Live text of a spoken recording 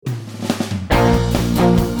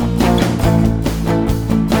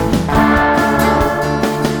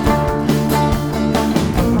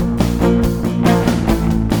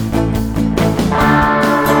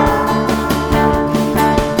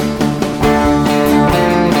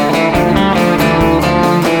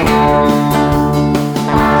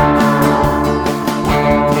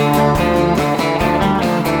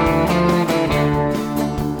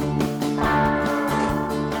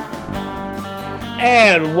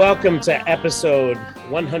welcome to episode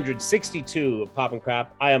 162 of Pop and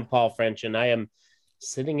Crap. I am Paul French, and I am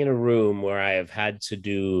sitting in a room where I have had to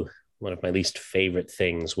do one of my least favorite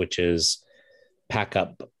things, which is pack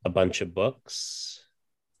up a bunch of books.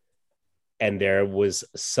 And there was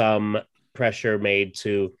some pressure made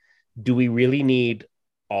to, do we really need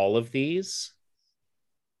all of these?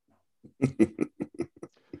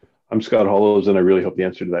 I'm Scott Hollows, and I really hope the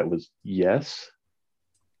answer to that was yes.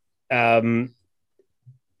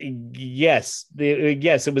 Yes,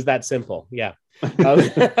 it was that simple. Yeah.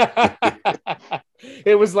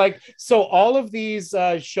 It was like, so all of these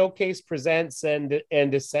showcase presents and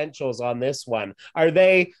essentials on this one, are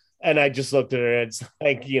they? And I just looked at her, it's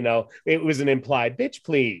like, it was an implied bitch,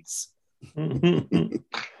 please. I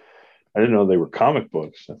didn't know they were comic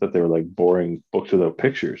books. I thought they were like boring books without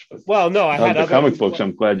pictures. But well, no, I had the comic books.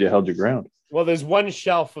 I'm glad you held your ground. Well, there's one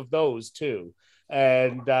shelf of those too.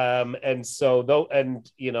 And so though,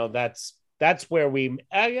 that's where we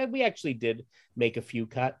actually did make a few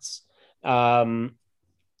cuts. But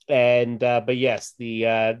yes,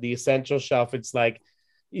 the essential shelf, it's like,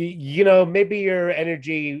 maybe your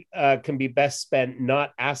energy can be best spent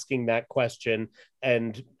not asking that question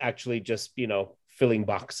and actually just, filling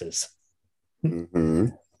boxes. Mm-hmm.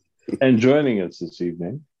 And joining us this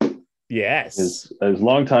evening, yes, is a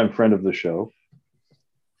longtime friend of the show.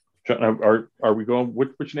 Sean, are we going?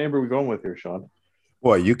 Which name are we going with here, Sean?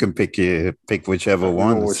 Well, you can pick whichever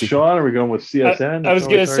one. With Sean, or are we going with CSN? I was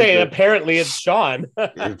going to say, apparently it's Sean.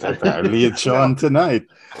 Apparently it's Sean tonight.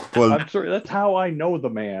 Well, I'm sorry, that's how I know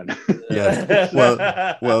the man. Yes.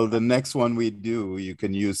 Well, the next one we do, you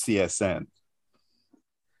can use CSN.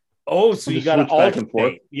 Oh, so you got to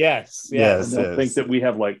alternate. Yes. I think that we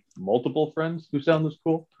have like multiple friends who sound this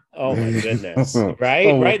cool. Oh my goodness!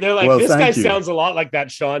 Right? They're like, this guy sounds a lot like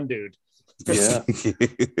that Sean dude. Yeah.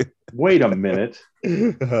 Wait a minute.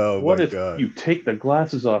 What if you take the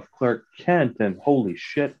glasses off Clark Kent and holy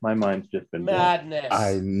shit, my mind's just been madness.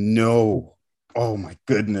 I know. Oh my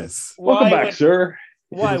goodness. Welcome back, sir.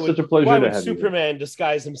 It's such a pleasure to have you. Superman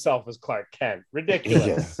disguise himself as Clark Kent?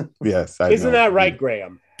 Ridiculous. Yes. Isn't that right,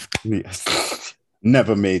 Graham? Yes.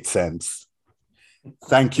 Never made sense.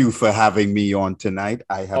 Thank you for having me on tonight.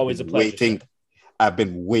 I have always been a pleasure. Waiting. I've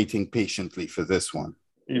been waiting patiently for this one.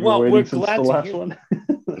 Well, we're glad the to last hear. One.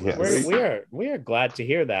 Yes. We are glad to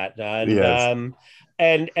hear that. And yes.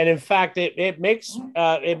 And in fact, it makes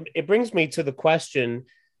it brings me to the question,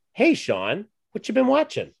 hey Sean, what you been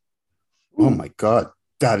watching? Oh my God,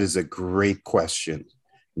 that is a great question.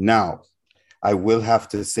 Now, I will have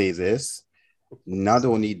to say this. Not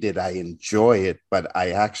only did I enjoy it, but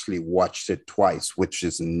I actually watched it twice, which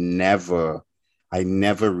is I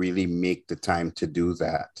never really make the time to do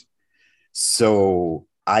that. So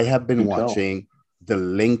I have been watching The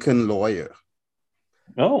Lincoln Lawyer.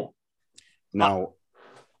 Oh. Now,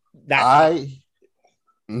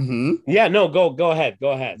 Yeah, no, go ahead.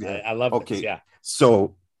 Yeah. I love this. Yeah.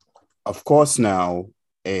 So, of course, now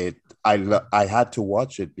I had to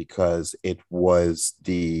watch it because it was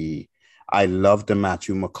I love the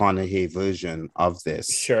Matthew McConaughey version of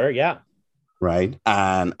this. Sure, yeah. Right.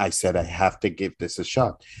 And I said, I have to give this a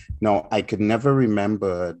shot. Now, I could never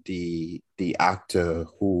remember the actor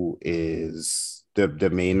who is the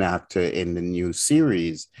main actor in the new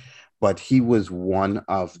series, but he was one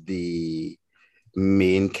of the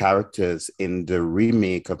main characters in the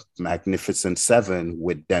remake of Magnificent Seven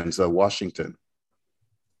with Denzel Washington.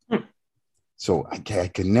 So I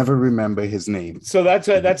can never remember his name. So that's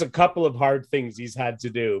a couple of hard things he's had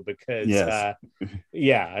to do because, yes.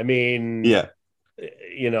 I mean, yeah,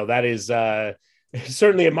 that is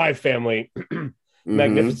certainly in my family,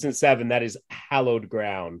 Magnificent Seven, that is hallowed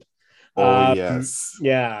ground. Oh, yes.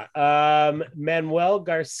 Yeah. Manuel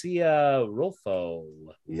Garcia Rulfo.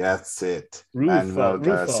 That's it.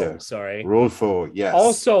 Rulfo, sorry. Rulfo, yes.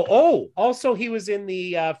 Also he was in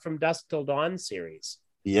the From Dusk Till Dawn series.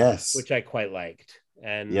 Yes. Which I quite liked.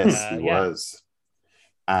 And yes, he was.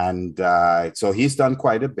 And so he's done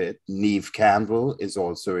quite a bit. Neve Campbell is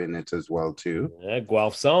also in it as well, too.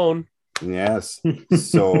 Guelph's own. Yes.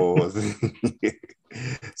 So,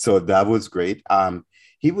 so that was great.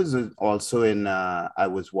 He was also in, I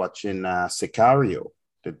was watching Sicario,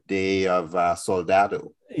 The Day of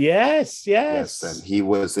Soldado. Yes. And he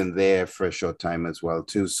was in there for a short time as well,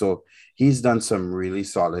 too. So he's done some really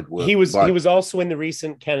solid work. He was also in the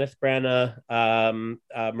recent Kenneth Branagh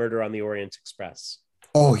Murder on the Orient Express.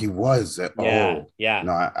 Oh, he was. Yeah.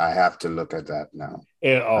 No, I have to look at that now.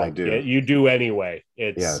 I do. Yeah, you do anyway.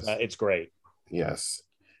 It's great. Yes,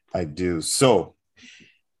 I do. So,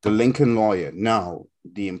 The Lincoln Lawyer. Now,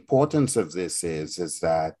 the importance of this is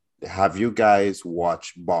that have you guys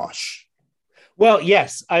watched Bosch? Well,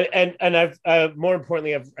 yes, and I've more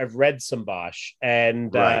importantly, I've read some Bosch,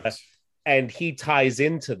 Right. and he ties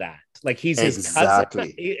into that. Like he's his cousin,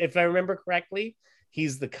 Exactly. if I remember correctly.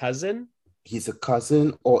 He's the cousin. He's a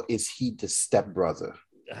cousin, or is he the stepbrother?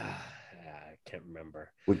 I can't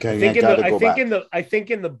remember. We I can think in gotta the I go think back.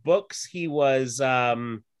 in the books he was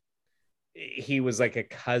like a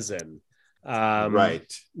cousin.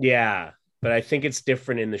 Right. Yeah, but I think it's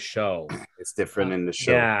different in the show. It's different in the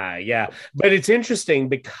show. Yeah. But it's interesting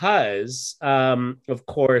because, of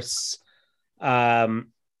course,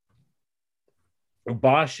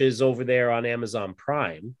 Bosch is over there on Amazon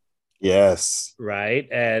Prime, Yes. right?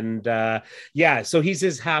 And yeah, so he's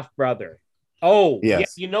his half brother. Oh, yeah.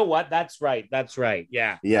 Yes. You know what? That's right. That's right.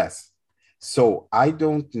 Yeah. Yes. So I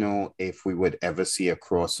don't know if we would ever see a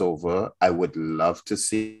crossover. I would love to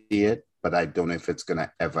see it, but I don't know if it's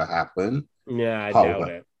gonna ever happen. Yeah, I doubt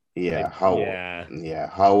However, it. yeah, how Yeah. yeah.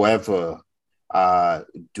 However,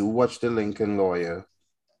 do watch The Lincoln Lawyer.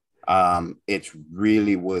 It's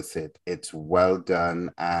really worth it. It's well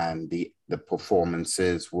done, and the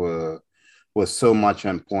performances were so much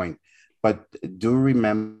on point. But do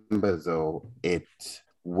remember though, it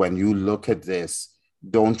when you look at this,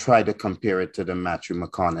 don't try to compare it to the Matthew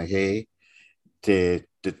McConaughey. The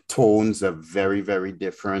tones are very, very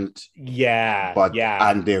different, Yeah. but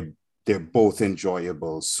Yeah. and they're both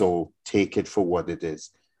enjoyable. So take it for what it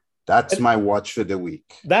is. That's And my watch for the week.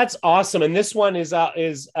 that's awesome. And this one is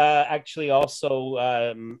actually also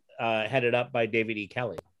headed up by David E.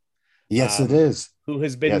 Kelly, Yes, it is. who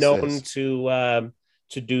has been Yes, it known is.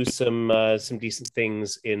 to do some decent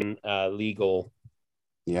things in legal.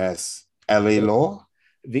 Yes. LA Law.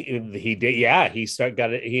 He did, yeah. He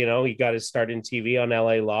got his start in TV on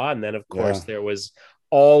LA Law, and then of course Yeah. there was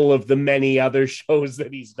all of the many other shows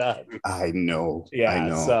that he's done. I know. I Yeah,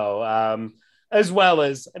 know. so as well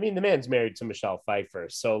as, I mean, the man's married to Michelle Pfeiffer,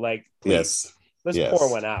 so like, please, Yes. let's Yes. pour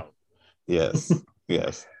one out. Yes.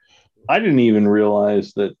 Yes. I didn't even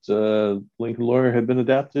realize that Lincoln Lawyer had been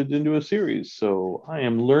adapted into a series. So I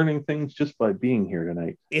am learning things just by being here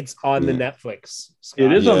tonight. It's on the Yeah. Netflix.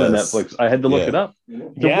 It is on the Yes. Netflix. I had to look Yeah. it up.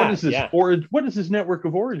 So Yeah, what is this yeah. what is this network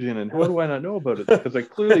of origin, and how do I not know about it? Because I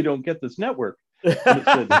clearly don't get this network.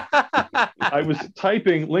 I was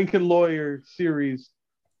typing Lincoln Lawyer series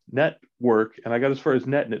network, and I got as far as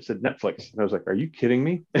net, and it said Netflix. And I was like, "Are you kidding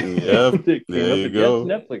me?" Yep. It came There up you as, go.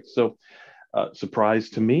 yes, Netflix. So, surprise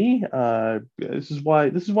to me. This is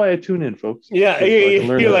why I tune in, folks. Yeah, So I can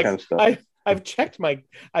learn you're that like, kind of stuff. I've checked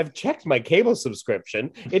my cable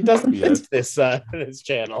subscription. It doesn't Yes. fit this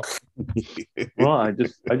channel. Well, I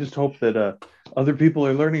just hope that other people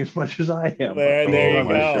are learning as much as I am. There you Oh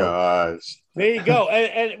my go. gosh. There you go.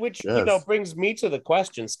 And which Yes. brings me to the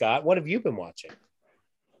question, Scott. What have you been watching?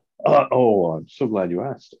 I'm so glad you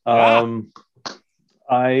asked. Yeah.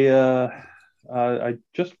 I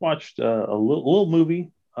just watched a little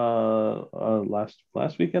movie last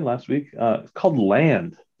week. It's called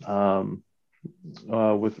Land,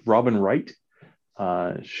 with Robin Wright.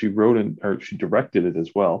 She directed it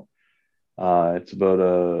as well. It's about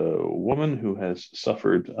a woman who has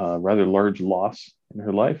suffered a rather large loss in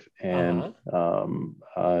her life, and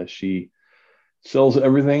she sells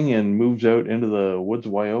everything and moves out into the woods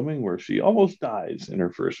of Wyoming, where she almost dies in her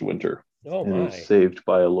first winter, Oh and my. is saved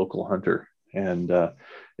by a local hunter. And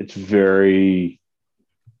it's very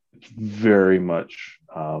much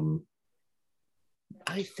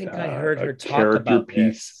I think I heard a her talk character about piece.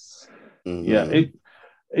 this. Mhm. Yeah,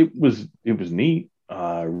 it was neat.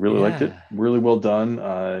 I really liked it. Yeah. Really well done.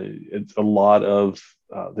 It's a lot of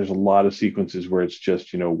there's a lot of sequences where it's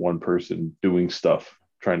just one person doing stuff,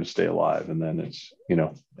 trying to stay alive, and then it's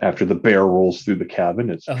after the bear rolls through the cabin,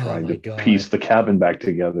 it's Oh trying my to God. piece the cabin back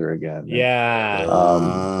together again.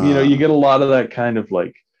 Yeah. You get a lot of that kind of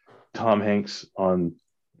like Tom Hanks on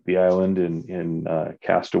the island in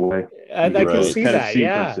Castaway. I You get can those see kind of that.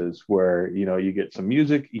 Yeah. sequences where you get some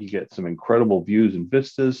music, you get some incredible views and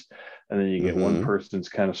vistas, and then you get one Mhm. person's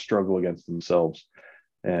kind of struggle against themselves.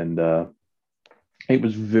 And it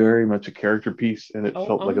was very much a character piece, and it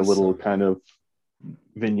felt like a little awesome. kind of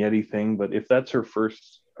vignette thing. But if that's her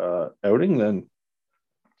first outing,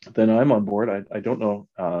 then I'm on board. I don't know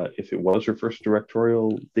if it was her first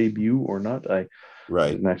directorial debut or not. I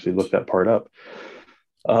Right. didn't actually look that part up.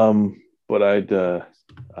 But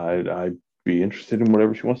I'd be interested in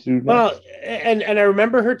whatever she wants to do next. Well, and I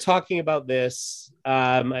remember her talking about this.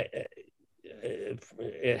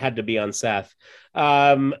 It had to be on Seth.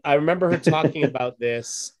 I remember her talking about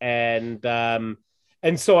this, and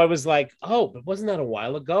so I was like, oh, but wasn't that a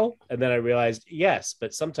while ago? And then I realized, yes,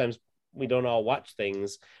 but sometimes all watch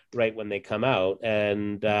things right when they come out,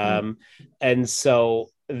 and so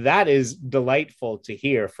that is delightful to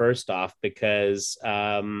hear, first off, because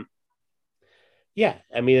yeah,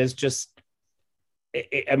 I mean, it's just,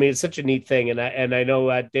 I mean, it's such a neat thing, and I know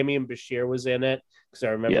Demian Bashir was in it, because I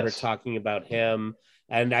remember her talking about him,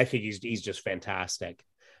 and I think he's just fantastic.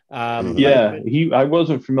 I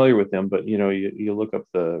wasn't familiar with him, but you look up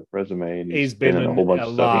the resume, and he's been in a whole bunch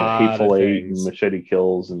of stuff. Hateful Eight, and Machete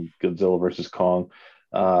Kills, and Godzilla versus Kong.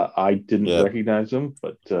 I didn't recognize him,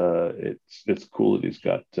 but it's cool that he's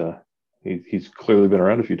got. He's clearly been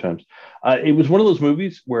around a few times. It was one of those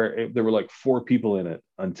movies where there were like 4 people in it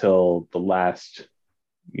until the last,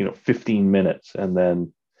 15 minutes, and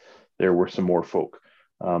then there were some more folk.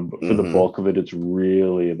 But for the bulk of it, it's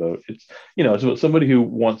really about it's about somebody who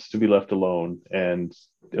wants to be left alone and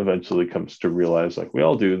eventually comes to realize, like we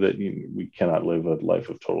all do, that we cannot live a life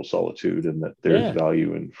of total solitude, and that there's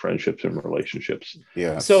value in friendships and relationships.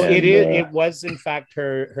 Yeah. So it was in fact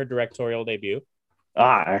her directorial debut.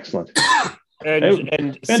 Excellent.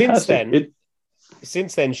 and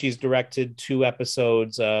since then she's directed 2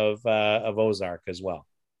 episodes of Ozark as well.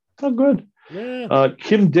 Oh, good. Yeah.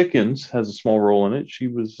 Kim Dickens has a small role in it. She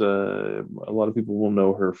was a lot of people will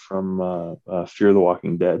know her from Fear the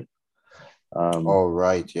Walking Dead.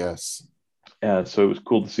 Right, yes. And so it was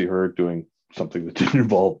cool to see her doing something that didn't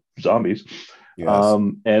involve zombies. Yes.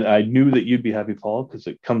 And I knew that you'd be happy, Paul, because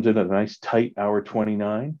it comes in at a nice tight hour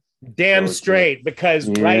 29. Damn straight, because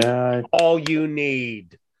all you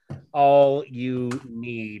need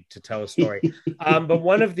to tell a story. But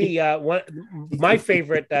one of the my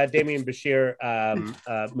favorite Demian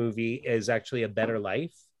Bashir movie is actually A Better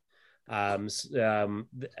Life. And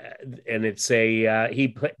it's he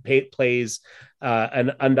plays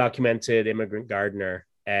an undocumented immigrant gardener,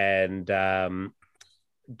 and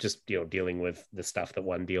just dealing with the stuff that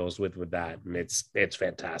one deals with that, and it's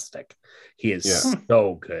fantastic. He is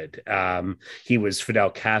so good. He was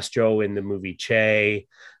Fidel Castro in the movie Che.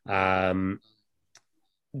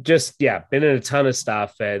 Just been in a ton of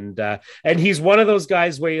stuff, and he's one of those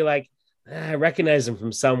guys where you're like, I recognize him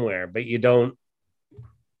from somewhere, but you don't.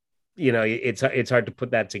 It's hard to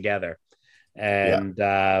put that together, and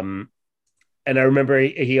and I remember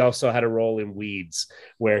he also had a role in Weeds,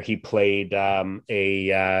 where he played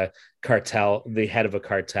the head of a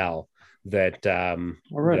cartel that the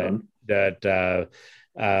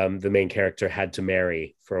main character had to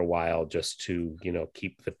marry for a while just to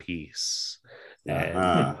keep the peace.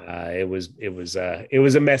 And it was a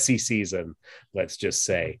messy season, let's just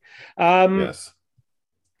say. Yes.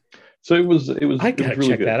 So it was. I gotta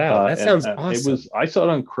check that out. That sounds awesome. I saw it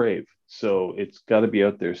on Crave, so it's got to be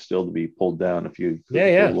out there still to be pulled down if you're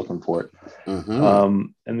looking for it. Mm-hmm.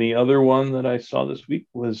 And the other one that I saw this week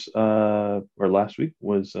was, or last week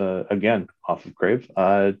was, again off of Crave,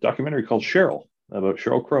 a documentary called Cheryl, about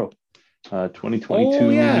Sheryl Crow,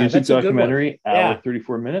 2022 music documentary, hour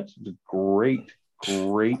 34 minutes. It's a great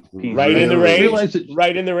piece. Right in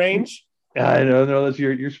the range. I know that's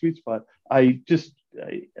your sweet spot. I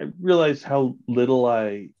realized how little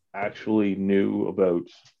I actually knew about,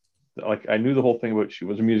 like, I knew the whole thing about she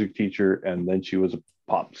was a music teacher and then she was a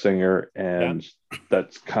pop singer, and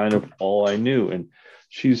that's kind of all I knew. And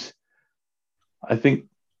I think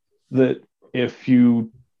that if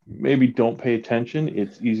you maybe don't pay attention,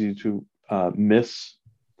 it's easy to miss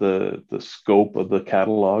the scope of the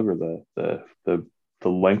catalog or the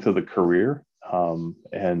length of the career.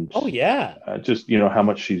 And just how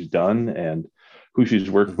much she's done and who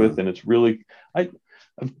she's worked with, and it's really I've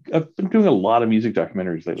been doing a lot of music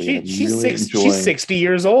documentaries lately. She's 60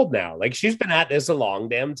 years old now. Like, she's been at this a long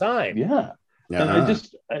damn time. Yeah. And I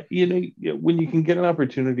just when you can get an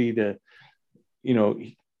opportunity to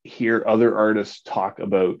hear other artists talk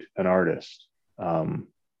about an artist, I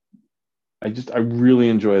really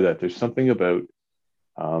enjoy that. There's something about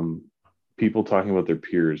people talking about their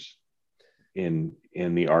peers in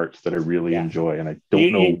the arts that I really enjoy, and I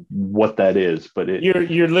don't know what that is, but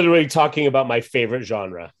you're literally talking about my favorite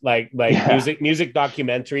genre, like music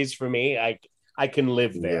documentaries. For me, I can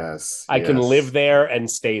live there. I can live there and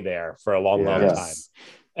stay there for a long time.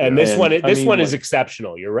 And this one is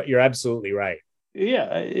exceptional. You're absolutely right.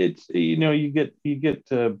 Yeah, it's you get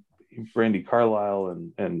Brandi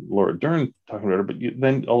Carlile and Laura Dern talking about her, but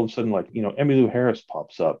then all of a sudden, like, Emmylou Harris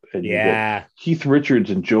pops up, and you get Keith Richards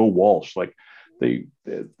and Joe Walsh. Like,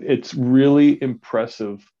 it's really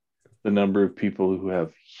impressive, the number of people who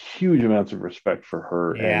have huge amounts of respect for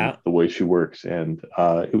her and the way she works. And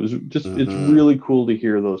it was just it's really cool to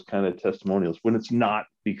hear those kind of testimonials when it's not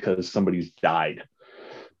because somebody's died.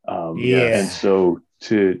 And so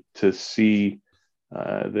to see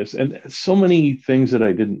this, and so many things that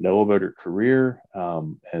I didn't know about her career,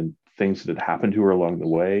 and things that had happened to her along the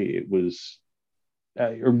way. It was,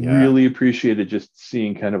 I really appreciated just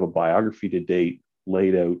seeing kind of a biography to date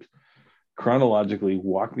laid out chronologically,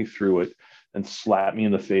 walk me through it, and slap me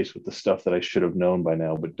in the face with the stuff that I should have known by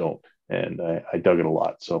now, but don't. And I dug it a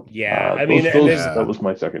lot. So yeah, I mean, that was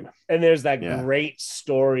my second. And there's that great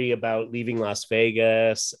story about leaving Las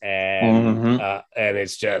Vegas, and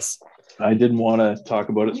it's just. I didn't want to talk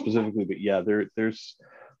about it specifically, but yeah, there's.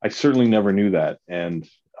 I certainly never knew that, and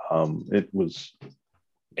it was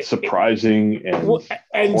surprising and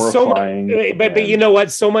horrifying. But you know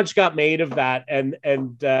what? So much got made of that, and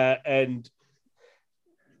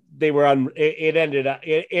they were it ended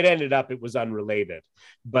up it was unrelated,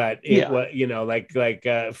 but it was, you know,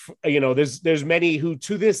 you know, there's many who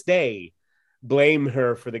to this day blame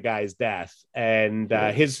her for the guy's death, and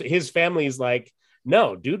his family's like,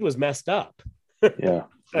 no, dude was messed up. Yeah.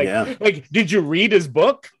 Like, did you read his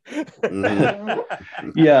book? Yeah,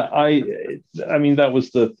 I mean, that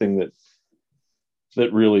was the thing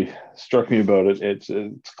that really struck me about it. It's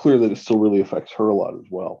clear that it still really affects her a lot as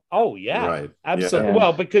well. Oh yeah, right, absolutely. Yeah.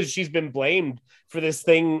 Well, because she's been blamed for this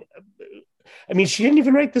thing. I mean, she didn't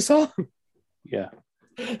even write the song. Yeah.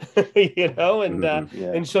 You know,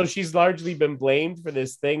 and so she's largely been blamed for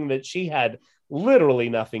this thing that she had literally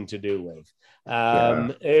nothing to do with.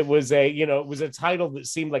 It was a title that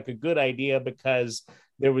seemed like a good idea because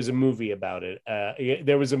there was a movie about it.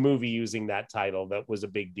 There was a movie using that title that was a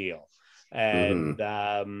big deal. And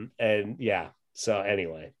yeah, so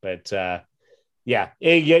anyway, but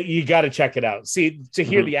you got to check it out. See, to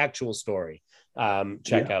hear the actual story,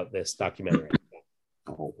 check out this documentary.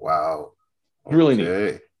 Oh wow, really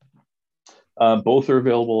neat. Both are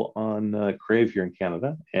available on Crave here in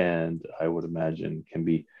Canada, and I would imagine can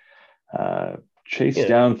be chased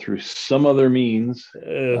down through some other means,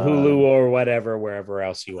 Hulu or whatever, wherever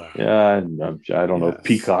else you are. Yeah, I don't know.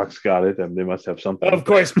 Peacock's got it, and they must have something. Of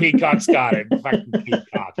course, Peacock's got it. Fucking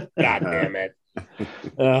Peacock! God damn it.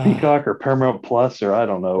 Peacock or Paramount Plus, or I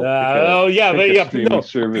don't know.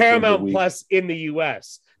 Paramount Plus in the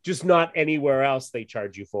U.S., just not anywhere else. They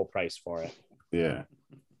charge you full price for it. Yeah.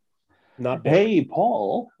 Not hey,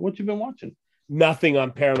 Paul, what you been watching? Nothing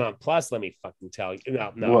on Paramount Plus. Let me fucking tell you.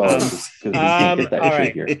 No. Well, all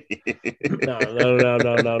right.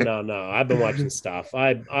 No. I've been watching stuff.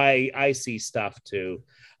 I see stuff too.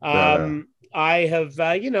 I have.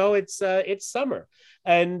 It's summer,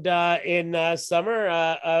 and in summer,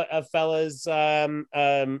 a fella's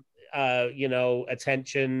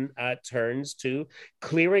attention turns to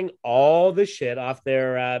clearing all the shit off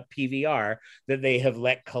their PVR that they have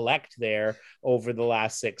let collect there over the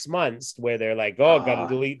last 6 months, where they're like, oh, got to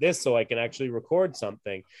delete this so I can actually record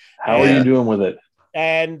something. How are you doing with it?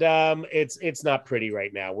 And it's not pretty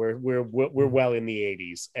right now. We're well in the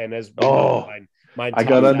 80s, and as I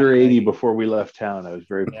got under 80 before we left town. I was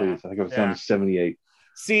very pleased. I think I was down to 78.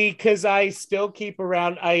 See, because I still keep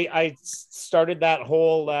around. I started that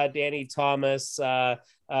whole Danny Thomas,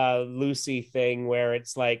 Lucy thing where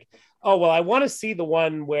it's like, oh well, I want to see the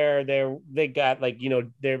one where they got like,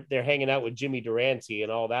 they're hanging out with Jimmy Durante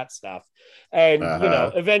and all that stuff, and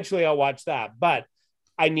eventually I'll watch that. But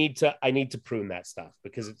I need to prune that stuff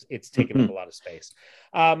because it's taking up a lot of space.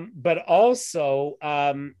 But also,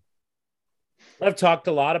 I've talked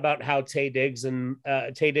a lot about how Taye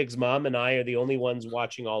Diggs' mom and I are the only ones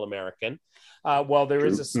watching All American. Well, there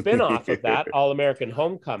is a spinoff of that, All American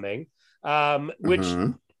Homecoming, which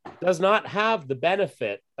does not have the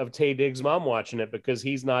benefit of Taye Diggs' mom watching it because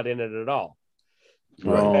he's not in it at all.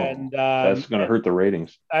 Oh, and that's going to hurt the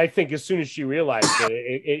ratings. I think as soon as she realized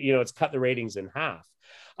it's cut the ratings in half.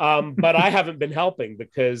 But I haven't been helping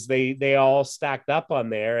because they all stacked up on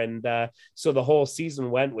there. And so the whole season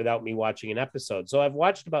went without me watching an episode. So I've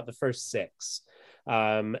watched about the first 6,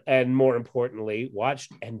 and more importantly,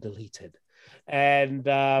 watched and deleted. And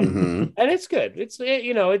it's good. It's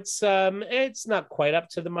not quite up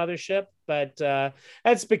to the Mothership, but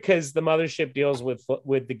that's because the Mothership deals with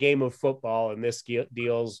the game of football, and this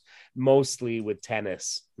deals mostly with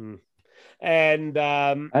tennis. And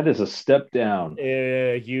that is a step down,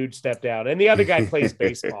 a huge step down. And the other guy plays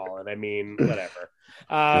baseball, and I mean, whatever.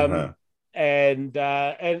 And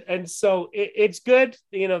so it's good.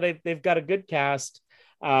 They've got a good cast.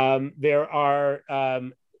 There are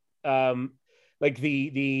like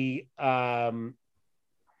the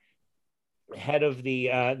head of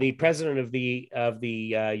the president of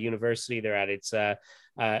the university they're at. It's an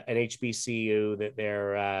HBCU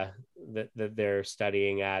that they're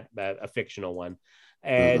studying at, a fictional one.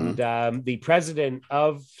 And the president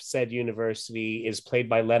of said university is played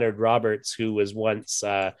by Leonard Roberts, who was once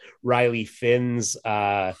Riley Finn's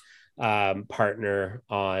partner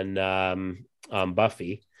on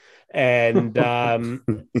Buffy. And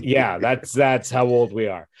yeah, that's how old we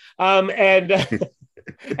are. And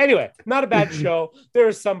anyway, not a bad show. There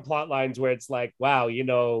are some plot lines where it's like, wow, you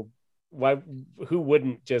know, why? Who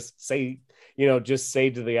wouldn't just say, you know, just say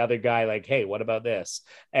to the other guy, like, hey, what about this?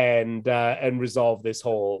 And resolve this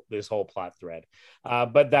whole plot thread.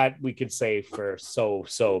 But that we could say for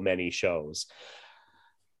so many shows.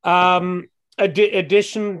 In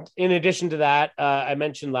addition to that, I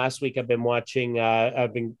mentioned last week I've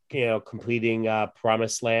been completing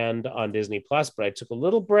Promised Land on Disney Plus, but I took a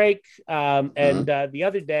little break. And the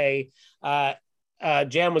other day,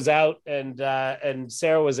 Jan was out and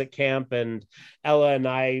Sarah was at camp, and Ella and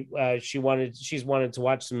I, she's wanted to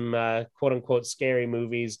watch some quote unquote scary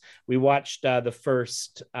movies. We watched the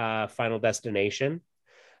first Final Destination.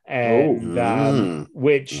 And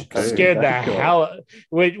which scared the hell,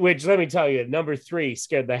 which let me tell you, number 3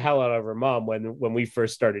 scared the hell out of her mom when we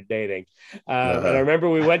first started dating. And I remember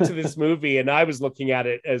we went to this movie, and I was looking at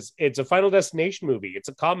it as it's a Final Destination movie. It's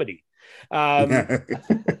a comedy.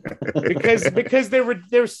 Because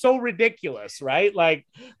they're so ridiculous, right? Like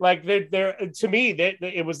they're to me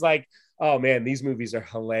it was like, oh man, these movies are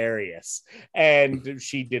hilarious, and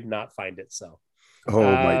she did not find it so. Oh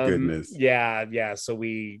my goodness. Yeah. So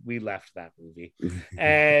we left that movie.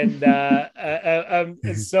 And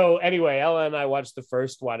so anyway, Ella and I watched the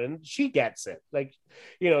first one, and she gets it. Like,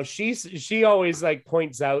 you know, she always like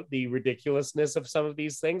points out the ridiculousness of some of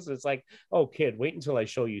these things. It's like, oh kid, wait until I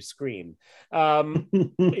show you Scream.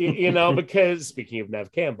 You know, because speaking of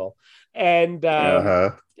Nev Campbell, and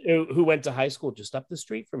who went to high school just up the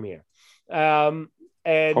street from here. And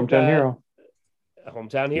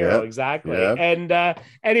hometown hero, yep. Exactly. Yep. And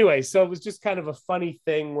anyway, so it was just kind of a funny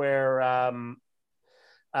thing where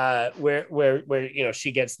you know,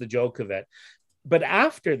 she gets the joke of it. But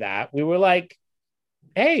after that, we were like,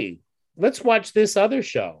 hey, let's watch this other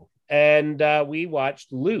show. And we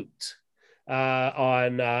watched Loot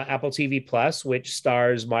on Apple TV Plus, which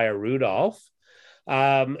stars Maya Rudolph,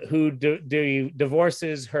 who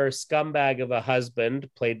divorces her scumbag of a husband,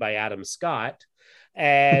 played by Adam Scott.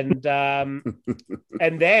 And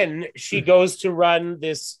then she goes to run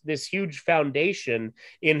this huge foundation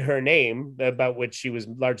in her name, about which she was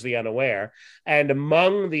largely unaware. And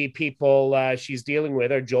among the people she's dealing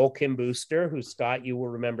with are Joel Kim Booster, who, Scott, you will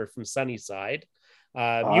remember from Sunnyside. You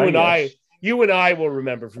and I will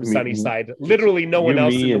remember from Sunnyside. Literally no one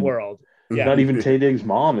else in the world. Yeah. Not even Taye Diggs'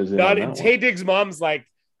 mom is in. Taye Diggs' mom's like,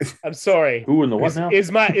 I'm sorry. Who in the what now? Is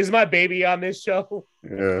my baby on this show?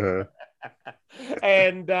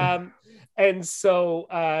 And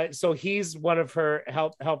so he's one of her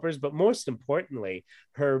helpers, but most importantly,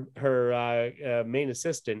 her main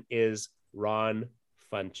assistant is Ron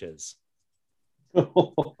Funches.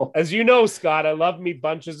 As you know, Scott, I love me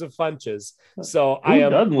bunches of Funches. So who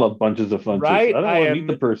doesn't love bunches of Funches? Right? I don't want to meet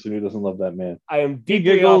the person who doesn't love that man. I am deeply he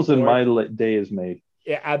giggles and my day is made.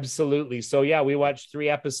 Yeah, absolutely. So yeah, we watched 3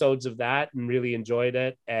 episodes of that and really enjoyed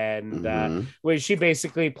it. And where she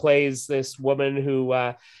basically plays this woman who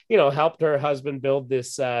helped her husband build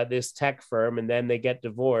this tech firm, and then they get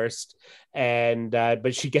divorced, and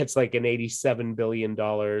but she gets like an $87 billion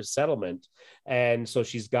settlement. And so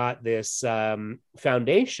she's got this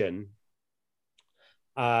foundation,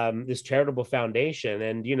 this charitable foundation,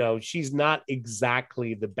 and she's not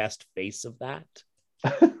exactly the best face of that.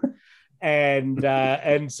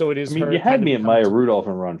 And so it is. I mean, you had me at Maya Rudolph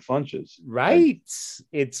and Ron Funches, right?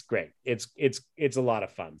 It's great. It's a lot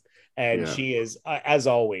of fun, and she is, as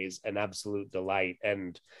always, an absolute delight.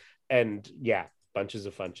 And yeah, bunches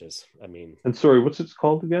of Funches. I mean, and sorry, what's it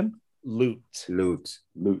called again? Loot.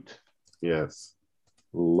 Yes,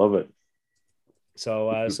 love it.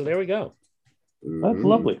 So there we go. That's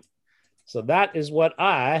lovely. So that is what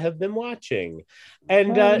I have been watching,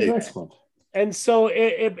 and excellent. And so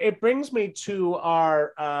it brings me to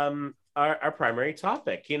our primary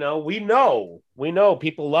topic. We know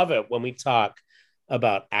people love it when we talk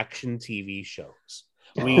about action TV shows.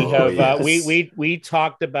 We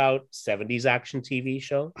talked about 70s action TV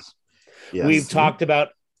shows. Yes. We've talked about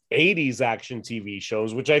 80s action TV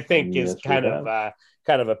shows, which I think is kind of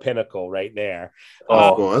a pinnacle right there.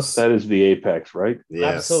 Of course, that is the apex, right?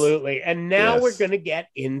 Yes. Absolutely. And now we're going to get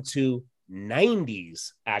into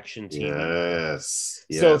 90s action TV. Yes.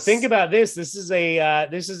 So think about this. This is a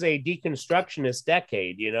deconstructionist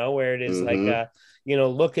decade, where it is like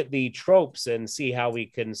look at the tropes and see how we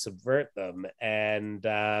can subvert them. And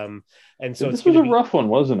so this was a rough one,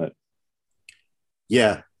 wasn't it?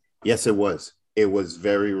 Yeah. Yes, it was. It was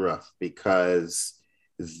very rough because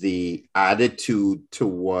the attitude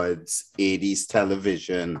towards 80s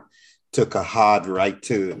television took a hard right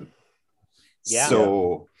turn. Yeah.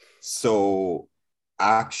 So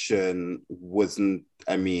action wasn't,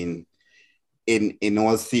 I mean, in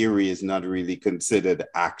all theory is not really considered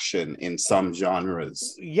action in some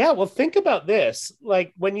genres. Yeah, well, think about this.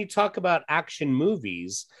 Like when you talk about action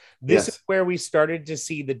movies, this is Yes. where we started to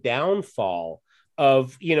see the downfall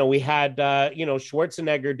of, we had,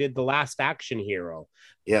 Schwarzenegger did The Last Action Hero,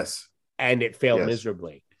 Yes. and it failed Yes.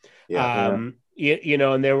 miserably. Yeah. And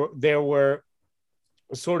there were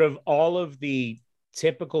sort of all of the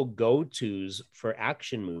typical go-tos for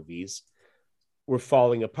action movies were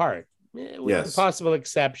falling apart, with the Yes. possible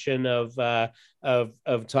exception of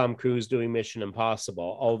Tom Cruise doing Mission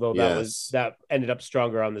Impossible, although Yes. that ended up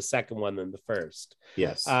stronger on the second one than the first.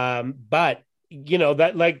 Yes. But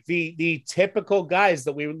that, like, the typical guys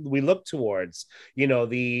that we look towards,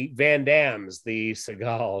 the Van Dams, the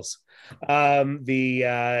Segals, the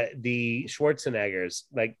Schwarzeneggers,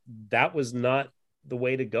 like, that was not the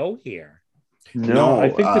way to go here. No, I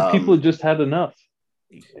think that people just had enough.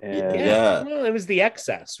 And Yeah. Well, it was the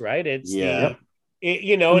excess, right? It's Yeah.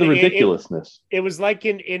 the ridiculousness. It was like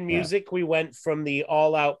in music, we went from the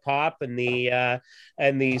all out pop and the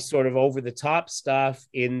sort of over the top stuff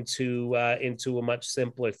into a much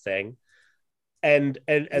simpler thing. And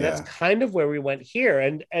that's kind of where we went here,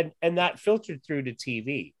 and that filtered through to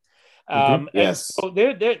TV. Yes. And so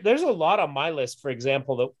there's a lot on my list, for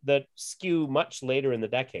example, that skew much later in the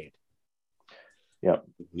decade. Yeah.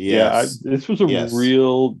 Yes. This was a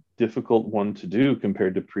real difficult one to do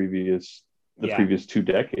compared to previous 2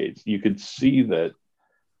 decades. You could see that,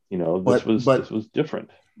 this was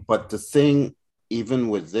different. But the thing, even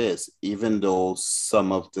with this, even though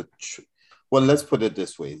some of the, well, let's put it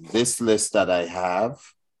this way: this list that I have,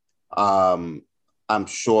 I'm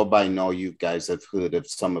sure by now you guys have heard of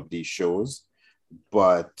some of these shows,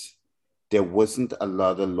 but there wasn't a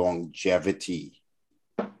lot of longevity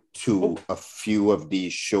to a few of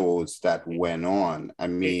these shows that went on. I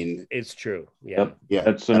mean, it's true. Yeah. Yeah.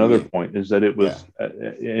 That's another point, is that it was,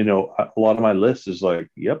 a lot of my list is like,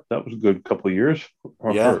 yep, that was a good couple of years.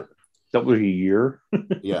 That was a year.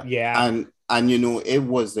 Yeah. Yeah. And it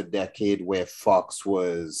was a decade where Fox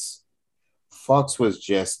was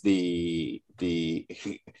just the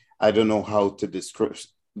I don't know how to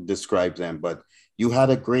describe them, but you had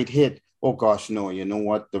a great hit. Oh gosh, no, you know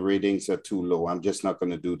what? The ratings are too low. I'm just not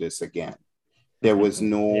going to do this again. There was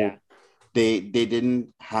no, they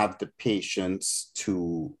didn't have the patience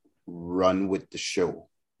to run with the show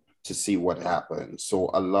to see what happened.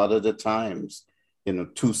 So a lot of the times,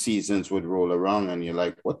 2 seasons would roll around and you're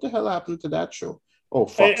like, what the hell happened to that show? Oh,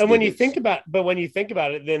 Fox. And when you think about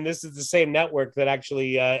it, then this is the same network that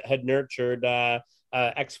actually had nurtured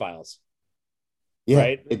X-Files. Yeah,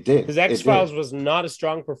 right? It did. Because X-Files was not a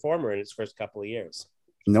strong performer in its first couple of years.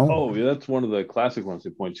 No. Oh, yeah, that's one of the classic ones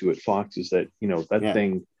they point to at Fox, is that, that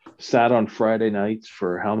thing sat on Friday nights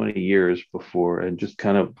for how many years before, and just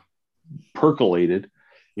kind of percolated.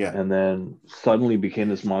 Yeah. And then suddenly became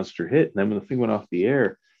this monster hit. And then when the thing went off the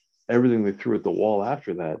air, everything they threw at the wall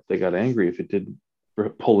after that, they got angry if it didn't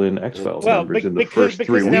pull in X-Files numbers in the first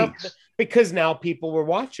 3 weeks. Because now people were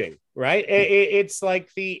watching, right? It's like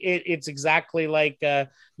it's exactly like the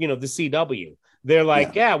CW. They're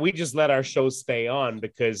like, we just let our show stay on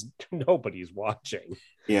because nobody's watching.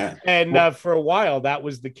 Yeah. And for a while that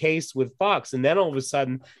was the case with Fox, and then all of a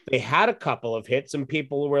sudden they had a couple of hits, and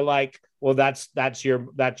people were like, well, that's your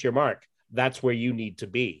mark. That's where you need to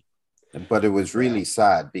be. But it was really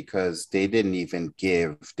sad because they didn't even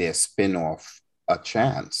give their spin-off a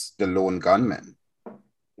chance, The Lone Gunmen.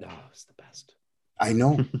 No, it's the best. I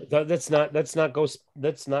know. Let's not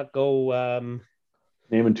go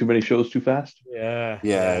naming too many shows too fast. Yeah,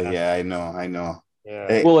 I know.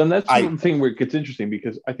 Yeah. Well, and that's the thing where it gets interesting,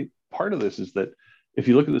 because I think part of this is that if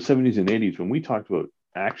you look at the 70s and 80s, when we talked about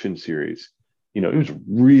action series, it was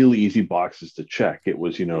really easy boxes to check. It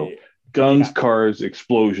was, guns, cars,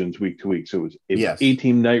 explosions week to week. So it was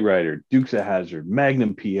A-Team, Knight Rider, Dukes of Hazzard,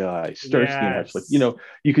 Magnum PI, Starsky and Hutch. Like,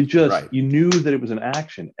 you could just, you knew that it was an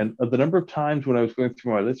action. And the number of times when I was going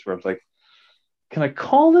through my list where I was like, can I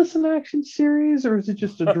call this an action series, or is it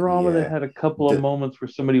just a drama that had a couple of moments where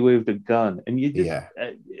somebody waved a gun? And you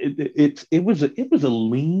just, it was a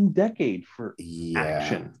lean decade for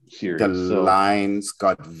action series. The lines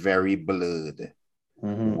got very blurred.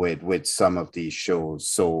 With some of these shows.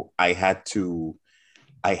 So I had to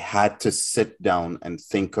sit down and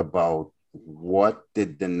think about, what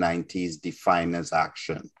did the 90s define as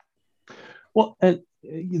action? Well, and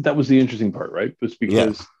that was the interesting part, right? Was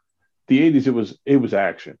because the 80s it was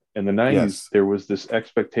action, and the 90s there was this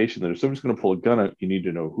expectation that if somebody's going to pull a gun out, you need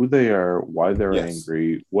to know who they are, why they're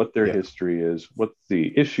angry, what their history is, what's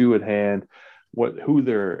the issue at hand, who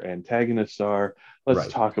their antagonists are.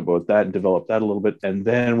 Let's talk about that and develop that a little bit, and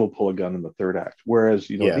then we'll pull a gun in the third act. Whereas,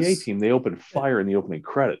 the A-Team, they opened fire in the opening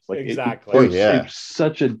credits. Like exactly. It's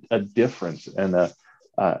such a difference and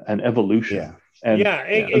an evolution. Yeah. And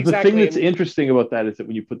exactly. The thing that's interesting about that is that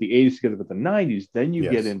when you put the 80s together with the 90s, then you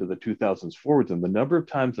get into the 2000s forwards. And the number of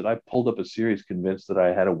times that I pulled up a series convinced that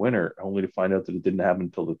I had a winner, only to find out that it didn't happen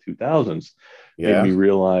until the 2000s, made me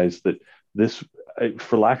realize that this,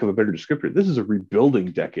 for lack of a better descriptor, this is a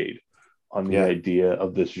rebuilding decade on the idea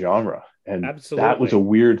of this genre. And that was a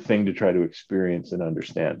weird thing to try to experience and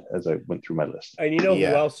understand as I went through my list. And you know who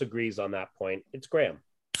else agrees on that point? It's Graham.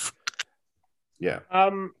 Yeah.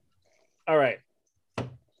 All right.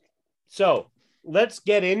 So let's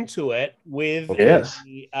get into it with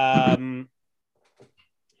the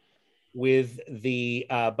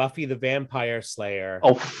Buffy the Vampire Slayer.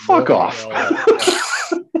 Oh, fuck off.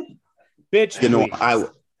 Bitch, did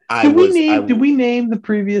we name the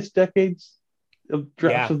previous decades of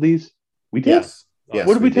drafts of these? We did. Yes. What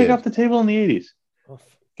did we take off the table in the 80s?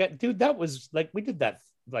 Dude, that was we did that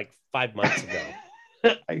 5 months ago.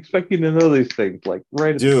 I expect you to know these things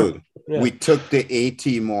right. Dude, we took the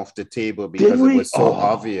A-Team off the table because it was so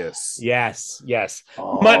obvious. Yes.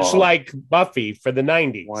 Much like Buffy for the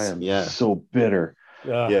 90s. Why am I so bitter?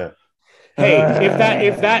 Hey,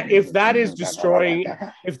 if that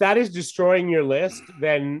is destroying your list,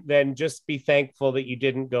 then just be thankful that you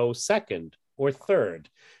didn't go second or third.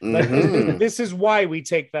 Mm-hmm. This is why we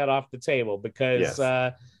take that off the table because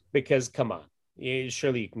come on.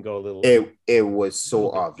 Surely you can go a little. It was so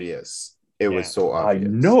obvious. It was so obvious. I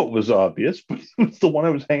know it was obvious, but it was the one I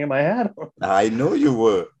was hanging my hat on. I know you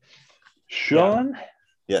were. Sean,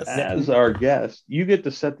 yes, as our guest, you get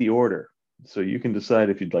to set the order. So you can decide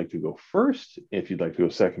if you'd like to go first, if you'd like to go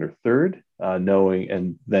second or third, knowing,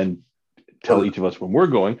 and then tell each of us when we're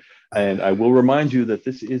going. And I will remind you that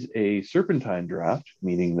this is a serpentine draft,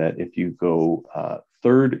 meaning that if you go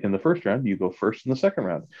third in the first round, you go first in the second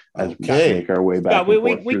round as we make our way back.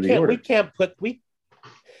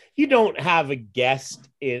 You don't have a guest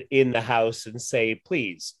in the house and say,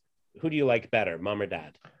 please, who do you like better, mom or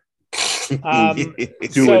dad? Do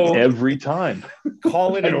it every time.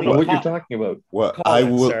 Call it. I don't know what you're talking about. Well,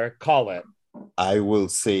 call it. I will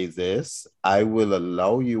say this. I will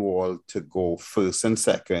allow you all to go first and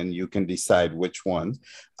second. You can decide which one.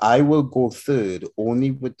 I will go third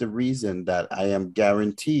only with the reason that I am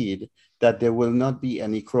guaranteed that there will not be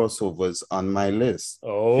any crossovers on my list.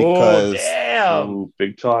 Oh, damn.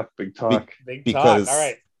 Big talk. Big talk. All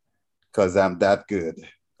right. Because I'm that good.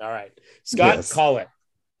 All right. Scott, call it.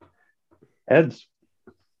 Heads.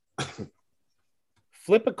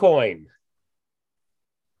 Flip a coin.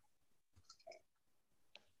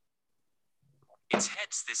 It's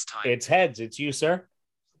heads this time. It's heads. It's you, sir.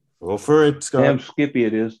 Go for it, Scott. Damn Skippy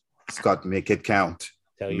it is. Scott, make it count.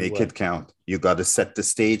 Make it count. You got to set the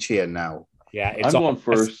stage here now. Yeah, I'm going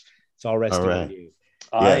first. It's all resting on you.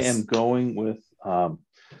 I am going with a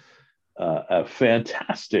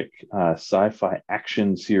fantastic sci-fi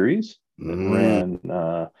action series that ran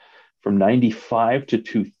from 95 to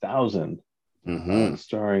 2000,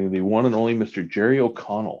 starring the one and only Mr. Jerry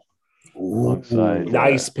O'Connell.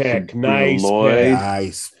 Nice pick.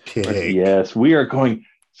 Nice pick. Yes, we are going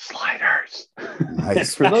Sliders.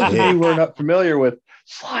 Nice. For those of you who are not familiar with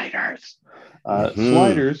Sliders,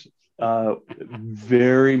 Sliders,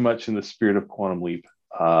 very much in the spirit of Quantum Leap.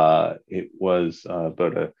 It was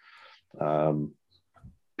about a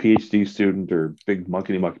PhD student or big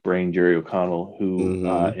monkey muck brain, Jerry O'Connell, who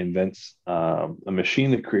invents a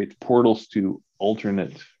machine that creates portals to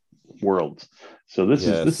alternate worlds. So this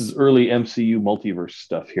is early MCU multiverse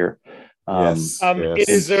stuff here. It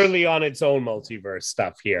is early on its own multiverse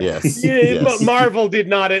stuff here. Yes. But Marvel did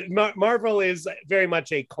not. Marvel is very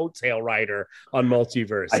much a coattail rider on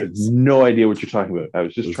multiverses. I have no idea what you're talking about. I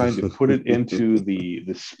was just trying to put it into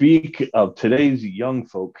the speak of today's young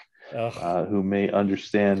folk who may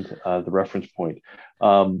understand the reference point.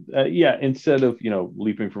 Instead of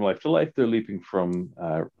leaping from life to life, they're leaping from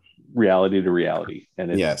reality to reality,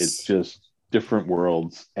 and it's just different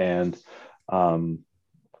worlds. And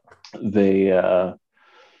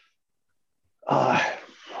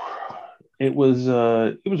it was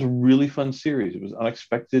a really fun series. It was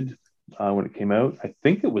unexpected when it came out. I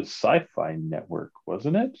think it was Sci-Fi Network,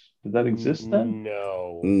 wasn't it? Did that exist then?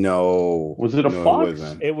 No. Was it a Fox?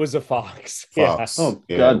 It was a Fox. Fox. Yeah. Oh,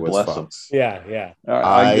 God bless them. Yeah.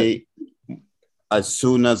 as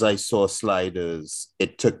soon as I saw Sliders,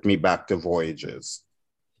 it took me back to Voyages.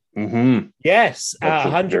 Mm-hmm. Yes, That's a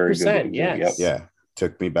very good 100%. one, too. Yes. Yeah,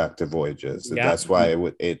 took me back to Voyages. So Yeah. that's why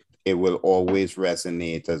it will always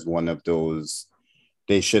resonate as one of those.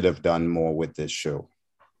 They should have done more with this show.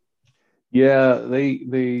 Yeah,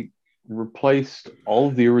 they replaced all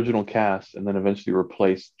of the original cast and then eventually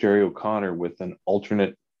replaced Jerry O'Connor with an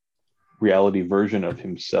alternate reality version of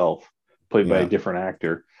himself, played by a different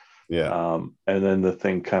actor. Yeah. And then the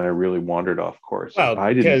thing kind of really wandered off course. Well,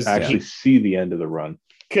 I didn't 'cause actually see the end of the run.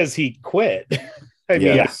 Because he quit. I mean,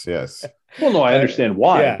 yes. Well, no, I understand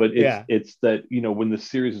why, yeah, but yeah. it's that, you know, when the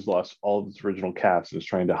series has lost all of its original cast and is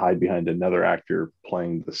trying to hide behind another actor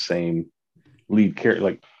playing the same lead character,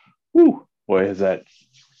 like, whoo, boy, is that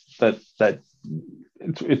it's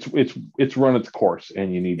run its course,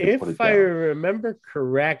 and you need to put it If down. I remember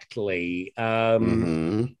correctly,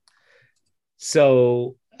 Mhm.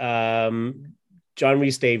 so John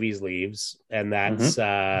Rhys Davies leaves, and that's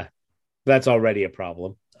already a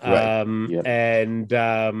problem. Right. Yep.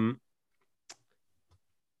 And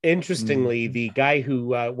interestingly, the guy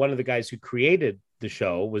who one of the guys who created the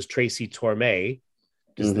show was Tracy Torme.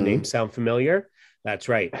 Does the name sound familiar? That's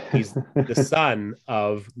right. He's the son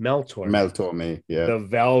of Mel Torme. Mel Torme, yeah. The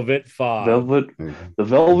Velvet Fog. The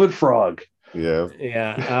Velvet Frog. Yeah.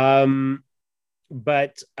 Yeah.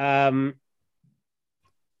 But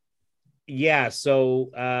yeah,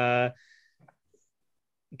 so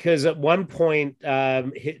because at one point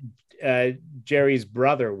Jerry's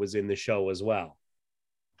brother was in the show as well.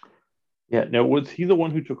 Yeah. Now, was he the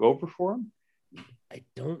one who took over for him? I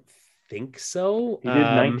don't think so. He did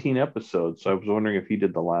 19 episodes, so I was wondering if he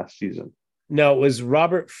did the last season. No, it was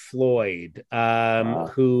Robert Floyd,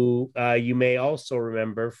 who you may also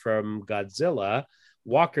remember from Godzilla,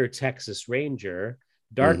 Walker, Texas Ranger,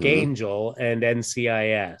 Dark Angel, and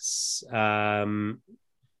NCIS.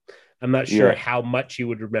 I'm not sure how much you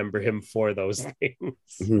would remember him for those things.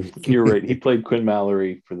 You're right. He played Quinn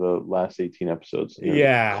Mallory for the last 18 episodes.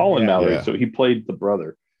 Colin Mallory. Yeah. So he played the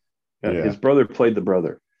brother. His brother played the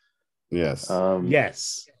brother. Yes.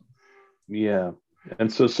 Yes. Yeah.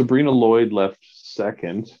 And so Sabrina Lloyd left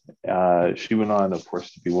second. She went on, of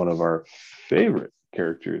course, to be one of our favorite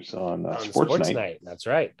characters on Sports Night. That's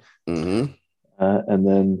right. And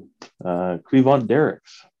then Cleavon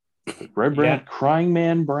Derricks, Rembrandt Crying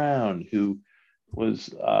Man Brown, who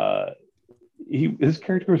was his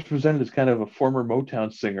character was presented as kind of a former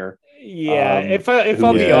Motown singer. Yeah, if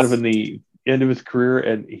I'll be kind of in the end of his career,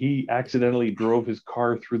 and he accidentally drove his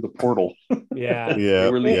car through the portal. Yeah. Yeah.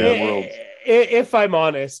 They were leaving worlds. If I'm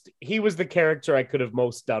honest, he was the character I could have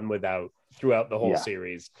most done without throughout the whole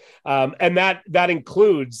series. And that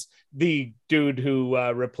includes the dude who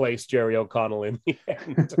replaced Jerry O'Connell in the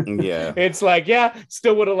end. Yeah. It's like,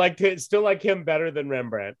 still would have liked it, still like him better than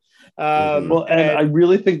Rembrandt. And I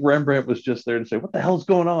really think Rembrandt was just there to say, what the hell's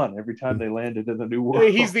going on every time they landed in the new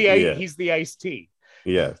world? He's the Ice-T.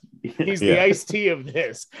 Yeah. He's the Ice-T of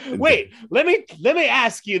this. Wait, let me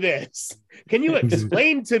ask you this. Can you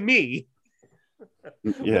explain to me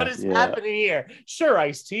what is happening here? Sure,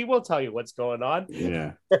 Ice-T, we'll tell you what's going on.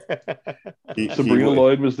 Yeah. Sabrina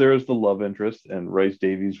Lloyd was there as the love interest, and Rhys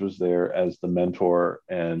Davies was there as the mentor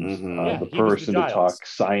and the person to talk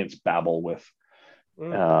science babble with.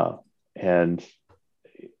 And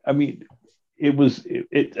I mean,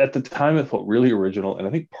 it at the time it felt really original, and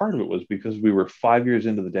I think part of it was because we were 5 years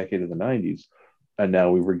into the decade of the 90s, and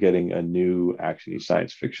now we were getting a new actually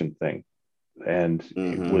science fiction thing, and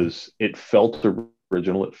it felt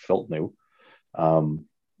original, it felt new,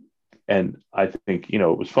 and I think it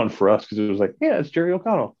was fun for us because it was like, it's Jerry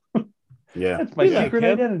O'Connell. That's my secret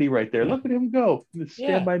identity right there. Look at him go.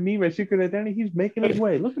 Stand by me, my secret identity. He's making his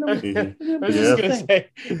way. Look at him. I was just gonna say,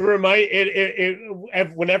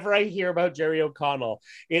 whenever I hear about Jerry O'Connell,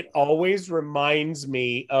 it always reminds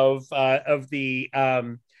me of the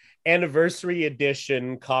anniversary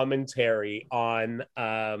edition commentary on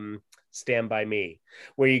Stand By Me,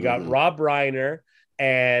 where you got Rob Reiner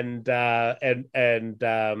and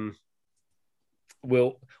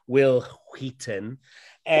Will Wheaton.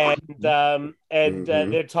 And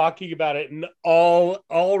they're talking about it, and all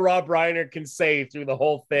Rob Reiner can say through the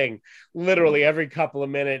whole thing, literally every couple of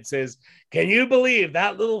minutes, is, "Can you believe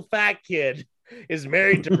that little fat kid is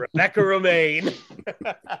married to Rebecca Romaine?"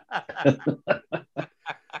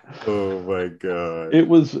 Oh my god! It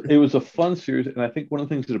was a fun series, and I think one of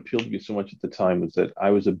the things that appealed to me so much at the time was that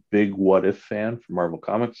I was a big What If fan for Marvel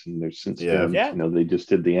Comics, and there's since then, they just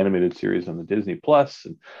did the animated series on the Disney Plus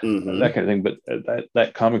and that kind of thing. But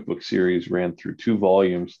that comic book series ran through 2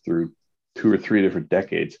 volumes through 2 or 3 different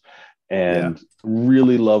decades, and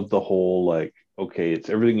really loved the whole okay, it's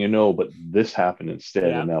everything you know, but this happened instead.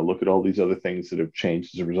 Yeah. And now look at all these other things that have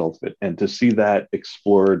changed as a result of it. And to see that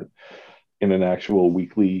explored in an actual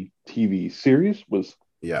weekly TV series was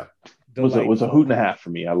Yeah. was a Delightful. hoot and a half for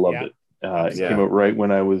me. I loved Yeah. it. It Yeah. came out right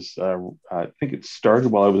when I was, I think it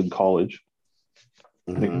started while I was in college,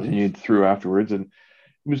 and it Mhm. continued through afterwards. And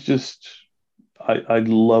it was just, I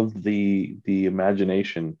loved the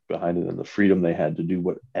imagination behind it and the freedom they had to do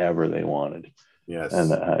whatever they wanted, Yes.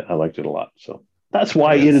 and I liked it a lot. So that's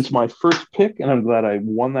why Yes. it is my first pick, and I'm glad I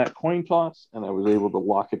won that coin toss and I was able to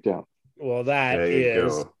lock it down. Well, that There you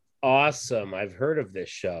is go. awesome. I've heard of this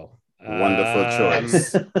show. Wonderful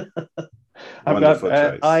choice. Wonderful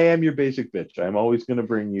choice. I am your basic bitch. I'm always going to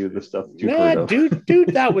bring you the stuff that you've Nah, heard of. dude,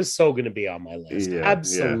 that was so going to be on my list. Yeah,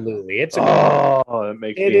 Absolutely. It's a Oh, it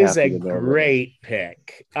makes it me is happy a to know that. great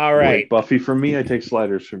pick. All You right. take Buffy from me, I take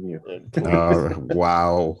Sliders from you.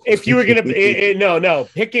 Wow. If you were gonna no,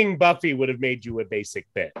 picking Buffy would have made you a basic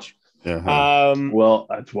bitch. Uh-huh. Well,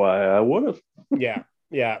 that's why I would have.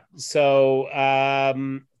 Yeah. So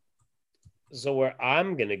where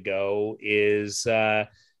I'm gonna go is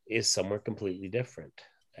somewhere completely different.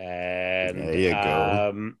 And There you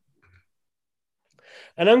go.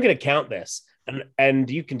 and I'm gonna count this, and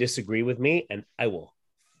you can disagree with me, and I will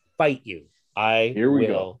fight you. Here we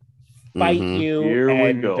go. Fight Mhm. you. Here we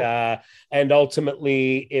and, go. And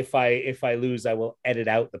ultimately, if I lose, I will edit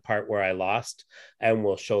out the part where I lost, and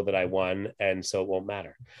we'll show that I won, and so it won't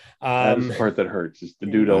matter. That is the part that hurts. Is the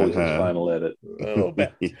dude always his final edit. A little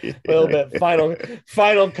bit.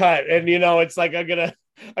 Final cut, and it's like I'm gonna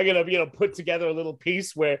put together a little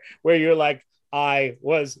piece where you're like, I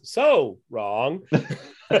was so wrong.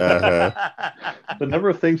 The number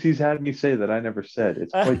of things he's had me say that I never said,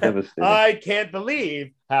 it's quite devastating. I can't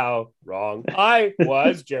believe how wrong I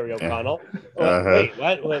was, Jerry O'Connell. Wait,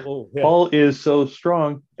 what? Paul is so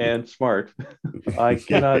strong and smart. I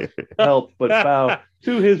cannot help but bow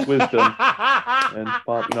to his wisdom and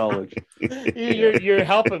pop knowledge. You're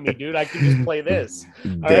helping me, dude. I can just play this.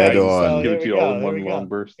 Dead on. So Give it to you all in there one we long go.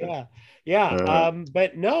 burst. Yeah.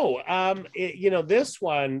 But no, this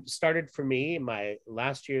one started for me in my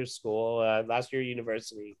last year of school, last year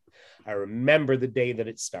university. I remember the day that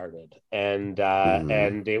it started, and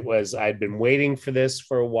it was, I'd been waiting for this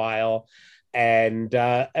for a while, and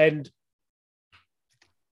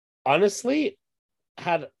honestly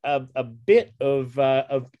had a bit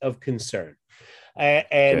of concern.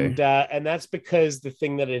 And that's because the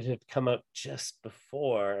thing that it had come up just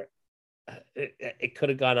before, it could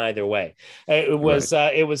have gone either way. It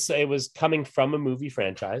was coming from a movie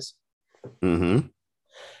franchise. Mm-hmm.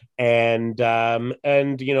 And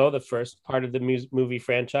the first part of the movie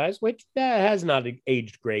franchise, which has not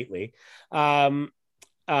aged greatly, but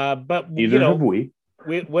neither have we.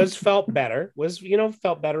 It felt better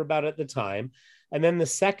about it at the time. And then the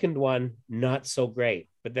second one, not so great.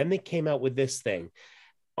 But then they came out with this thing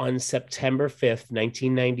on September 5th,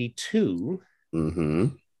 1992.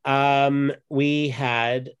 Mm-hmm. We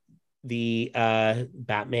had the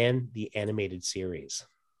Batman, the animated series.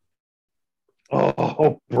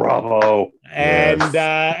 Oh, bravo. And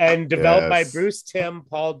developed by Bruce Timm,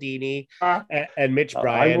 Paul Dini, and Mitch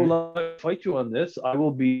Bryan. I will not fight you on this. I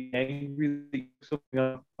will be angry that you took me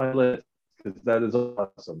off my list, because that is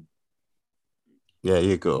awesome. There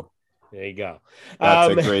you go. There you go.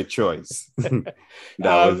 That's a great choice. That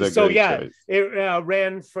was a great choice. It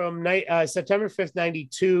ran from September 5th,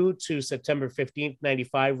 92 to September 15th,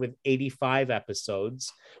 95 with 85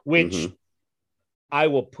 episodes, which I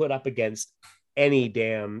will put up against any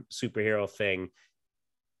damn superhero thing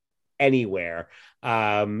anywhere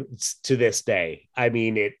to this day. I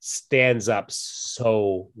mean, it stands up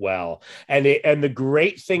so well, and the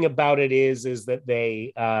great thing about it is that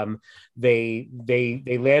they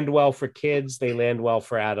land well for kids, they land well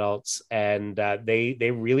for adults, and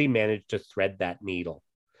they really managed to thread that needle.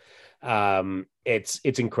 It's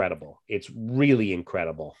incredible. It's really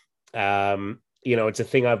incredible. It's a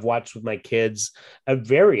thing I've watched with my kids at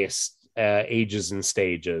various ages and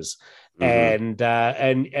stages. And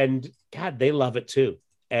God, they love it too.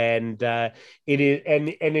 And it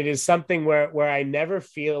is something where I never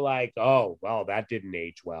feel like, oh, well, that didn't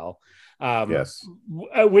age well. Yes.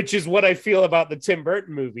 Which is what I feel about the Tim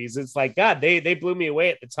Burton movies. It's like, God, they blew me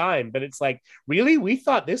away at the time, but it's like, really? We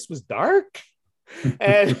thought this was dark?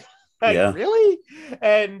 And really?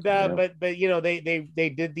 And but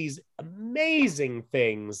they did these amazing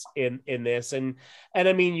things in this, and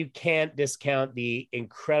I mean, you can't discount the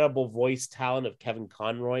incredible voice talent of Kevin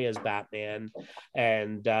Conroy as Batman,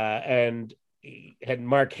 and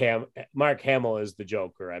Mark Hamill as the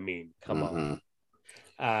Joker. I mean, come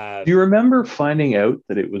on. Do you remember finding out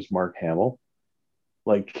that it was Mark Hamill?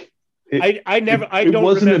 Like I it don't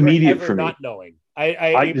wasn't remember immediate ever for me. not knowing.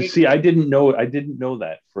 I see. I didn't know. I didn't know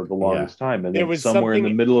that for the Yeah. longest time, and There then was somewhere in the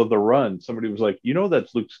something, middle of the run, somebody was like, "You know,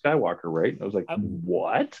 that's Luke Skywalker, right?" And I was like, uh,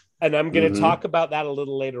 "What?" and I'm going to Mhm. talk about that a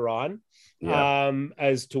little later on, Yeah.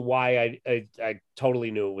 as to why I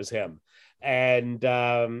totally knew it was him, and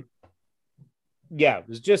yeah, it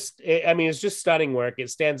was just. I mean, it's just stunning work. It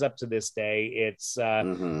stands up to this day. It's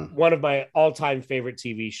Mhm. one of my all-time favorite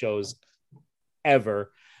TV shows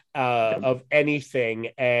ever, of anything.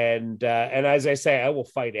 And as I say, I will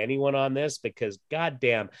fight anyone on this because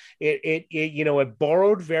goddamn, it you know, it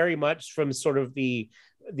borrowed very much from sort of the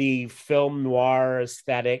film noir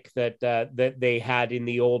aesthetic that they had in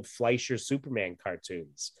the old Fleischer Superman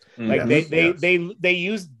cartoons. Like Yes. Yes. they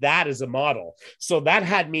used that as a model. So that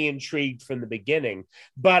had me intrigued from the beginning.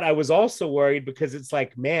 But I was also worried because it's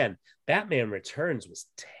like, man, Batman Returns was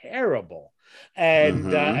terrible.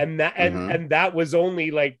 Mhm. Mhm. And that was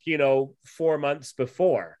only like, you know, 4 months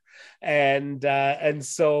before. And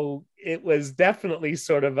so it was definitely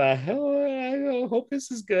sort of a, oh, I hope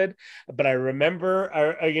this is good. But I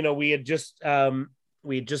remember, you know, we had just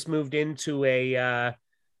moved into I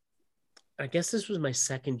guess this was my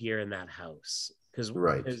second year in that house because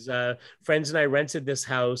Right. friends and I rented this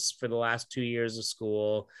house for the last 2 years of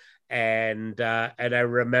school. And I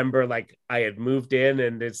remember like I had moved in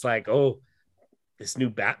and it's like, oh, this new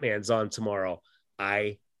Batman's on tomorrow.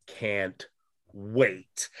 I can't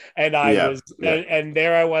wait. And I Yeah. was, Yeah. and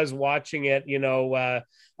there I was watching it,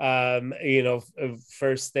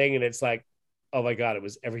 first thing. And it's like, oh my God, it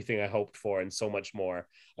was everything I hoped for and so much more.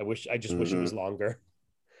 I just wish it was Mhm. longer.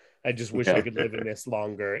 I just wish I Yeah. could live in this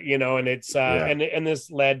longer, and it's, Yeah. and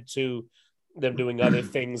this led to them doing other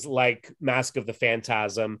things like Mask of the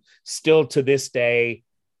Phantasm, still to this day,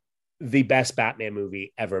 the best Batman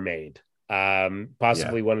movie ever made. Yeah.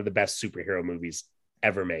 Possibly one of the best superhero movies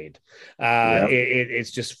ever made. Yeah.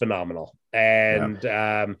 It's just phenomenal, Yeah.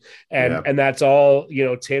 Yeah. and that's all,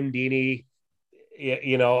 Tim Dini,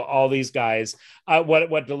 all these guys.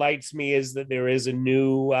 What delights me is that there is a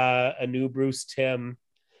new Bruce Timm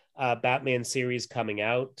Batman series coming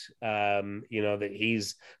out, that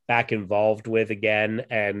he's back involved with again,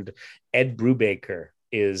 and Ed Brubaker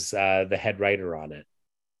is the head writer on it.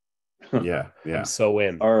 Yeah. I'm Yeah. so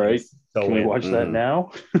in. All I'm right. Can so we in. watch that Mhm.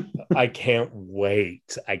 now? I can't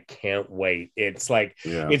wait. I can't wait. Yeah. It's like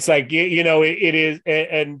it is,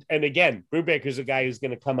 and again, Brubaker's a guy who's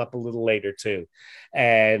going to come up a little later too,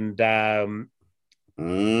 and he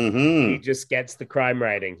Mhm. just gets the crime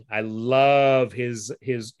writing. I love his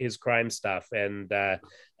crime stuff, and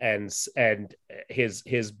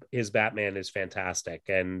his Batman is fantastic,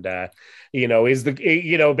 and is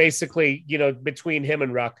the basically between him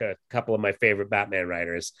and Rucka, a couple of my favorite Batman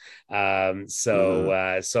writers. Mhm.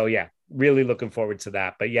 So yeah, really looking forward to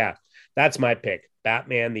that. But yeah, that's my pick.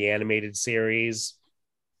 Batman the animated series.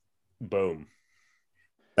 Boom.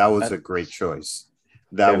 That was a great That's choice.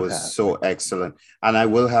 That was so fantastic. excellent. And I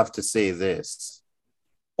will have to say this,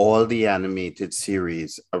 all the animated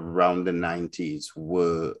series around the 90s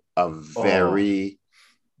were a Oh, very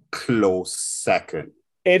close second.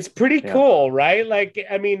 It's pretty yeah. cool, right? Like,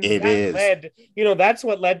 I mean, It is. that's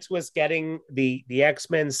what led to us getting the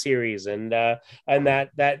X-Men series, and that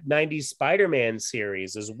 90s Spider-Man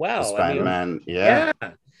series as The well. I mean, Spider-Man, yeah.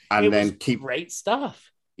 yeah, And it was then keep great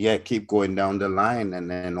stuff. yeah, keep going down the line, and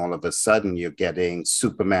then all of a sudden you're getting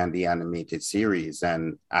Superman the animated series,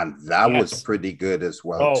 and that was Yes. pretty good as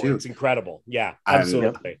well Oh, too. it's incredible. Yeah, And Yep.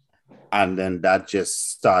 absolutely. and then that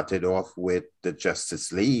just started off with the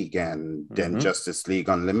Justice League and then Hmm. Justice League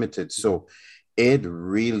Unlimited. So it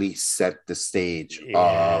really set the stage of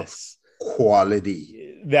Yes.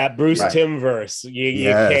 quality. That Bruce Right. Timm verse.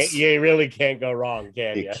 Yes. You really can't go wrong,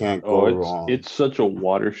 can You you? can't Oh, go wrong. it's such a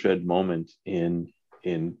watershed moment in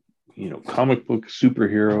comic book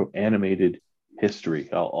superhero animated history.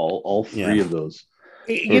 All Yeah. three of those.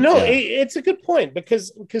 Yeah. It's a good point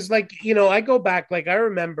because like, I go back, like I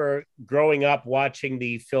remember growing up watching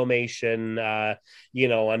the Filmation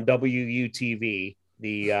on WUTV,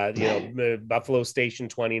 the Buffalo Station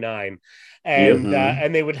 29, Yep. Mm-hmm.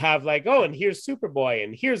 and they would have like, oh, and here's Superboy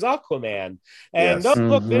and here's Aquaman, and oh, Yes.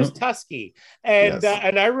 look, there's Hmm. Tusky, Yes.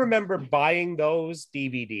 and I remember buying those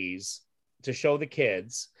DVDs to show the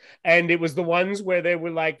kids, and it was the ones where they were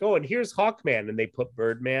like, oh, and here's Hawkman, and they put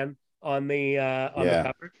Birdman on the Yeah.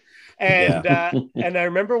 cover, Yeah. and I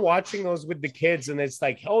remember watching those with the kids, and it's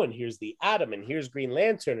like, oh, and here's the Atom, and here's Green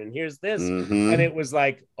Lantern, and here's this, and Mm-hmm. it was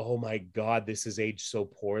like, oh my God, this is aged so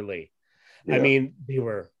poorly. I Yeah. mean, they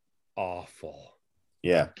were awful.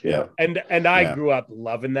 Yeah. Yeah. And I Yeah. grew up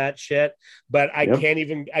loving that shit, but I Yep.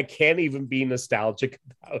 can't even be nostalgic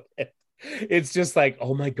about it. It's just like,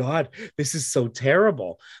 oh my god, this is so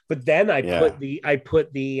terrible. But then I Yeah. put the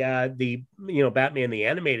Batman the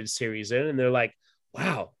animated series in, and they're like,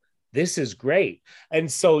 wow, this is great.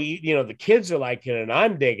 And so the kids are liking it, and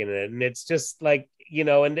I'm digging it, and it's just like,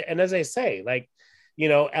 and as I say, like,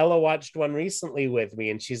 Ella watched one recently with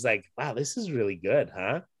me, and she's like, wow, this is really good,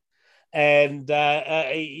 huh? And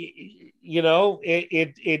they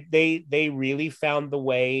really found the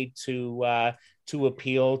way to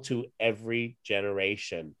appeal to every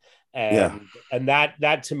generation. Yeah. And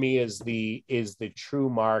that to me is the true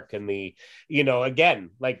mark. And again,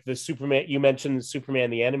 like the Superman, you mentioned the Superman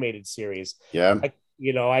the animated series. Yeah. I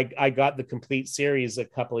got the complete series a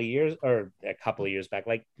couple of years back,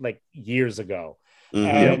 like years ago.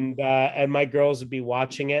 Mhm. And my girls would be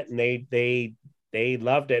watching it, and they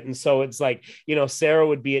loved it. And so it's like, Sarah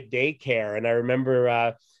would be at daycare, and I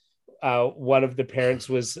remember one of the parents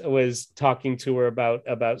was talking to her about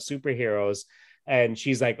superheroes, and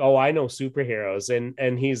she's like, oh, I know superheroes.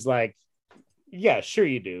 And he's like, yeah, sure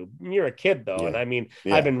you do. You're a kid though. And Yeah. I mean,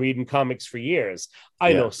 I've Yeah. been reading comics for years.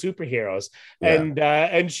 I know Yeah. superheroes. Yeah.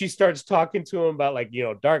 And she starts talking to him about, like,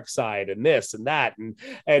 Darkseid and this and that and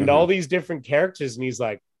all Mhm. these different characters. And he's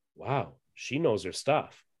like, wow, she knows her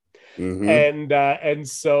stuff. Mhm. And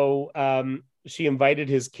so she invited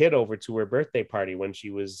his kid over to her birthday party when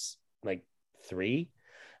she was like 3.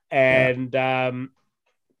 Yeah.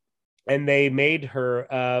 And they made her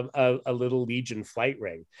a little Legion flight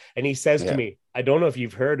ring. And he says to Yeah. me, I don't know if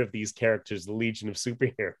you've heard of these characters, the Legion of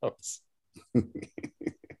Superheroes.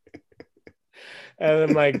 And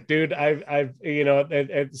I'm like, dude, I've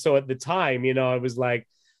and so at the time, I was like,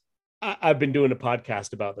 I've been doing a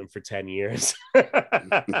podcast about them for 10 years.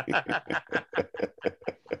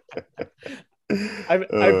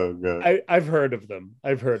 Oh God. I've heard of them.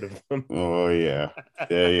 I've heard of them. Oh yeah.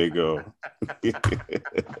 There you go.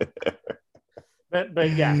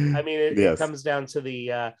 But yeah, I mean, it Yes. comes down to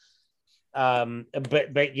the but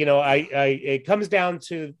it comes down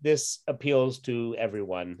to this appeals to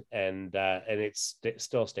everyone, and it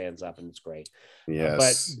still stands up, and it's great.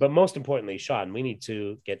 Yes. But most importantly, Sean, we need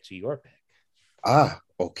to get to your pick.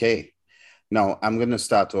 Okay. Now I'm going to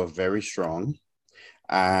start off very strong.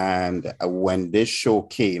 And when this show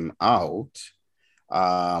came out,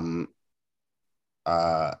 I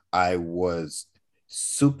was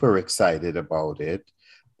super excited about it,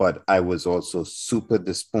 but I was also super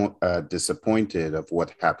disappointed of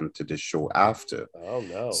what happened to the show after. Oh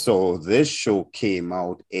no! So this show came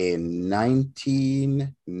out in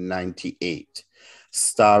 1998,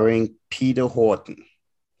 starring Peter Horton,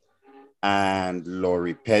 and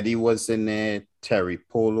Laurie Petty was in it. Terry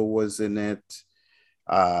Polo was in it.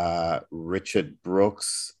 Richard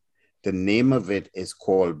Brooks. The name of it is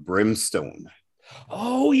called Brimstone.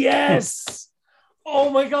 Oh yes! Oh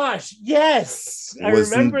my gosh! Yes, I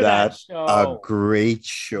Wasn't remember that a show. great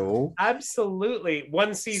show? Absolutely,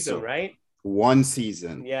 one season, So, right? One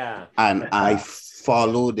season, Yeah. and I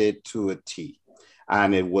followed it to a T.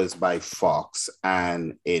 And it was by Fox,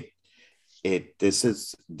 and this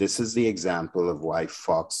is the example of why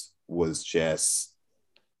Fox was just.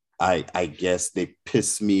 I guess they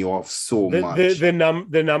pissed me off so much. The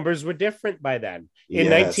numbers were different by then. In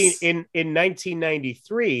Yes.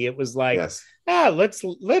 1993, it was like, Yes. let's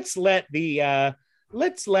let the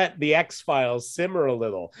X-Files simmer a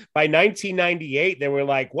little. By 1998, they were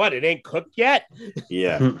like, what? It ain't cooked yet?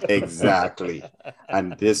 Yeah, exactly.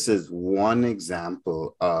 And this is one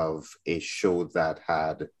example of a show that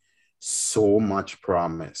had so much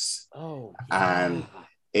promise. Oh, and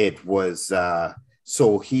it was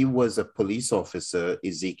so he was a police officer,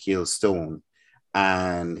 Ezekiel Stone,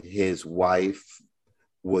 and his wife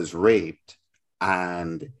was raped,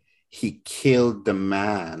 and he killed the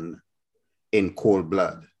man in cold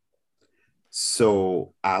blood.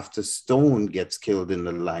 So after Stone gets killed in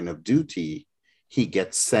the line of duty, he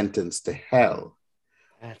gets sentenced to hell.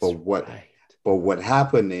 That's But what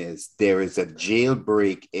happened is there is a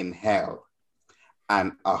jailbreak in hell,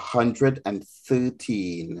 and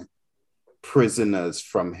 113 prisoners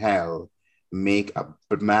from hell make a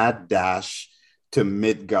mad dash to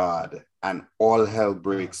Midgard, and all hell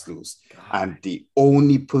breaks loose. And the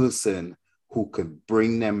only person who could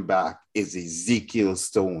bring them back is Ezekiel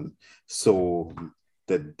Stone. So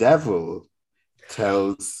the devil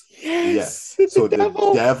tells, yes, so the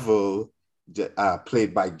devil,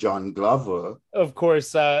 played by John Glover, of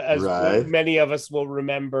course, as right? many of us will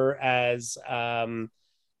remember as Lionel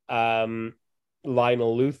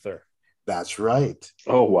Luthor. That's right.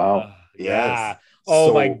 Oh wow! Yeah.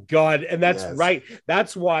 Oh my God. And that's yes. right.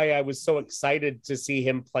 That's why I was so excited to see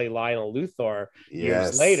him play Lionel Luthor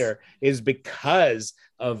years Yes. later, is because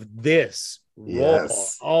of this role.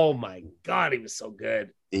 Yes. Oh my God, he was so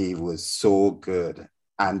good. He was so good.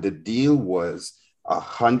 And the deal was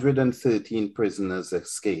 113 prisoners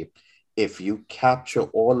escaped. If you capture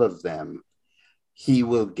all of them,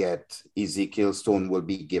 Ezekiel Stone will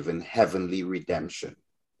be given heavenly redemption.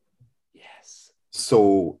 Yes.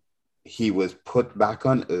 So he was put back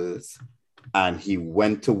on earth and he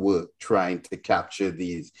went to work trying to capture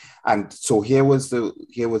these. And so here was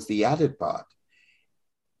the added part.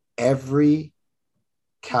 Every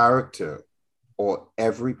character or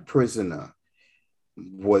every prisoner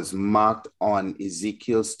was marked on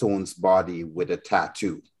Ezekiel Stone's body with a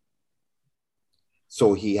tattoo.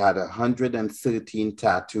 So he had 113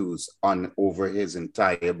 tattoos on over his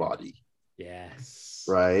entire body. Yes.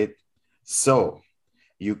 Right? So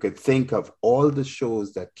you could think of all the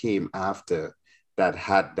shows that came after that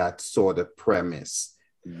had that sort of premise.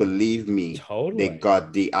 Believe me, Totally. they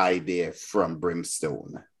got the idea from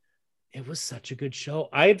Brimstone. It was such a good show.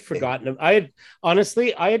 I had forgotten. I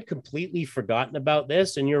had completely forgotten about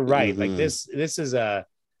this. And you're right. Like this is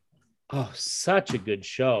such a good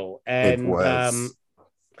show. And it was.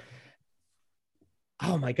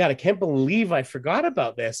 Oh my God, I can't believe I forgot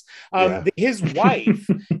about this. Yeah. His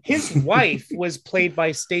wife was played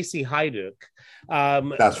by Stacey Haiduk.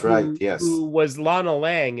 That's right, yes. Who was Lana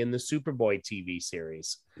Lang in the Superboy TV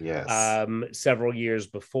series. Yes. Several years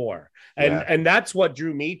before. And that's what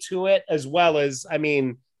drew me to it, as well as, I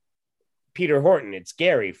mean, Peter Horton, it's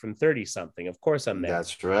Gary from 30 something. Of course I'm there.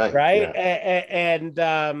 That's right. Right.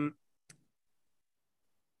 Yeah.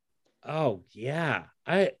 Oh yeah.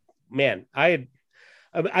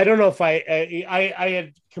 I don't know if I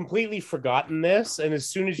had completely forgotten this, and as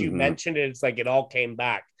soon as you mentioned it, it's like it all came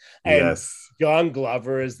back. And yes, John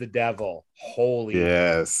Glover is the devil. Holy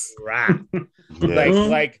crap!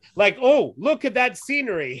 Yes. like oh, look at that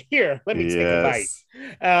scenery here. Let me take a bite.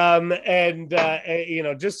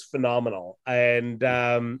 Just phenomenal. And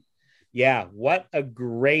what a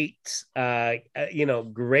great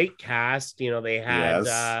great cast. They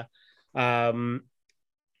had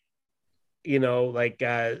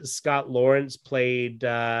Scott Lawrence played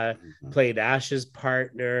Ash's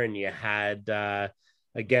partner, and you had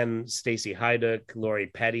again Stacey Haiduk, Lori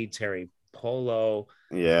Petty, Terry Polo.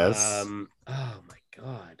 Yes. Oh my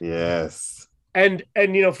God. Yes. And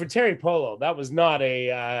for Terry Polo, that was not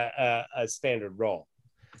a standard role.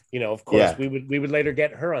 Of course, we would later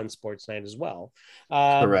get her on Sports Night as well.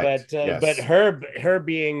 Correct. But her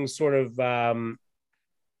being sort of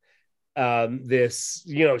this,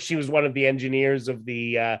 she was one of the engineers of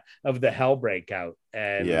the Hell Breakout.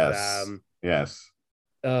 And yes.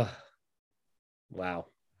 Wow.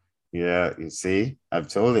 Yeah, you see, I've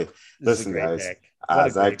told you. Listen, guys, pick.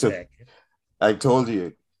 I told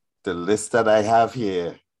you the list that I have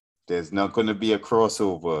here, there's not going to be a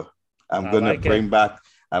crossover. I'm going to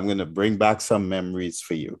bring back some memories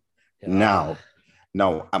for you. Now,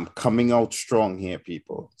 I'm coming out strong here,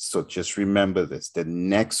 people. So just remember this. The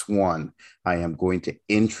next one I am going to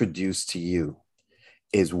introduce to you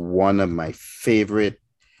is one of my favorite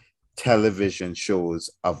television shows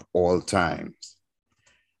of all times.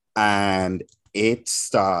 And it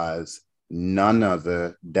stars none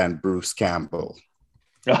other than Bruce Campbell.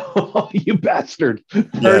 Oh, you bastard.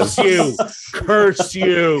 Curse you. Curse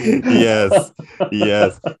you. Yes.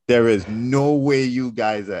 There is no way you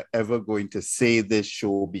guys are ever going to say this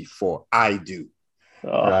show before I do.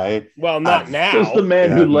 Right? Well, not now. Just the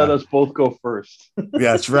man who let us both go first.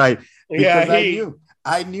 That's right. Because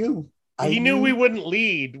I knew. He knew we wouldn't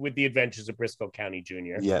lead with the Adventures of Briscoe County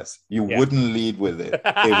Jr. Yes, you wouldn't lead with it.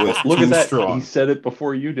 It was Look too at that. strong. He said it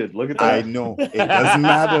before you did. Look at that. I know. It doesn't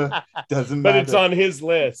matter. But it's on his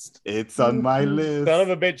list. It's on my list. Son of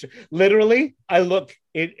a bitch. Literally, I look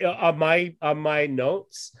on my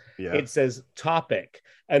notes. Yeah. It says topic,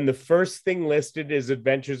 and the first thing listed is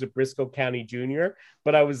Adventures of Briscoe County Jr.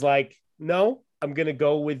 But I was like, no. I'm going to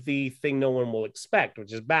go with the thing no one will expect,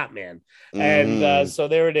 which is Batman. And so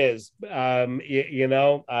there it is. I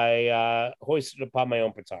hoisted upon my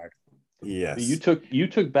own petard. Yes. You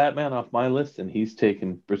took Batman off my list, and he's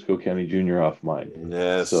taken Briscoe County Jr. off mine.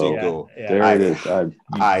 Yes, so go. There it is.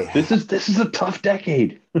 This is a tough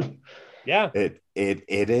decade. Yeah. It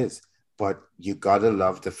is. But you got to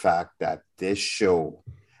love the fact that this show,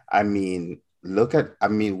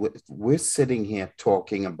 we're sitting here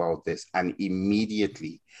talking about this, and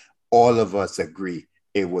immediately all of us agree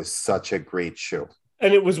it was such a great show.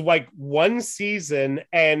 And it was like one season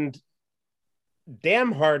and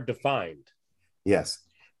damn hard to find. Yes,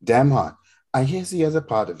 damn hard. And here's the other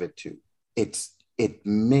part of it too. It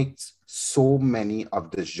makes so many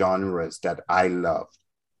of the genres that I love,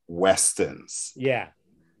 westerns, Yeah.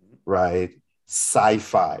 right?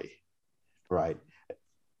 Sci-fi, right?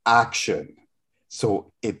 Action.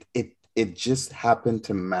 So it just happened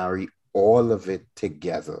to marry all of it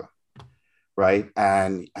together, right?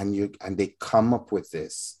 And they come up with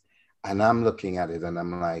this. And I'm looking at it and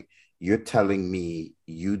I'm like, you're telling me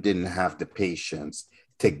you didn't have the patience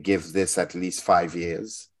to give this at least 5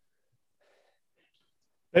 years,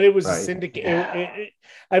 But it was a right? syndicate.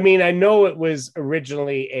 I mean, I know it was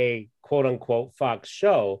originally a quote unquote Fox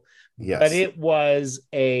show, but Yes, it was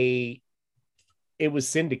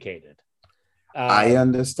syndicated. I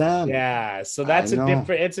understand. Yeah, so I that's know.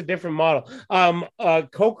 it's a different model.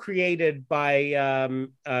 Co-created by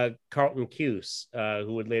Carlton Cuse,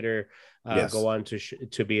 who would later Yes, go on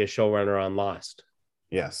to be a showrunner on Lost.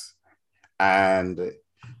 yes. And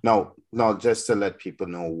no, just to let people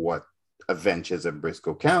know what Adventures of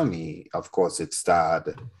Briscoe County, of course, it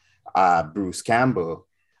starred Bruce Campbell,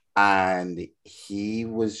 and he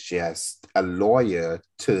was just a lawyer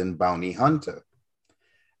turned bounty hunter.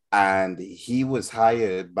 And he was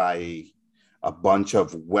hired by a bunch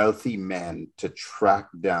of wealthy men to track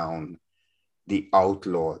down the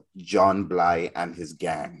outlaw John Bly and his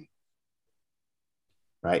gang.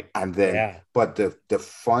 Right. And then, Yeah, but the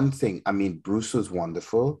fun thing, I mean, Bruce was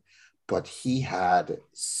wonderful, but he had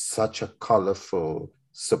such a colorful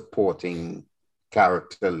supporting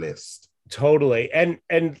character list. totally. And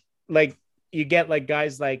like you get like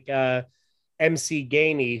guys like MC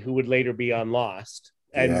Gainey, who would later be on Lost,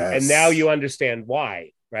 and now Yes. you understand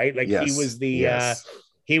why, right? Like Yes. Yes.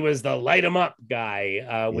 he was the light 'em up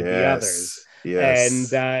guy with the others,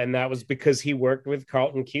 Yes. Yes. and that was because he worked with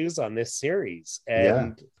Carlton Cuse on this series. Yeah.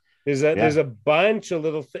 And there's Yeah. a bunch of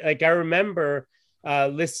little like I remember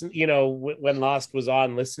listen, when Lost was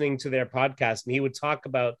on, listening to their podcast, and he would talk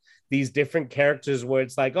about these different characters where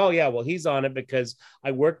it's like, oh yeah, well he's on it because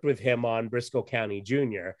I worked with him on Briscoe County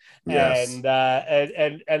Jr. Yes. And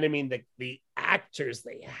I mean the actors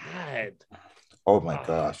they had. Oh my Oh,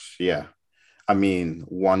 gosh. Yeah. I mean,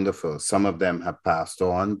 wonderful. Some of them have passed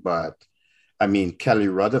on, but I mean, Kelly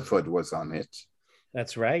Rutherford was on it,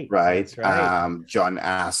 that's right. right? That's right. John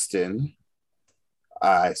Aston.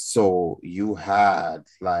 So you had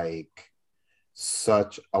like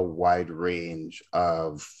such a wide range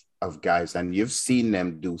of guys, and you've seen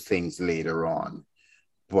them do things later on.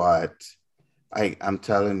 But I'm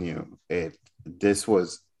telling you, it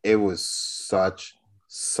was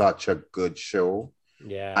such a good show.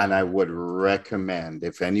 Yeah. And I would recommend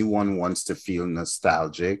if anyone wants to feel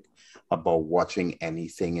nostalgic about watching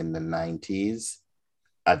anything in the 90s,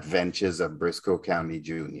 Adventures of Briscoe County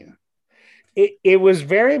Jr. It was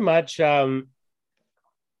very much kind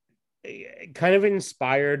of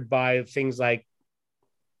inspired by things like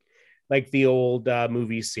the old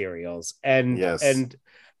movie serials, Yes. and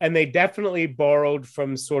they definitely borrowed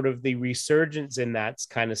from sort of the resurgence in that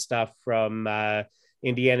kind of stuff from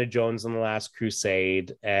Indiana Jones and the Last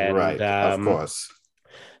Crusade, Right. Of course.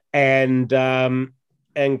 and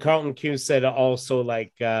Carlton Cuse said also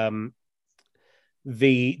like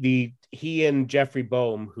the he and Jeffrey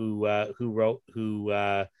Boehm wrote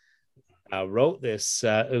this.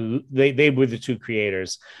 They were the two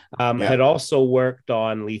creators. Yeah. Had also worked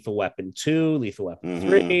on Lethal Weapon 2, Lethal Weapon Mhm.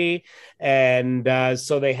 3, and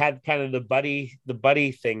so they had kind of the buddy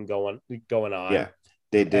thing going on. Yeah.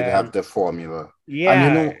 They did have And the formula. And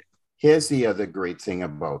yeah, here's the other great thing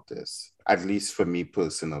about this, at least for me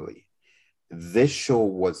personally. This show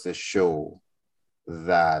was the show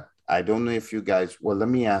that I don't know if you guys, well, let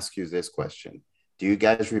me ask you this question. Do you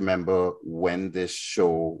guys remember when this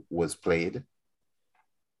show was played?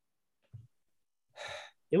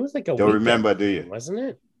 it was like a Don't weekend remember, do thing, you? wasn't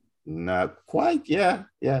it? Not quite. Yeah.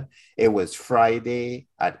 Yeah. It was Friday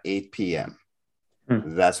at 8 p.m.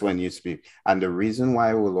 That's when you speak. And the reason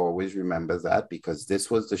why I will always remember that, because this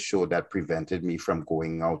was the show that prevented me from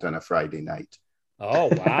going out on a Friday night. Oh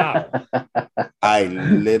wow. I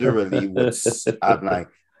literally I'm like,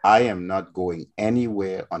 I am not going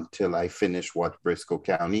anywhere until I finish Watch Briscoe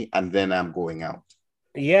County, and then I'm going out.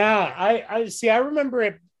 Yeah, I see. I remember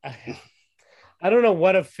it. I don't know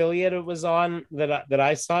what affiliate it was on that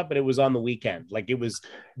I saw it, but it was on the weekend. Like it was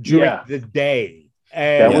during the day.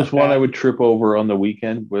 And that was one I would trip over on the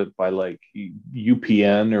weekend by like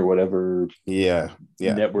UPN or whatever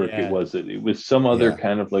network it was. It was some other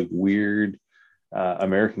kind of like weird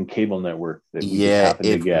American cable network that we just happened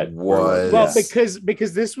to get. Was. Well,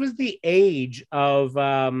 because this was the age of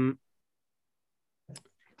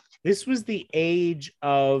this was the age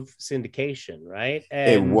of syndication, right?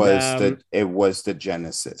 And it was the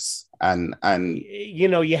genesis, and you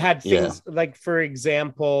know, you had things like, for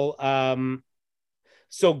example,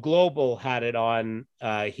 so Global had it on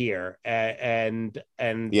here, and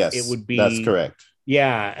yes, it would be, that's correct.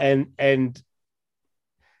 Yeah, and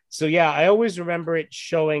so yeah, I always remember it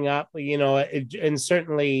showing up, you know, and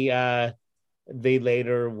certainly they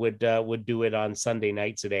later would do it on Sunday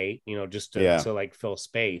nights at 8, you know, just to like fill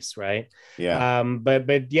space, right? Yeah.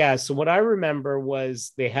 But yeah, so what I remember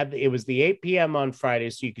was it was the 8 p.m. on Friday,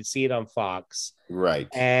 so you could see it on Fox, right?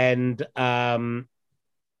 And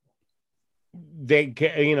they,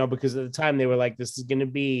 you know, because at the time they were like, this is going to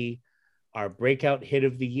be our breakout hit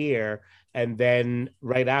of the year. And then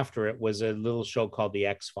right after it was a little show called The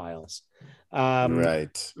X-Files.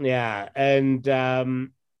 Right. Yeah.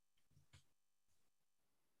 And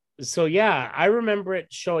so, yeah, I remember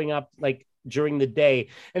it showing up like during the day.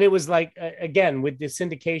 And it was like, again, with the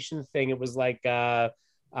syndication thing, it was like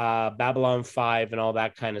Babylon 5 and all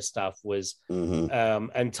that kind of stuff was,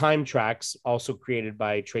 and Time Tracks, also created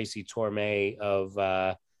by Tracy Torme of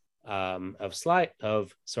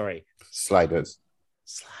Sliders.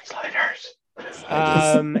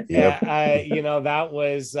 You know, that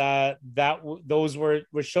was those were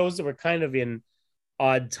shows that were kind of in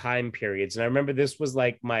odd time periods, and I remember this was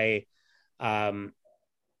like my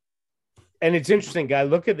and it's interesting. I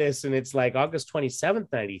look at this and it's like August 27th,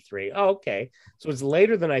 93. Oh, okay. So it's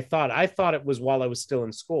later than I thought. I thought it was while I was still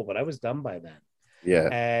in school, but I was done by then. Yeah.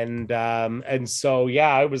 And so, yeah,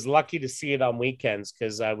 I was lucky to see it on weekends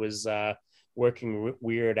because I was working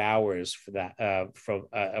weird hours for that, from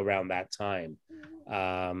around that time.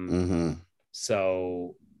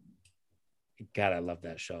 So, God, I love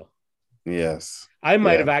that show. Yes, I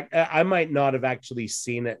might not have actually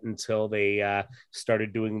seen it until they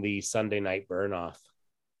started doing the Sunday night burn off.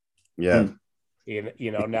 Yeah.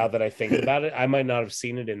 You know, now that I think about it, I might not have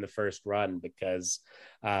seen it in the first run because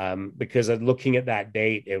looking at that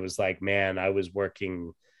date, it was like, man, I was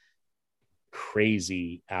working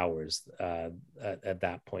crazy hours at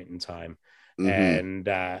that point in time. And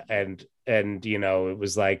you know, it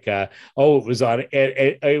was like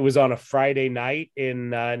it was on a Friday night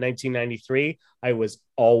in 1993. I was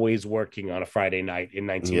always working on a Friday night in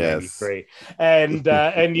 1993. Yes.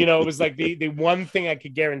 And you know, it was like the one thing I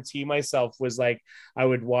could guarantee myself was like I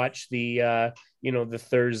would watch the you know, the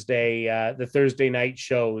Thursday night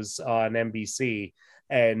shows on NBC,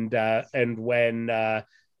 and when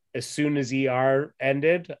as soon as ER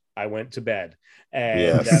ended, I went to bed.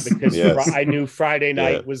 And because I knew Friday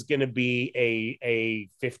night was going to be a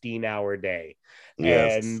 15-hour day.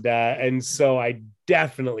 And so I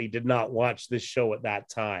definitely did not watch this show at that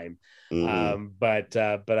time. But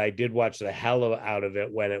I did watch the hell out of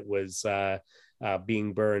it when it was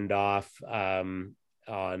being burned off on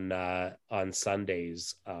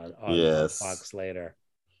Sundays on Fox later.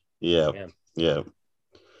 Yeah.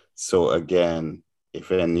 So again,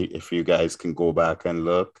 if you guys can go back and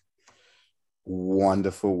look,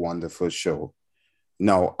 wonderful show.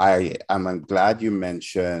 Now, I'm glad you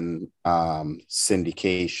mentioned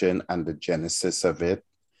syndication and the genesis of it,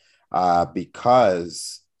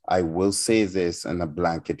 because I will say this in a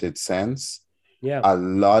blanketed sense. Yeah, a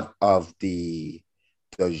lot of the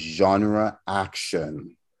genre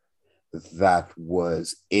action that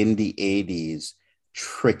was in the 80s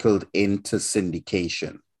trickled into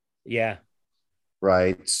syndication. Yeah.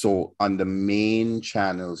 Right. So on the main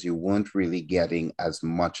channels, you weren't really getting as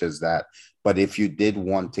much as that. But if you did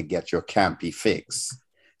want to get your campy fix,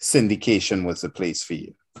 syndication was the place for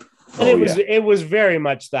you. And it was very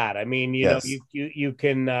much that. I mean, you know, you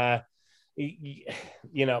can,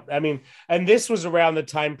 you know, I mean, and this was around the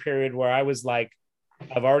time period where I was like,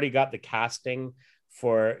 I've already got the casting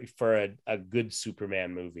for a good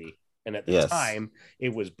Superman movie. And at the time,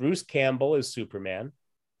 it was Bruce Campbell as Superman.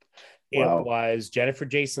 It was Jennifer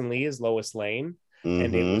Jason Leigh as Lois Lane,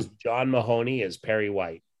 and it was John Mahoney as Perry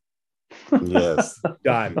White. Yes.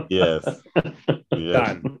 Done. Yes.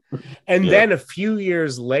 Done. And then a few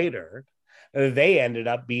years later, they ended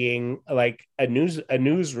up being like a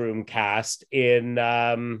newsroom cast in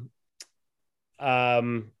what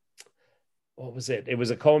was it? It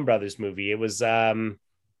was a Coen Brothers movie. It was I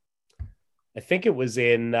think it was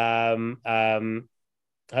in Hudsucker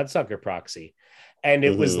Proxy. And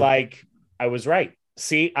it was like, I was right.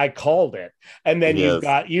 See, I called it. And then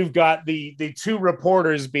you've got the two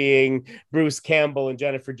reporters being Bruce Campbell and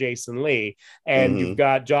Jennifer Jason Leigh, and you've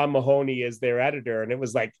got John Mahoney as their editor. And it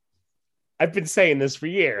was like, I've been saying this for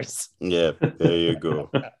years. Yeah, there you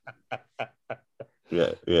go.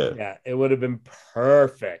 Yeah. Yeah, it would have been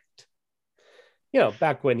perfect.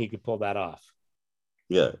 back when he could pull that off.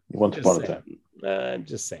 Yeah. Once Just upon a saying. time. I'm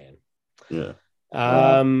just saying. Yeah.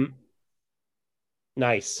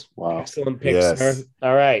 Nice. Wow. Excellent pick, Yes. sir.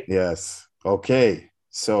 All right. Yes. Okay.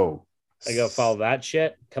 So I gotta follow that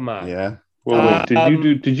shit. Come on. Yeah. Well, wait,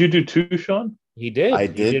 did you do two, Sean? He did. I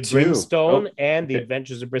He did too. Brimstone Oh, and The okay.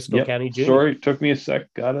 Adventures of Briscoe Yep. County Jr. Sorry, took me a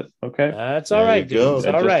sec. Got it. Okay. That's all There right, you go. dude.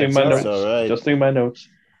 It's all right. Adjusting my It's all notes. right. All right. Adjusting my notes.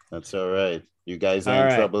 That's all right. You guys are All in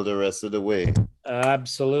right. trouble the rest of the way.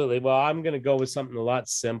 Absolutely. Well, I'm going to go with something a lot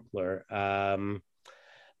simpler.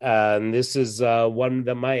 And this is one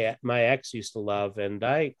that my ex used to love, and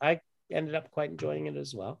I ended up quite enjoying it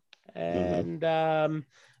as well. And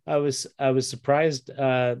I was surprised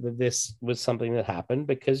that this was something that happened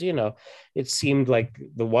because it seemed like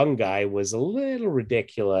the one guy was a little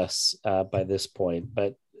ridiculous by this point,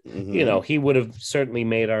 but he would have certainly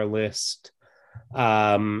made our list.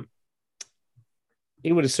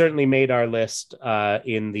 He would have certainly made our list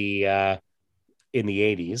in the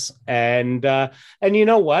 80s. And you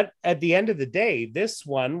know what? At the end of the day, this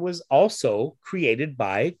one was also created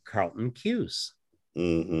by Carlton Cuse.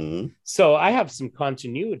 So I have some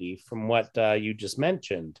continuity from what you just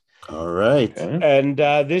mentioned. All right. Okay. And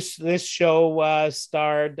this show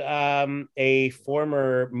starred a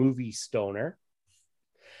former movie stoner,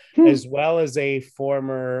 as well as a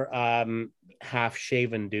former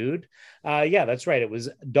half-shaven dude. Yeah, that's right. It was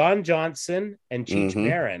Don Johnson and Cheech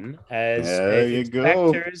Marin as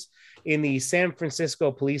inspectors in the San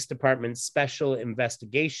Francisco Police Department's Special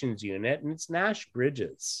Investigations Unit, and it's Nash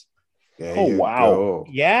Bridges. Wow.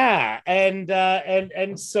 Yeah,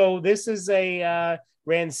 and so this is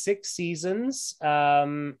ran 6 seasons,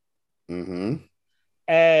 and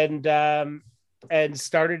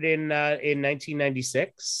started in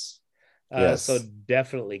 1996. Yes. So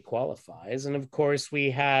definitely qualifies. And of course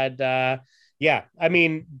we had to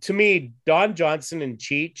me, Don Johnson and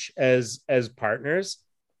Cheech as partners,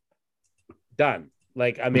 done.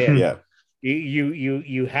 Like, I'm in. Yeah.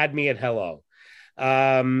 You had me at hello.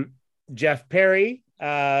 Jeff Perry,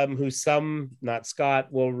 who some, not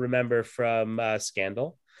Scott, will remember from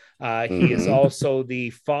Scandal. He is also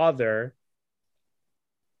the father.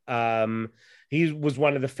 He was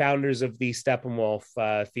one of the founders of the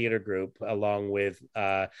Steppenwolf theater group, along with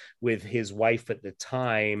his wife at the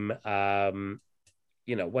time.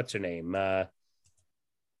 What's her name? Why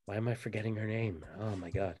am I forgetting her name? Oh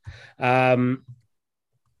my God.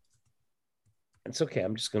 It's okay.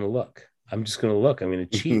 I'm just going to look. I'm going to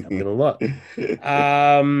cheat. I'm going to look.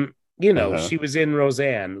 She was in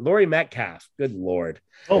Roseanne. Laurie Metcalf. Good Lord.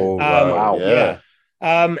 Oh, wow. Yeah.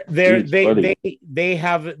 Jeez, they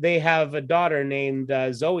have a daughter named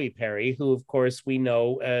Zoe Perry, who of course we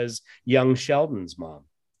know as young Sheldon's mom.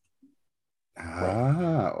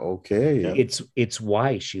 Okay. It's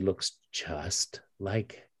why she looks just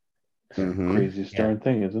like craziest darn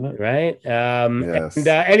thing, isn't it? Right. Yes. And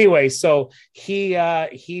anyway, so he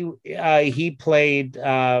played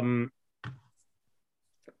their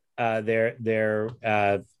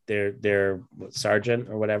sergeant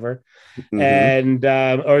or whatever, and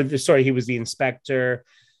he was the inspector,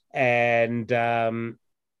 and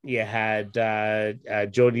you had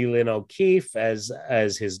Jodie Lynn O'Keefe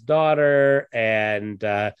as his daughter, and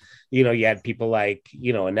you had people like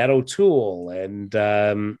Annette O'Toole and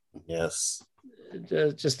yes,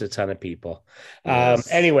 just a ton of people.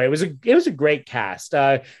 Yes. Anyway, it was a great cast.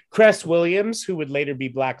 Cress Williams, who would later be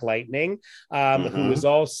Black Lightning, who was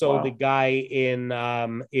also the guy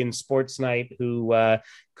in Sports Night who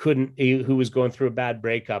was going through a bad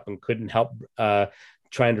breakup and couldn't help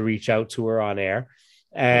trying to reach out to her on air.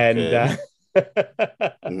 And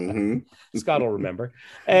Scott will remember.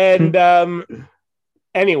 And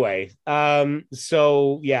anyway,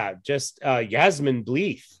 so yeah, just Yasmin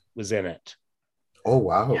Bleeth was in it. Oh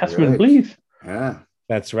wow, Yasmin Bleeth. Yeah,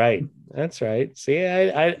 that's right. See,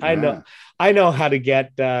 I know how to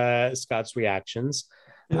get Scott's reactions.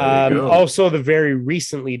 Also, the very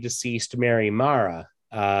recently deceased Mary Mara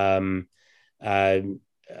was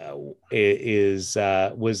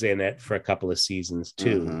in it for a couple of seasons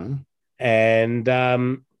too. And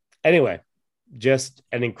anyway, just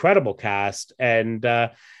an incredible cast, and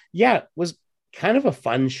it was kind of a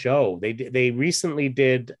fun show. They recently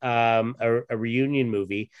did a reunion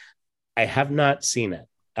movie. I have not seen it.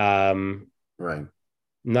 Right.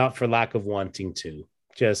 Not for lack of wanting to,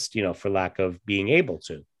 just for lack of being able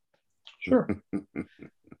to. Sure.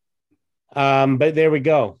 But there we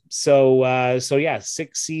go. So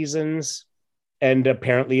 6 seasons and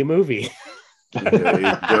apparently a movie. There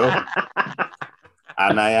you go.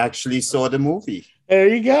 And I actually saw the movie. There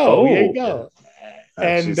you go. There you go. I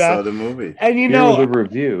actually saw the movie. And Here was a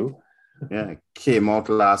review. Yeah, came out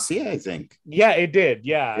last year, I think. Yeah, it did.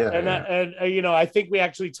 Yeah, Yeah, and yeah. I think we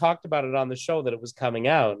actually talked about it on the show that it was coming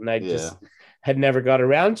out, and I Yeah. just had never got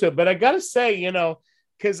around to it. But I gotta say,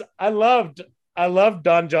 because I loved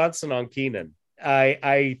Don Johnson on Keenan.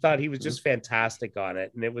 I thought he was just fantastic on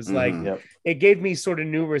it, and it was like Mhm. Yep. it gave me sort of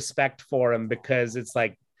new respect for him because it's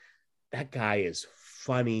like that guy is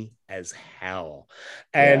funny as hell.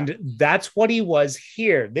 And that's what he was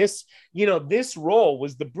here. This role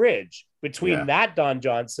was the bridge between Yeah. that Don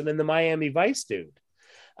Johnson and the Miami Vice dude.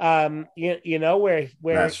 Where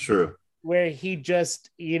That's true. where he just,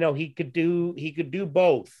 he could do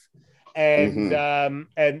both. And Mhm.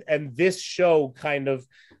 and this show kind of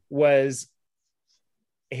was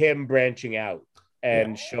him branching out Yeah.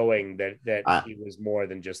 and showing that I, he was more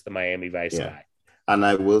than just the Miami Vice yeah. guy. And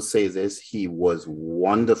I will say this, he was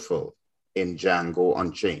wonderful in Django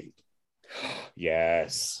Unchained.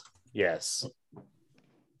 Yes. Yes.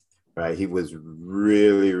 Right? He was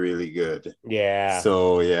really, really good. Yeah.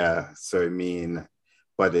 So yeah. So I mean,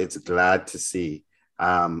 but it's glad to see.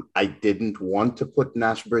 I didn't want to put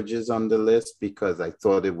Nash Bridges on the list because I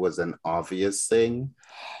thought it was an obvious thing.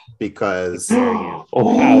 Because Dare you?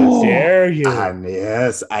 Oh. How dare you? and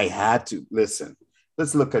yes, I had to listen.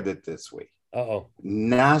 Let's look at it this way. Uh-oh.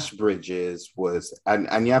 Nash Bridges was,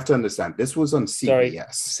 and you have to understand, this was on Sorry.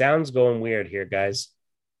 CBS. Sounds going weird here, guys.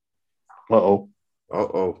 Uh-oh.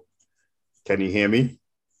 Uh-oh. Can you hear me?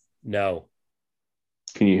 No.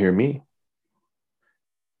 Can you hear me?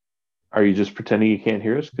 Are you just pretending you can't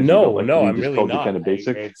hear us? No, I'm really not. Kind of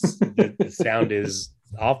basic. The sound is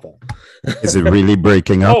awful. Is it really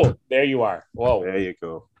breaking up? Oh, there you are. Whoa. There you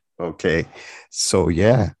go. Okay. So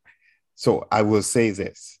yeah. So I will say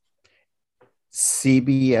this.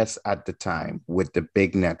 CBS at the time with the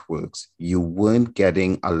big networks, you weren't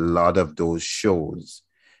getting a lot of those shows,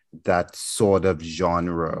 that sort of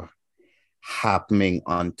genre happening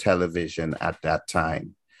on television at that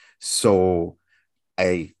time. So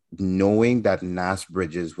knowing that Nash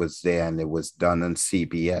Bridges was there and it was done on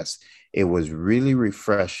CBS, it was really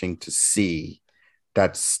refreshing to see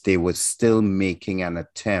that they were still making an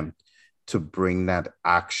attempt to bring that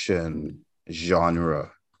action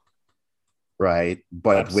genre, right?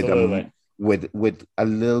 But Absolutely. with a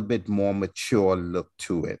little bit more mature look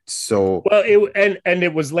to it. So well,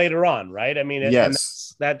 it was later on, right? I mean,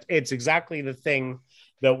 yes, that it's exactly the thing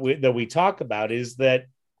that we talk about is that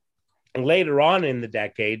later on in the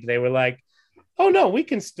decade they were like, oh no, we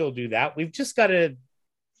can still do that. We've just got to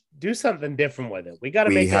do something different with it. We got to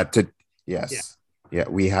make it. Yes. Yeah,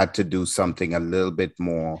 we had to do something a little bit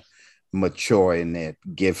more mature in it,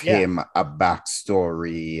 give him a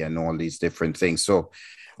backstory and all these different things. So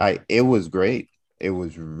it was great. It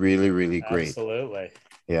was really, really great. Absolutely.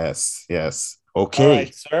 Yes. Okay. All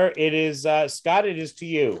right, sir. It is Scott, it is to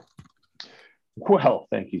you. Well,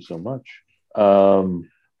 thank you so much.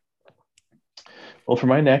 Well, for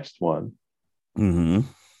my next one, I'm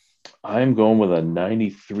going with a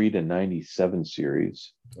 93 to 97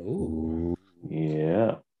 series. Ooh.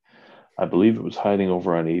 Yeah. I believe it was hiding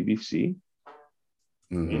over on ABC.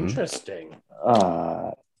 Interesting.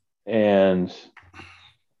 And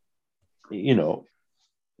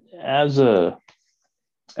as a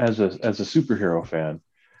superhero fan,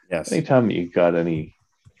 yes, anytime you got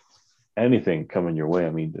anything coming your way,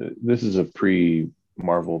 I mean, this is a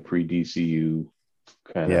pre-Marvel, pre-DCU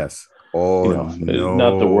kind of. Yes. Oh, no.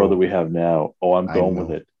 Not the world that we have now. Oh, I'm going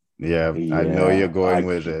with it. Yeah, I know you're going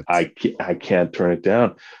with it. I can't turn it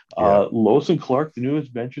down. Yeah. Lois and Clark, The New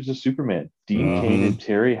Adventures of Superman. Dean Cain and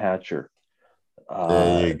Terry Hatcher.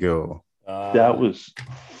 There you go. That was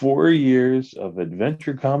 4 years of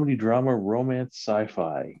adventure, comedy, drama, romance,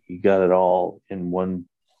 sci-fi. You got it all in one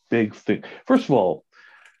big thing. First of all,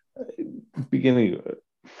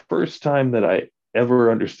 first time that I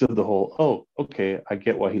ever understood the whole, oh, okay, I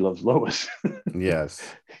get why he loves Lois. Yes.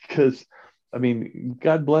 Because, I mean,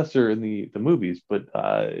 God bless her in the movies, but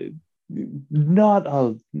not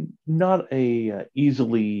a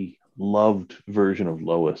easily loved version of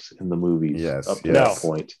Lois in the movies up to that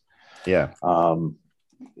point. Yeah.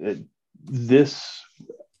 It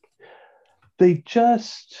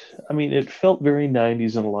felt very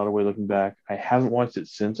 90s in a lot of ways looking back. I haven't watched it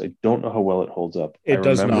since. I don't know how well it holds up. It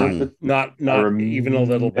does not even a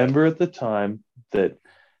little bit. I remember at the time that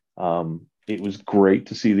it was great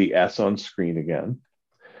to see the S on screen again.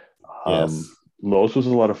 Yes. Lois was a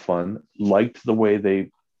lot of fun. Liked the way they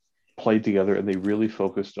played together, and they really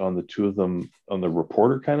focused on the two of them on the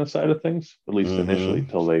reporter kind of side of things, at least initially,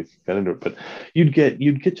 until they got into it. But you'd get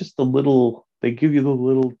just the little they give you the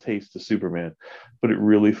little taste of Superman, but it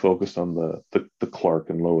really focused on the Clark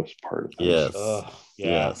and Lois part of things. Yes.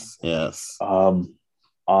 Yeah. Yes.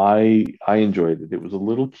 I enjoyed it. It was a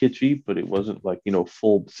little kitschy, but it wasn't like,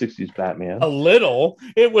 full 60s Batman. A little.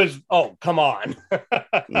 It was, oh, come on.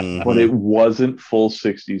 Mhm. But it wasn't full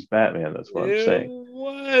 60s Batman. That's what I'm saying. It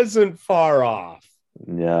wasn't far off.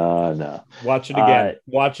 No. Watch it again.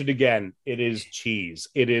 Watch it again. It is cheese.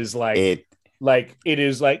 It is like it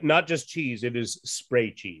is like not just cheese, it is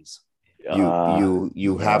spray cheese.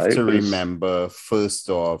 You have to remember, first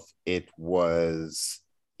off, it was,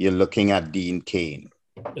 you're looking at Dean Cain.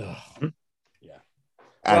 Ugh. Yeah.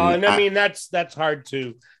 Well, and I mean that's hard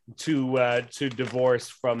to divorce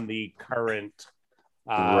from the current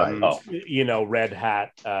Red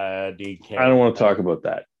Hat Dean Cain. I don't want to talk about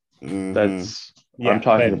that. Mm-hmm. I'm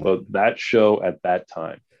talking about that show at that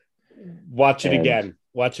time. Watch it again.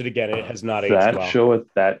 Watch it again. It has not aged well. That show at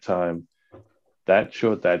that time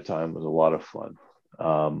was a lot of fun.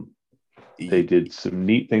 They did some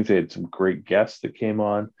neat things. They had some great guests that came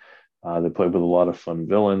on. They played with a lot of fun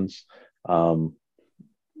villains.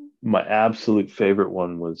 My absolute favorite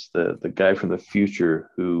one was the guy from the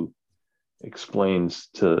future who explains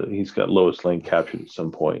he's got Lois Lane captured at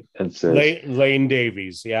some point and says Lane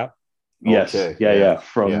Davies. Yeah. Yes. Okay. Yeah.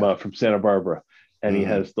 From Santa Barbara. And he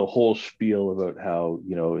has the whole spiel about how,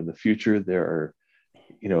 in the future there are,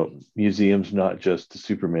 museums, not just to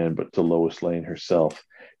Superman, but to Lois Lane herself.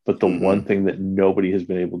 But the one thing that nobody has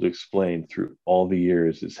been able to explain through all the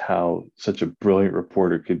years is how such a brilliant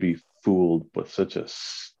reporter could be fooled with such a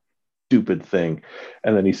stupid thing.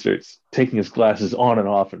 And then he starts taking his glasses on and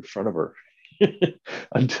off in front of her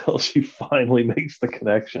until she finally makes the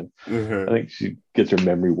connection. I think she gets her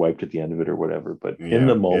memory wiped at the end of it or whatever. But in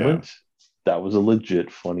the moment, that was a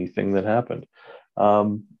legit funny thing that happened.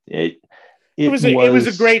 It was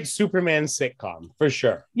a great Superman sitcom for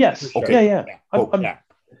sure. Yes. For sure. Okay. Yeah.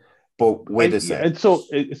 But wait a second. And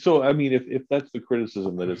so I mean, if that's the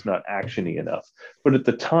criticism, that it's not actiony enough. But at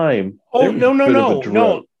the time,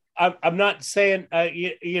 no. I'm not saying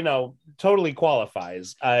totally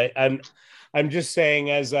qualifies. I'm just saying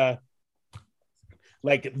as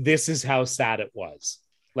this is how sad it was.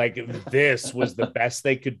 Like this was the best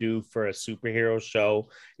they could do for a superhero show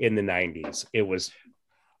in the 90s. It was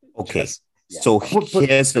okay. So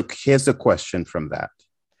here's the question from that.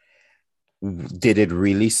 Did it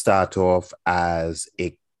really start off as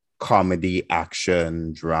a comedy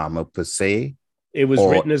action drama per se? It was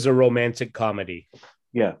written as a romantic comedy.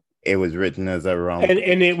 Yeah. It was written as a romantic.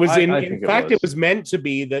 And it was in fact, it was meant to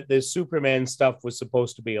be that the Superman stuff was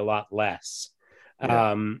supposed to be a lot less.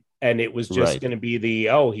 Yeah. And it was just going to be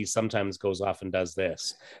he sometimes goes off and does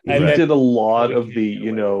this. And he did a lot of the,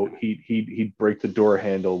 he'd break the door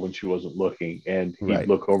handle when she wasn't looking, and he'd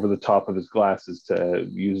look over the top of his glasses to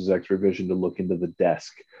use his X-ray vision to look into the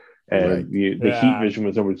desk. And the heat vision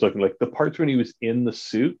was always looking like the parts when he was in the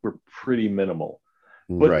suit were pretty minimal.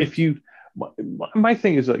 But if you, my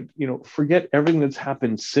thing is forget everything that's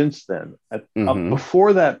happened since then.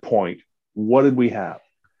 Before that point, what did we have?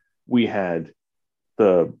 We had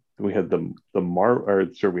the original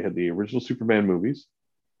Superman movies.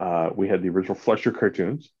 We had the original Fleischer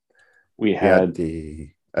cartoons. We had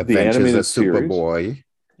the Adventures of Superboy.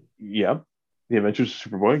 Yeah, the Adventures of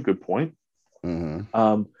Superboy. Good point.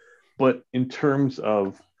 But in terms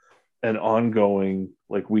of an ongoing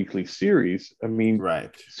weekly series, I mean,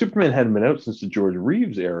 Superman hadn't been out since the George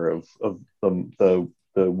Reeves era of the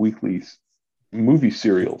weekly movie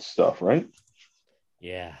serial stuff, right?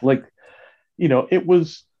 Yeah, it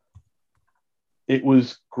was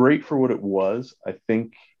great for what it was. I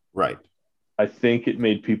think it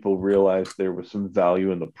made people realize there was some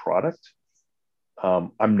value in the product.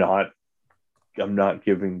 I'm not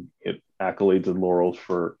giving it accolades and laurels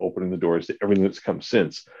for opening the doors to everything that's come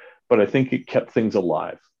since, but I think it kept things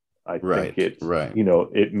alive. I think it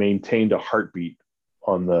it maintained a heartbeat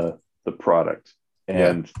on the product,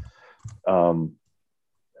 and I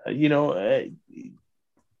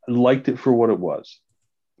liked it for what it was.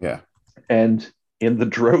 Yeah. And in the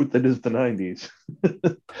drought that is the 90s,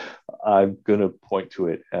 I'm going to point to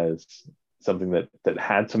it as something that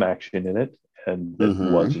had some action in it and that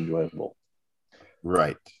was enjoyable.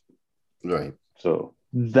 Right. So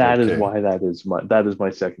that is why that is my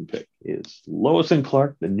second pick, is Lois and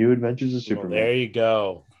Clark, The New Adventures of Superman. Well,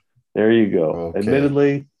 there you go. Okay.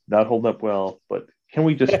 Admittedly, not holding up well, but can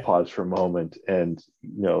we just pause for a moment and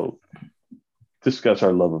discuss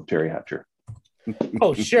our love of Terry Hatcher?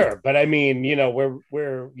 Oh, sure. But I mean,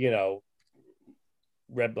 we're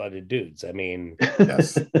red-blooded dudes. I mean,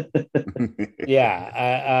 yes.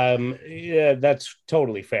 yeah, that's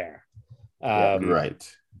totally fair.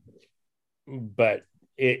 Right. But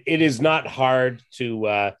it is not hard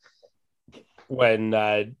to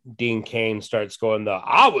when Dean Cain starts going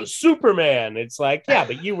I was Superman. It's like, yeah,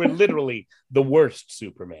 but you were literally the worst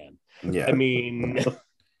Superman. Yeah. I mean,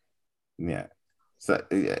 yeah. So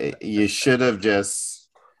you should have just,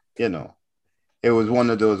 it was one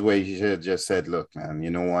of those ways you should have just said, look, man,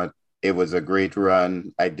 you know what? It was a great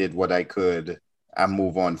run. I did what I could. I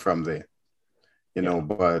move on from there.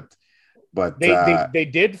 But they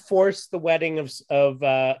did force the wedding of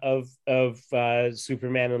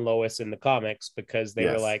Superman and Lois in the comics because they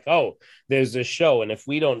were like, oh, there's a show, and if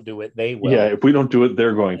we don't do it, they will. Yeah, if we don't do it,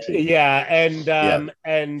 they're going to. Yeah,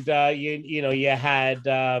 and you had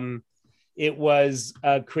it was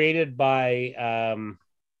created by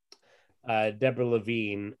Deborah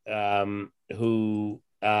Levine, who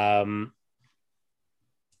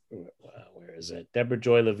where is it? Deborah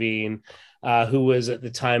Joy Levine, who was at the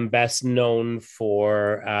time best known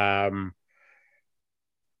for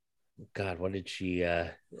God, what did she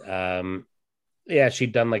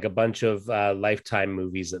she'd done like a bunch of Lifetime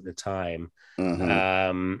movies at the time.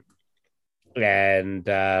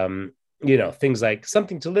 Things like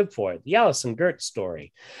Something to Live For, the Allison Gertz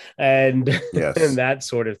story, and and that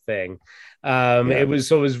sort of thing. It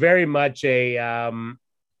was very much a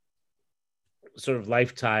sort of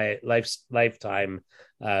lifetime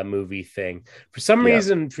movie thing. For some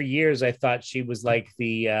reason, for years, I thought she was like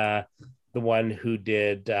the one who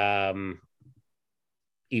did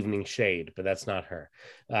Evening Shade, but that's not her.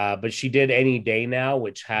 But she did Any Day Now,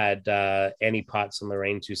 which had Annie Potts and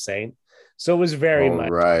Lorraine Toussaint. So it was very much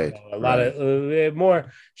a lot of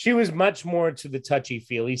more. She was much more to the touchy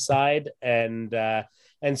feely side, and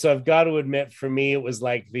so I've got to admit, for me, it was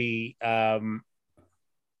like the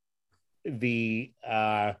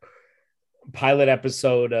pilot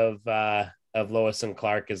episode of Lois and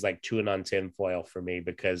Clark is like chewing on tinfoil for me,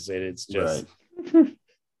 because it's just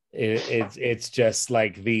it's just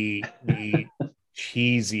like the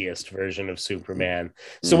cheesiest version of Superman.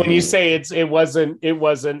 So when you say it wasn't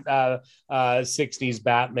 60s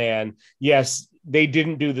Batman, yes, they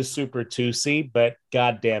didn't do the super Tusi, but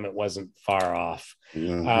goddamn, it wasn't far off.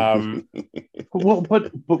 Well,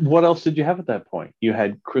 but what else did you have at that point? You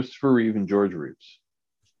had Christopher Reeve and George Reeves.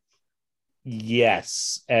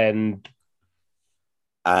 Yes, and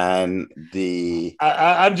I'm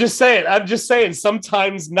just saying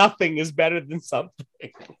sometimes nothing is better than something.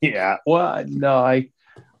 Yeah, well, no,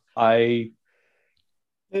 I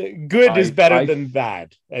good is better than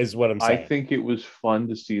bad, is what I'm saying. I think it was fun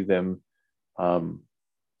to see them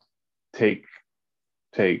take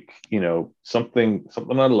something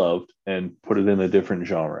I loved and put it in a different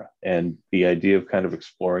genre, and the idea of kind of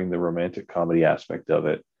exploring the romantic comedy aspect of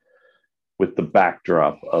it with the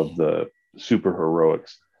backdrop of the super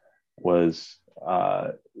heroics was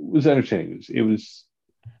entertaining.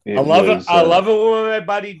 I love it when my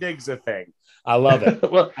buddy digs a thing. I love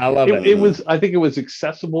it. Well, I love it. I think it was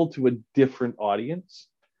accessible to a different audience.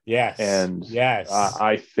 Yes. And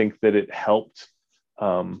I think that it helped.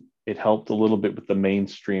 It helped a little bit with the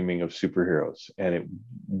mainstreaming of superheroes, and it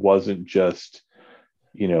wasn't just,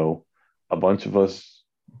 a bunch of us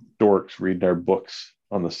dorks reading our books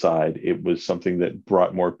on the side. It was something that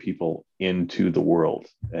brought more people into the world,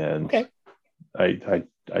 and I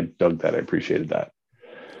dug that. I appreciated that.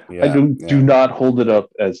 I do not hold it up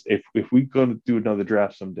as if we go to do another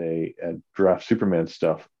draft someday and draft Superman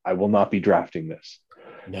stuff, I will not be drafting this.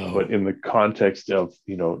 No, but in the context of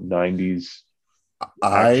 90s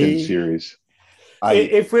action series,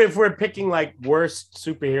 if we're picking like worst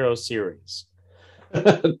superhero series,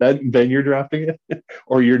 then you're drafting it,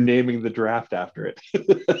 or you're naming the draft after it.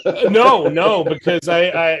 No, because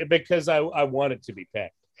I want it to be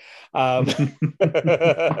picked. I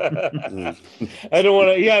don't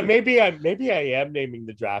want to. Yeah, maybe I am naming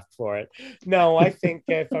the draft for it. No, I think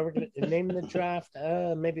if I were going to name the draft,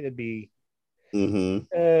 maybe there'd be.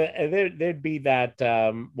 There'd be that.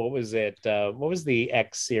 What was it? What was the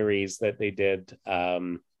X series that they did?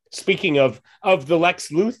 Speaking of the Lex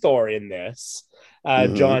Luthor in this,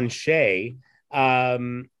 John Shea.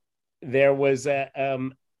 There was a.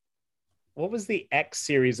 What was the X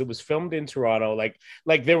series that was filmed in Toronto? Like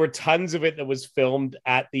there were tons of it that was filmed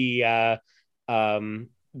at the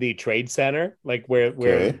Trade Center, like where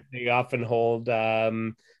they often hold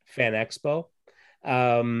Fan Expo.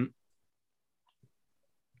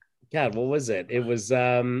 God, what was it? It was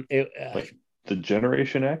like the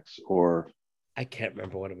Generation X, or I can't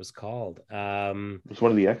remember what it was called. It was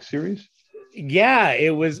one of the X series. Yeah,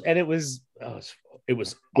 it was, and it was. Oh, it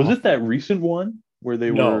was. Was it that recent one where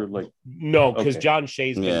they No. were like No, because Okay. John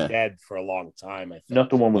Shea's been Yeah. dead for a long time, I think. not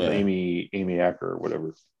the one with Yeah. Amy Acker or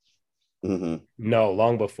whatever. Mhm. No,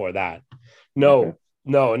 long before that. No, Okay.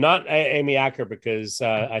 no, not Amy Acker, because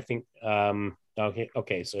I think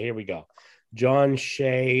okay, so here we go. John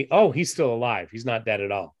Shea. Oh, he's still alive. He's not dead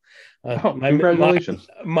at all. Congratulations.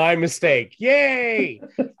 My mistake. Yay.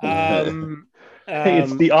 Hey,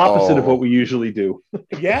 it's the opposite of Oh. what we usually do.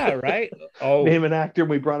 Yeah, right. Oh, Name an actor and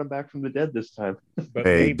we brought him back from the dead this time. but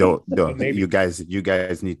Hey, maybe, don't maybe. you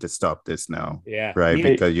guys need to stop this now, Yeah, right? Mu-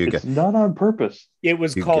 Because you It's guys. not on purpose. it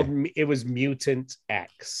was You called. It was Mutant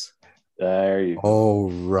X. There you go.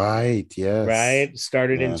 Oh right, yes. Right,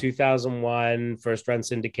 started in Yeah. 2001, first run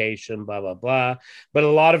syndication, blah blah blah. But a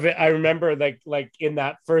lot of it, I remember, like in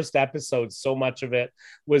that first episode, so much of it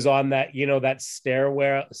was on that, that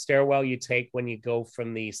stairwell you take when you go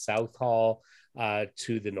from the South Hall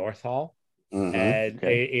to the North Hall, Mhm. and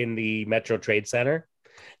Okay. in the Metro Trade Center.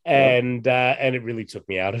 And it really took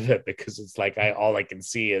me out of it, because it's like all I can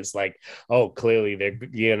see is like, oh, clearly they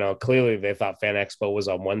thought Fan Expo was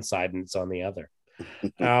on one side and it's on the other.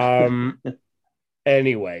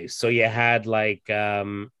 Anyway, so you had like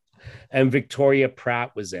and Victoria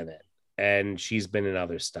Pratt was in it, and she's been in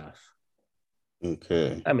other stuff.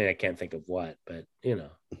 Okay. I mean, I can't think of what, but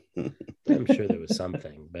I'm sure there was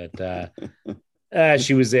something. But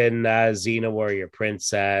she was in Xena Warrior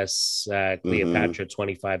Princess, Cleopatra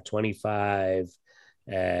 2525,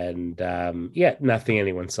 and nothing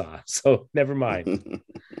anyone saw. So never mind.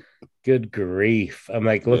 Good grief. I'm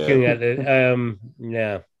like looking at it.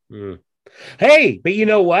 Yeah. Hey, but you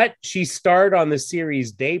know what? She starred on the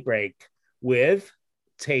series Daybreak with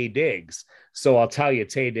Taye Diggs. So I'll tell you,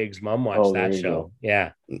 Taye Diggs' mom watched that show. Go.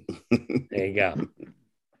 Yeah. There you go.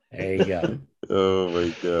 There you go. Oh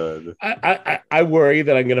my god. I worry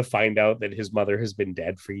that I'm going to find out that his mother has been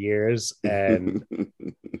dead for years, and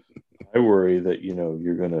I worry that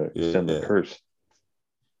you're gonna send the curse.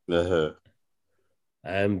 Uh-huh.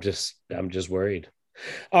 I'm just worried.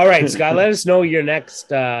 All right, Scott, let us know your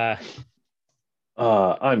next. I'm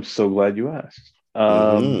so glad you asked.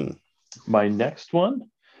 My next one,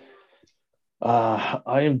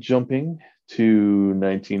 I am jumping to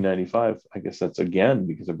 1995. I guess that's again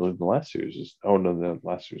because I believe the last series is. Oh no, the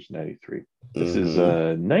last series is 93. This is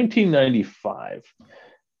 1995,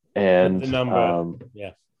 and the number.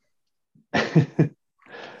 Yeah.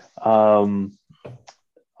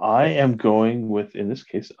 I am going with, in this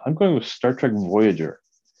case, I'm going with Star Trek Voyager.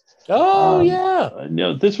 Oh yeah.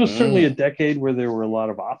 No, this was certainly a decade where there were a lot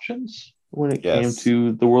of options when it came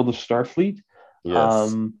to the world of Starfleet.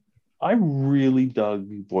 Yes. I really dug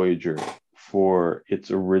Voyager for its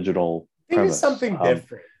original premise. Something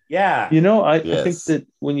different. Yeah. I think that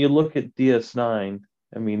when you look at DS9,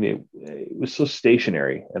 I mean, it was so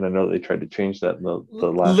stationary, and I know they tried to change that in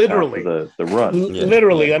the last Literally. half of the run.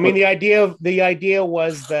 Literally, I mean, the idea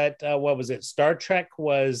was that what was it? Star Trek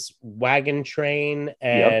was wagon train,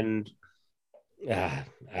 and I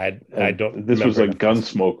don't. This was like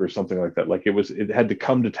Gunsmoke or something like that. Like it had to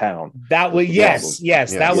come to town. That was yes,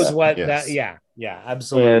 that was what that. Yeah,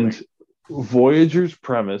 absolutely. And Voyager's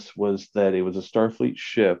premise was that it was a Starfleet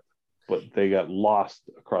ship, but they got lost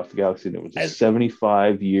across the galaxy, and it was a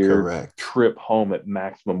 75-year trip home at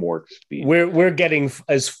maximum warp speed. We're getting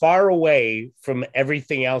as far away from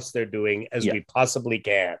everything else they're doing as we possibly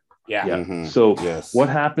can. Yeah. Mm-hmm. So what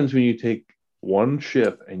happens when you take one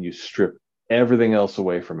ship and you strip everything else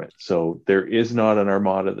away from it? So there is not an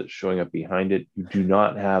armada that's showing up behind it. You do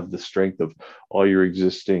not have the strength of all your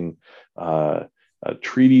existing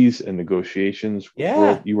treaties and negotiations.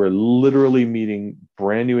 You are literally meeting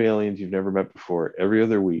brand new aliens you've never met before every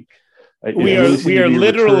other week. We are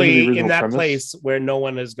literally in that place where no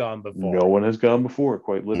one has gone before. No one has gone before,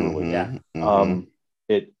 quite literally.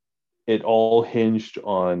 It all hinged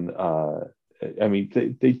on. I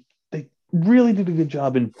mean, they really did a good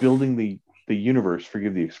job in building the universe.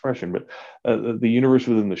 Forgive the expression, but the universe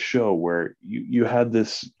within the show, where you had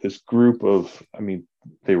this group of. I mean,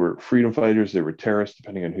 they were freedom fighters, they were terrorists,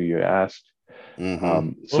 depending on who you asked.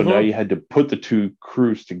 So now you had to put the two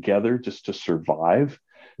crews together just to survive.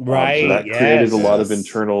 Right. So that created a lot of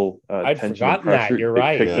internal tension and pressure. You're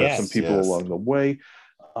right. Picked up some people along the way.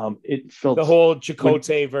 It felt the whole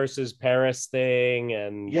Chakotay versus Paris thing,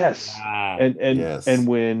 and and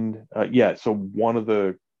when so one of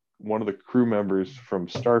the crew members from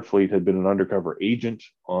Starfleet had been an undercover agent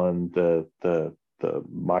on the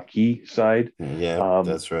Maquis side.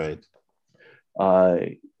 That's right.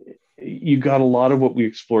 You got a lot of what we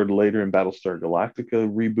explored later in Battlestar Galactica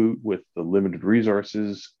reboot with the limited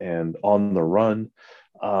resources and on the run.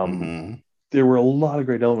 There were a lot of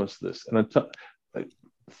great elements to this, and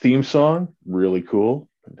theme song, really cool.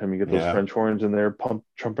 Anytime you get those Yeah. French horns in there,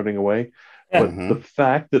 trumpeting away. But the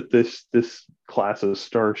fact that this class of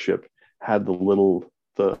starship had the little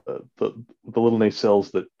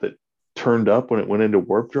nacelles that turned up when it went into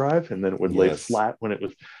warp drive, and then it would lay flat when it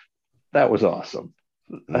was, that was awesome.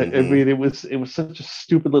 I mean, it was such a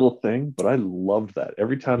stupid little thing, but I loved that.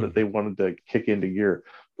 Every time that they wanted to kick into gear,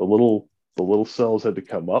 the little cells had to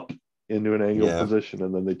come up into an angled position,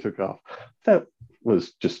 and then they took off. That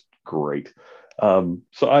was just great.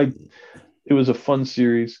 It was a fun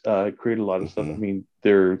series. It created a lot of stuff. I mean,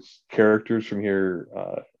 there's characters from here.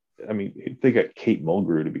 I mean, they got Kate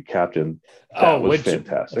Mulgrew to be captain. That was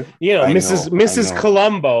fantastic. You know, Mrs.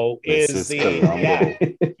 Columbo is the Columbo.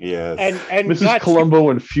 Yes, and Mrs.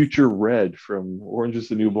 Columbo and Future Red from Orange Is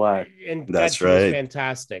the New Black. And that's right. Was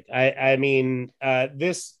fantastic. I mean,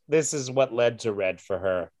 this is what led to Red for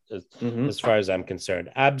her, as far as I'm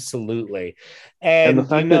concerned. Absolutely. And the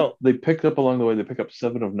fact that they picked up along the way, they pick up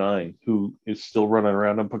 7 of 9, who is still running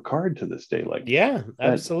around on Picard to this day. Like, yeah,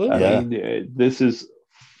 absolutely. I mean, this is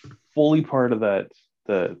fully part of that.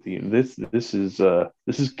 This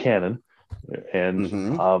is canon,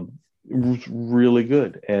 and it was really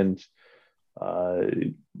good. And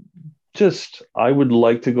I would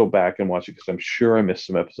like to go back and watch it, because I'm sure I missed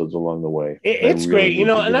some episodes along the way. It's really great, you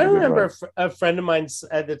know. And I remember a friend of mine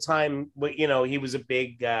at the time, you know, he was a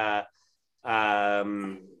big Babylon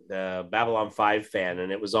 5 fan,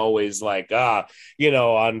 and it was always like, you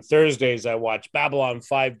know, on Thursdays I watch Babylon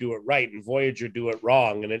 5 do it right and Voyager do it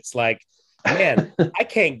wrong, and it's like, man, I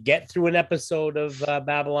can't get through an episode of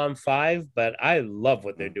Babylon 5, but I love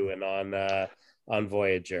what they're doing on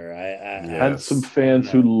Voyager. I had some fans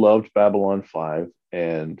who loved Babylon 5,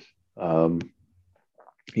 and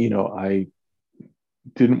you know, I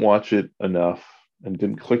didn't watch it enough and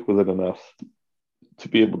didn't click with it enough to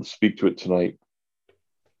be able to speak to it tonight.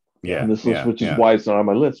 Yeah, and which is why it's not on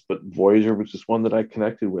my list. But Voyager was just one that I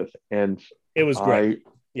connected with, and it was great.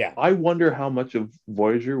 I wonder how much of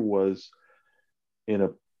Voyager was in a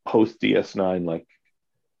post DS9, like,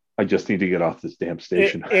 I just need to get off this damn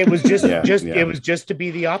station. It was just it was just to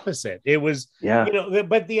be the opposite. It was, you know,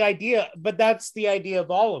 but that's the idea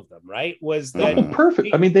of all of them, right? Was that perfect?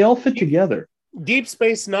 I mean, they all fit together. Deep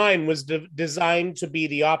Space Nine was designed to be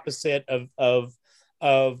the opposite of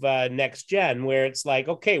Next Gen, where it's like,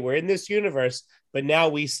 okay, we're in this universe, but now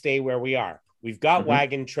we stay where we are. We've got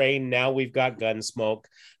Wagon Train, now we've got Gunsmoke,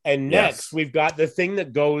 and next we've got the thing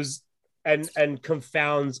that goes and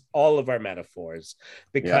confounds all of our metaphors,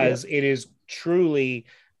 because it is truly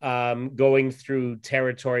going through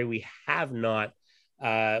territory we have not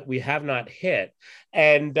hit.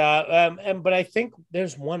 And but I think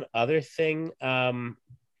there's one other thing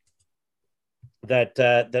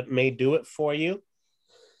that may do it for you.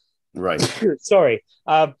 Right. Sorry.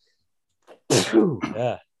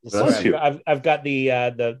 Sorry, I've got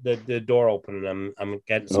the door open, and I'm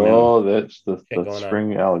getting some. That's the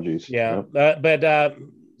spring allergies. Yeah, yep. But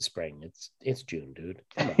spring. It's June, dude.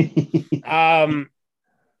 Come on.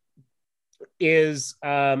 Is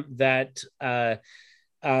that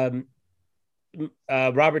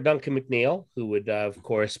Robert Duncan McNeil, who would of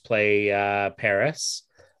course play Paris,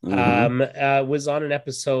 was on an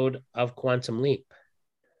episode of Quantum Leap.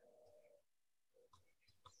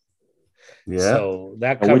 Yeah. So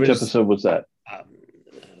that covers. Which episode was that?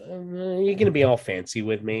 You're gonna be all fancy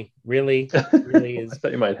with me, really? Really is. I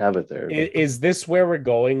thought you might have it there. Is this where we're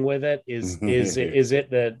going with it? Is it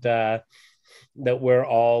that we're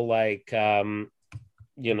all like,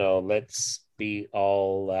 you know, let's be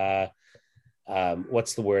all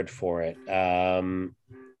what's the word for it?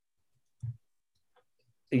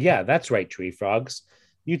 Yeah, that's right, Tree Frogs.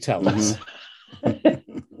 You tell us.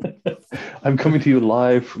 I'm coming to you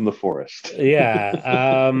live from the forest.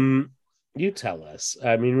 Yeah. You tell us.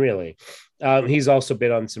 I mean, really. He's also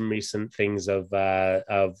been on some recent things of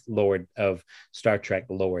Star Trek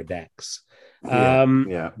Lower Decks.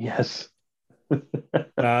 Yes.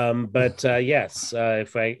 But yes,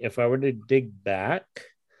 if I were to dig back,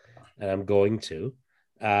 and I'm going to,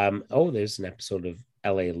 there's an episode of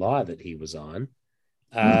LA Law that he was on.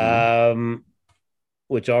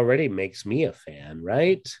 Which already makes me a fan,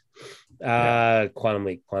 right? Quantum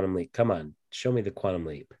Leap. Come on, show me the Quantum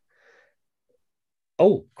Leap.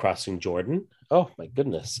 Oh, Crossing Jordan. Oh my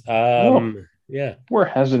goodness. Yeah. Where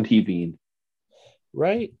hasn't he been?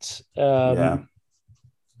 Right. It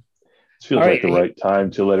feels like the right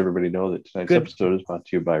time to let everybody know that tonight's episode is brought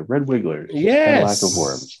to you by Red Wigglers. Yes. Lack of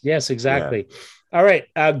worms. Yes, exactly. Yeah. All right.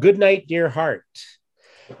 Good night, dear heart.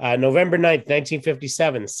 November 9th,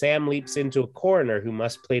 1957, Sam leaps into a coroner who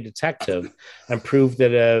must play detective and prove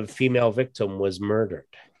that a female victim was murdered.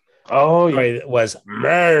 Oh, yeah. Sorry, was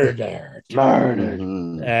murdered. Murdered.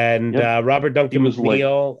 Mhm. And Yep. Robert He Duncan was like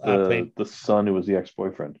McNeil played. the son who was the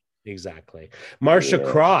ex-boyfriend. Exactly. Marsha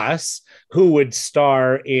Yeah. Cross, who would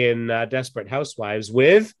star in Desperate Housewives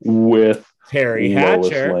with Terry Lois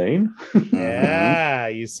Hatcher. Lane. Yeah,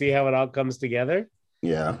 you see how it all comes together?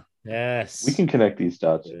 Yeah. Yes. We can connect these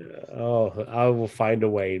dots. Oh, I will find a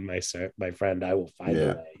way, my friend. I will find a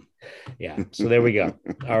Yeah. way. Yeah. So there we go.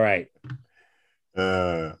 All right.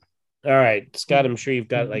 Uh, All right, Scott. I'm sure you've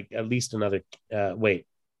got like at least another. Wait,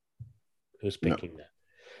 who's No. picking that?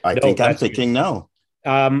 I No, think I'm that's you. picking now.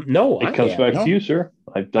 No, It comes back No. to you, sir.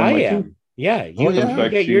 I've done I my am. two. Yeah, you, Oh, yeah. you Comes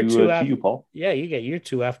back get your two to after. you, Paul. Yeah, you get your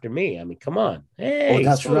two after me. I mean, come on. Hey, Oh,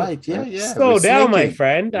 that's right. Yeah, yeah. Slow We're down, my snaking.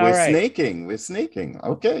 friend. All We're right. snaking. We're snaking.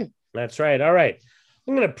 Okay. That's right. All right.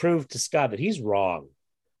 I'm going to prove to Scott that he's wrong.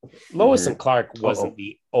 Lois and Clark wasn't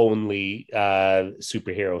the only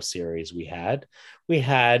superhero series we had. We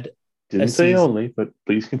had Didn't say only, but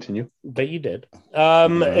please continue. but you did. Yeah.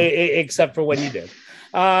 Except for when you did.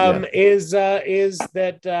 Yeah. Is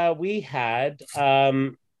that we had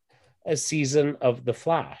a season of The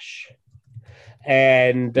Flash.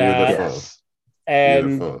 And Beautiful. Yes.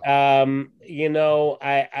 and Beautiful. you know,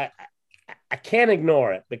 I can't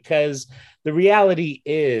ignore it because the reality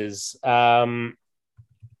is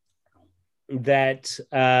that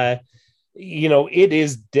you know, it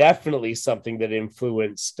is definitely something that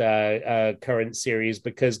influenced current series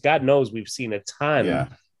because God knows we've seen a ton Yeah.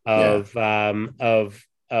 of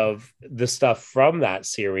the stuff from that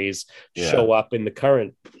series show up in the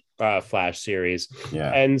current Flash series.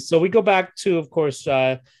 Yeah. And so we go back to, of course,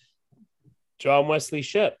 John Wesley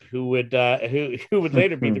Shipp, who would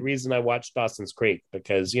later be the reason I watched Dawson's Creek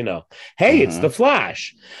because, you know, hey, it's the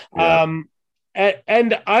Flash. Yeah.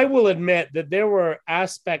 And I will admit that there were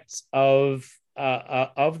aspects of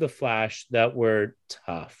the Flash that were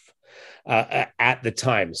tough at the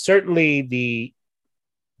time. Certainly, the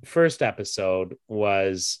first episode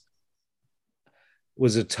was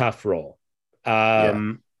a tough role.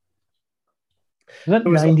 Was that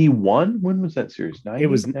 91? When was that series? 90, It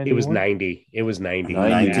was 90. It was 90.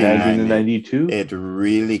 90 to 92. It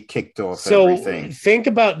really kicked off So everything. think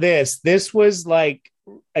about this. This was like,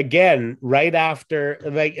 again, right after,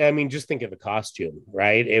 like, I mean, just think of the costume,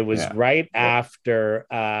 right? It was right after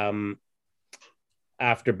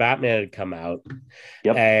Batman had come out.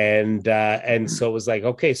 Yep. And so it was like,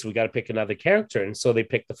 okay, so we got to pick another character. And so they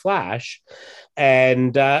picked the Flash.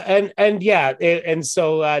 And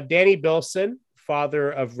so Danny Bilson,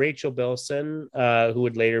 father of Rachel Bilson, who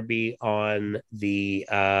would later be on the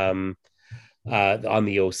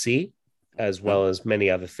OC, as well as many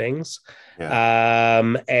other things.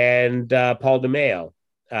 And Paul DeMeo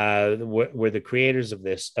were the creators of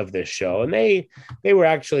this show, and they were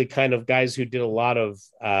actually kind of guys who did a lot of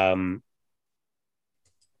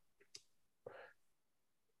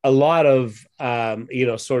you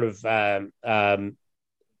know, sort of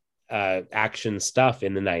action stuff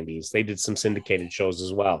in the 90s. They did some syndicated shows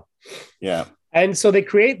as well. Yeah. And so they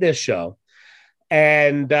create this show.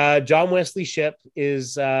 And John Wesley Shipp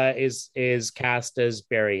is cast as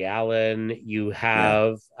Barry Allen. You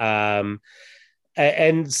have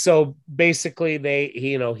and so basically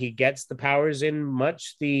he gets the powers in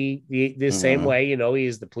much the same way. You know,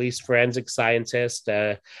 he's the police forensic scientist.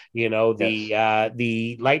 You know,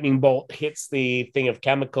 the lightning bolt hits the thing of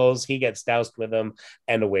chemicals, he gets doused with them,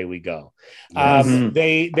 and away we go.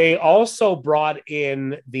 They also brought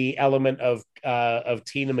in the element of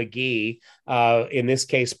Tina McGee, in this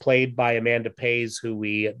case played by Amanda Pays, who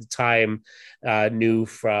we at the time knew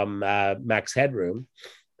from Max Headroom.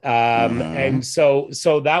 And so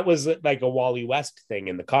that was like a Wally West thing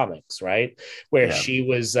in the comics, right? Where she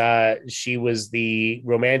was the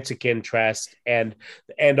romantic interest and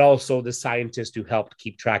also the scientist who helped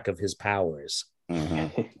keep track of his powers.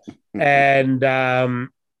 And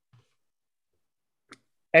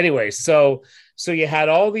anyway, so you had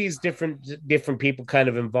all these different people kind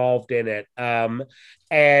of involved in it.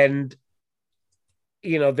 And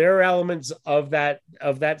you know, there are elements of that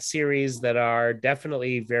series that are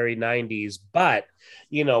definitely very 90s, but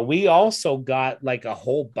you know, we also got like a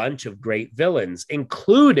whole bunch of great villains,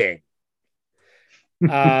 including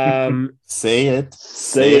say it,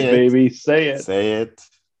 baby, say it.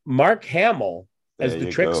 Mark Hamill as the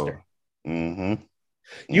Trickster. You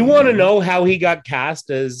want to know how he got cast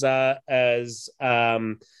as the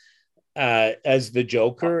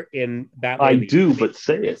Joker in Batman? I do, but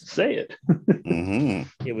say it.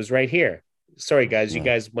 It was right here. Sorry, guys, you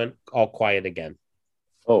guys went all quiet again.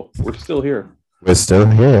 Oh, we're still here. We're still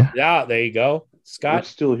here. Yeah, there you go, We're Scott.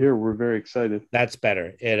 still here. We're very excited. That's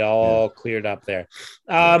better. It all cleared up there.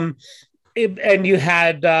 And you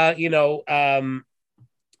had, yeah.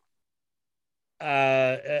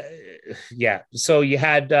 So you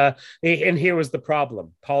had, and here was the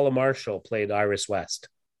problem. Paula Marshall played Iris West.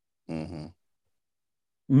 Mm-hmm.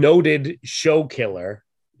 Noted show killer.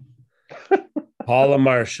 Paula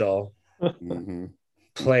Marshall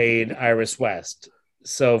played Iris West.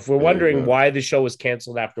 So if we're wondering why the show was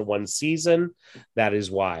canceled after one season, that is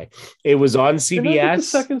why. It was on CBS. The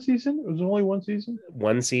second season? It was only one season?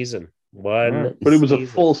 One season. But it was a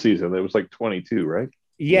full season. It was like 22, right?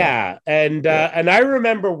 Yeah. And I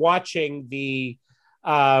remember watching the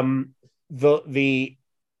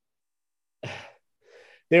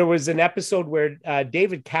there was an episode where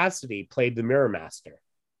David Cassidy played the Mirror Master.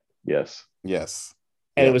 Yes.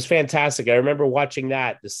 And it was fantastic. I remember watching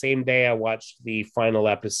that the same day I watched the final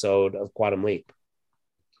episode of Quantum Leap.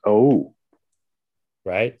 Oh.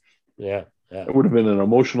 Right? Yeah. It would have been an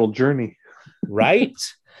emotional journey. Right?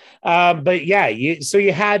 But yeah, so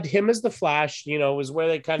you had him as the Flash, was where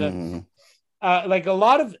they kind of like a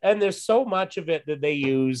lot of, and there's so much of it that they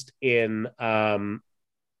used in the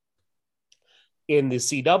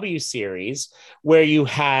CW series where you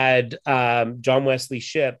had John Wesley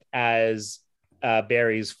Shipp as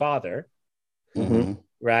Barry's father,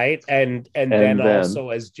 right? And then also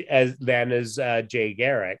as Jay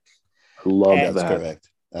Garrick. Love that. Correct.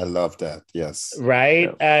 I love that. Yes. Right.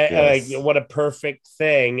 Yes. Like, what a perfect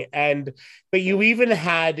thing. But you even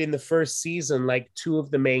had in the first season, like two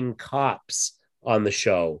of the main cops on the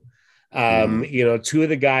show. Two of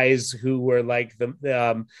the guys who were like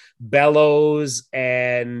the Bellows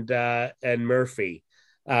and Murphy,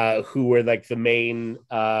 who were like the main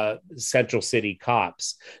Central City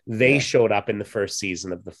cops. They showed up in the first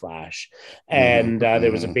season of The Flash, and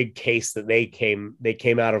there was a big case that they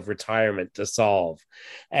came out of retirement to solve,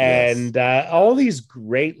 and all these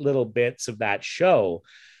great little bits of that show.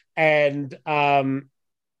 And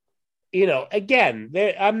again,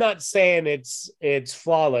 I'm not saying it's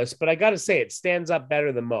flawless, but I got to say it stands up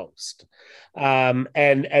better than most.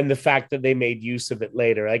 And the fact that they made use of it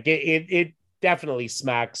later, like it definitely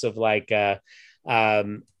smacks of like, oh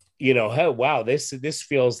wow, this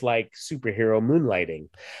feels like superhero moonlighting,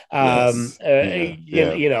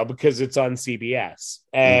 because it's on CBS,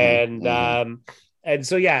 and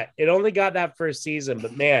so it only got that first season,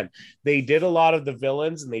 but man, they did a lot of the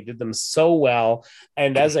villains and they did them so well.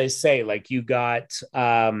 And as I say, like you got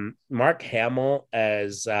Mark Hamill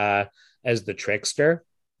as the Trickster.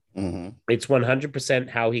 It's 100%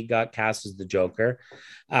 how he got cast as the Joker,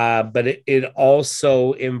 but it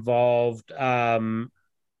also involved, I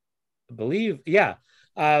believe,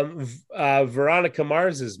 Veronica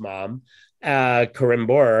Mars's mom, Corinne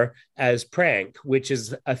Bohrer, as Prank, which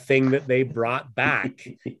is a thing that they brought back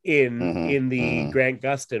in the Grant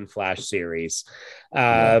Gustin Flash series.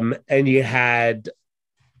 And you had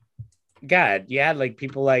like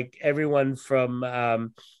people like everyone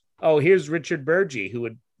from here's Richard Burgi, who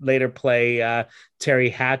would later play Terry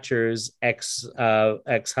Hatcher's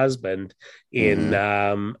ex-husband in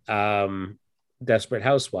Desperate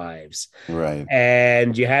Housewives. Right.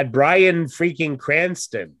 And you had Bryan freaking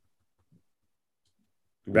Cranston.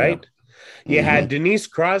 Right. Yeah. You had Denise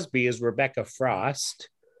Crosby as Rebecca Frost.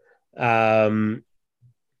 There's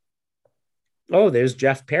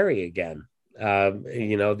Jeff Perry again.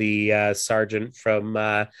 The sergeant from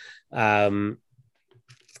that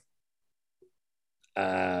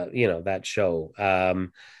show.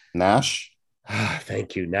 Nash.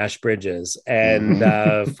 Thank you, Nash Bridges, and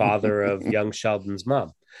father of young Sheldon's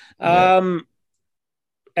mom.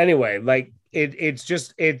 Anyway, like it's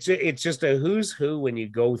just a who's who when you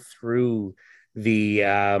go through the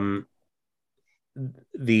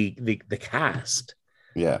cast.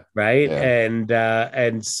 Yeah. Right. Yeah.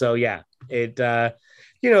 And so it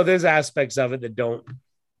there's aspects of it that don't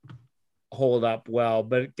hold up well,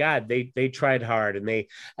 but God, they tried hard, and they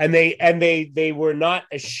were not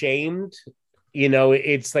ashamed.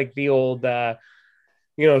 It's like the old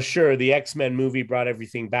sure, the X-Men movie brought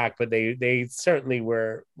everything back, but they certainly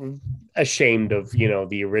were ashamed of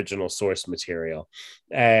the original source material,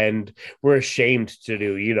 and were ashamed to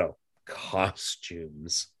do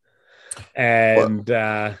costumes. And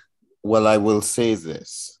well, I will say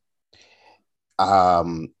this.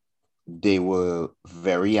 They were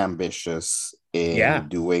very ambitious in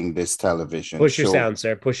doing this television show. Push your sound,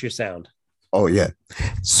 sir. Push your sound. Oh, yeah.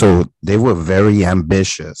 So they were very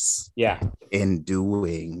ambitious in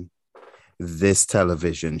doing this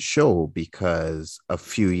television show, because a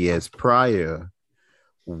few years prior,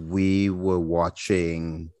 we were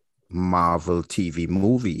watching Marvel TV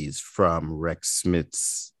movies from Rex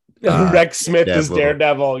Smith's Rex Smith is Daredevil,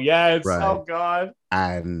 Daredevil. Yes. right? Oh God.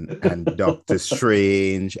 And Doctor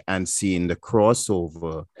Strange, and seeing the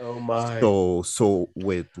crossover. Oh my. So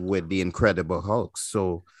with the Incredible Hulk.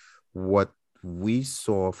 So what we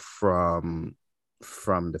saw from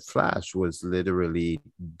the Flash was literally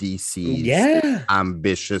DC's Yeah.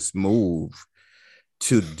 ambitious move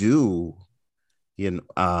to do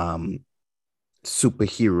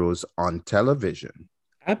superheroes on television.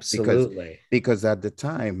 Absolutely. Because at the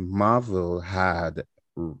time Marvel had,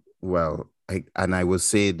 well, I will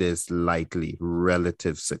say this lightly,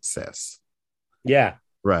 relative success. Yeah.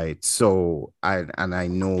 Right. So I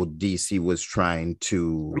know DC was trying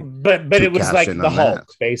to But it was cash like in the on Hulk,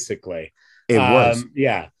 that. basically. It was.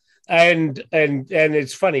 Yeah. And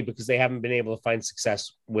it's funny because they haven't been able to find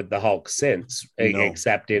success with the Hulk since, No.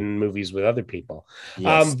 except in movies with other people.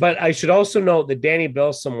 Yes. But I should also note that Danny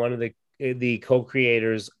Bilson, one of the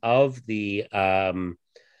co-creators of the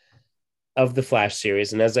Flash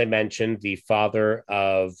series, and as I mentioned, the father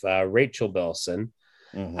of Rachel Bilson.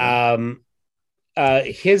 Mhm.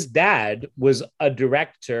 His dad was a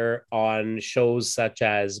director on shows such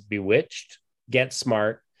as Bewitched, Get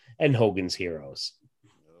Smart, and Hogan's Heroes.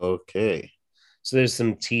 Okay. So there's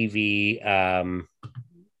some TV,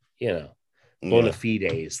 bona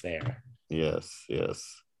fides there. Yes.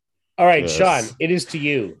 All right, Yes. Sean, it is to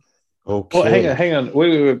you. Okay. Well, hang on.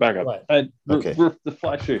 Wait, back up. What? Okay. The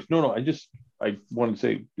Flash series. No, I wanted to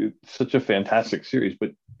say it's such a fantastic series,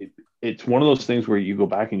 but it's one of those things where you go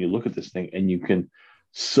back and you look at this thing and you can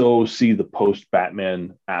so see the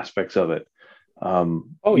post-Batman aspects of it.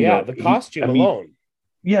 The costume alone.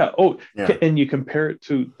 Yeah. Oh, Yeah. And you compare it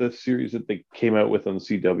to the series that they came out with on the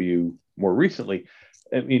CW more recently.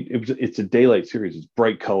 I mean, it's a daylight series. It's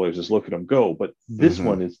bright colors. Just look at them go. But this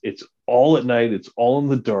one it's all at night. It's all in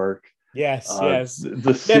the dark. Yes.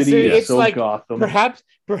 The city is so like Gotham.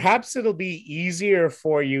 Perhaps it'll be easier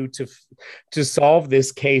for you to solve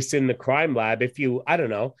this case in the crime lab if you, I don't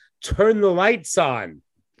know, turn the lights on.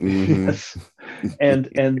 Mhm. Yes. And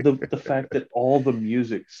the fact that all the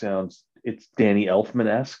music sounds, it's Danny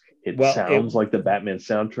Elfman-esque. It sounds like the Batman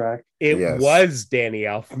soundtrack. It was Danny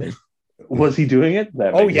Elfman. Was he doing it?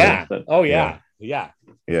 Yeah.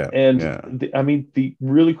 And the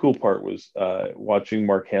really cool part was watching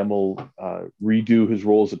Mark Hamill redo his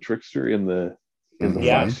role as a trickster in the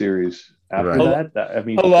Flash series. After that,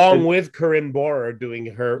 along with Corinne Bohrer doing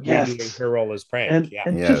her role as Prank.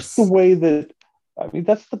 And just the way that,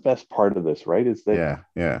 that's the best part of this, right? Is that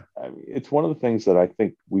it's one of the things that I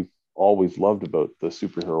think we've always loved about the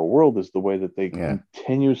superhero world is the way that they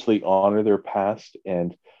continuously honor their past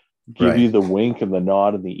and give you the wink and the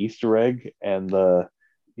nod and the Easter egg, and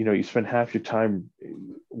you spend half your time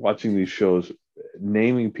watching these shows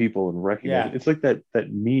naming people and recognizing. It's like that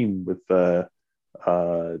meme with Leonardo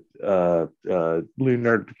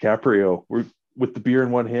DiCaprio with the beer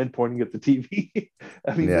in one hand pointing at the TV.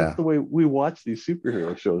 That's the way we watch these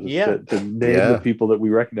superhero shows, to name the people that we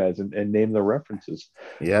recognize and name the references.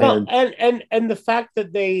 And the fact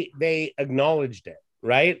that they acknowledged it,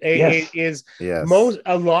 right?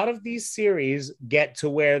 A lot of these series get to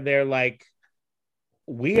where they're like,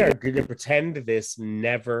 we are going to pretend this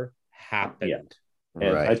never happened.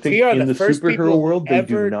 And I think in the superhero world, they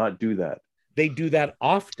do not do that. They do that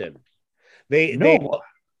often. They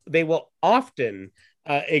will often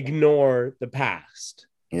ignore the past.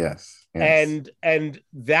 Yes. And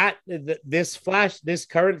that this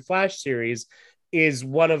current Flash series is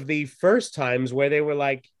one of the first times where they were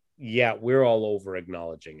like, yeah, we're all over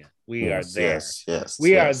acknowledging it. We are there.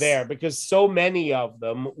 We are there, because so many of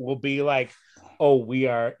them will be like, oh, we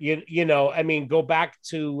are, go back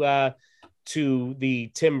to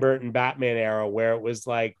the Tim Burton Batman era where it was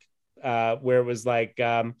like,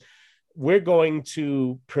 we're going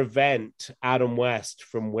to prevent Adam West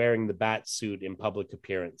from wearing the bat suit in public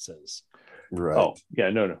appearances. Right. Oh, yeah,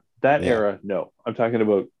 no. That era, no. I'm talking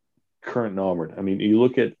about current and onward. You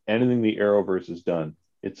look at anything the Arrowverse has done,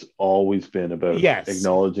 it's always been about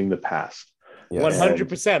acknowledging the past.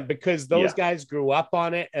 100%, because those guys grew up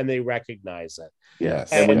on it and they recognize it.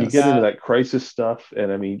 Yes. And when you get into that crisis stuff,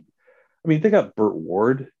 and they got Burt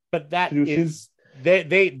Ward. But that is...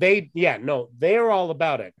 they're all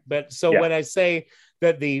about it. But when I say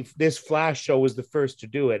that this Flash show was the first to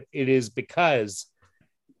do it, it is because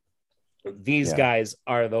these guys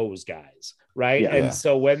are those guys, right?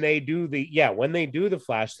 So when they do the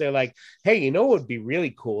Flash, they're like, hey, what would be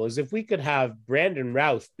really cool is if we could have Brandon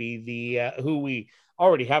Routh be the who we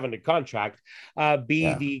already have under contract,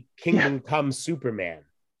 the Kingdom Come Superman.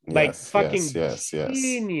 like Yes, fucking yes, yes, yes.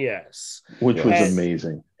 genius. which was Yes.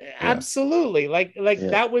 amazing. Absolutely, like Yeah.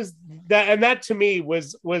 that was that, and that to me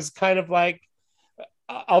was kind of like,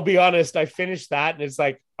 I'll be honest, I finished that and it's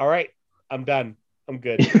like, all right, I'm done, I'm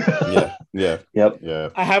good. Yeah, yeah, Yep. yeah.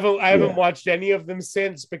 I haven't Yeah. watched any of them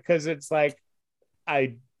since, because it's like,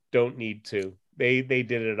 I don't need to. They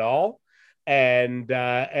did it all, and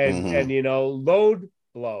Mhm. you know, load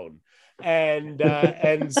blown, and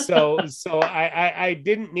so I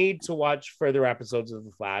didn't need to watch further episodes of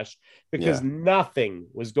The Flash, because Yeah, nothing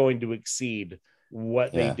was going to exceed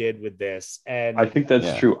what they yeah, did with this, I and think that's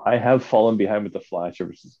yeah. true. I have fallen behind with the Flash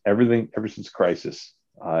ever since Crisis.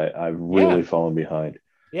 I've yeah, really fallen behind,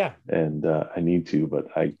 yeah, and I need to, but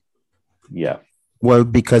yeah, Well,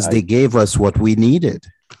 because they I, gave us what we needed.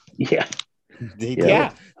 yeah, They yeah. did. yeah.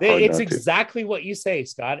 Hard It's not to. exactly what you say,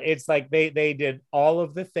 Scott. It's like they did all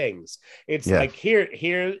of the things. It's Yeah. like, here,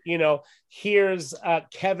 you know, here's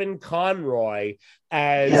Kevin Conroy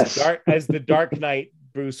Yes. as the Dark Knight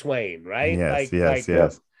Bruce Wayne, right? Yes, yes, Like Yep.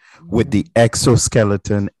 yes. With the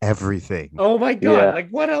exoskeleton, everything. oh my god, Yeah. like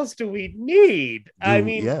what else do we need? I Do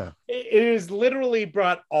mean, yeah. it is literally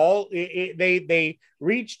brought they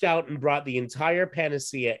reached out and brought the entire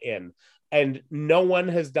panacea in, and no one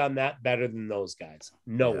has done that better than those guys.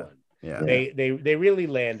 No Yeah. one. Yeah. Yeah. They really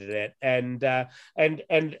landed it, and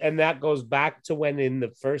that goes back to when in the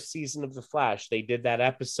first season of The Flash they did that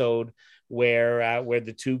episode where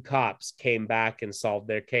the two cops came back and solved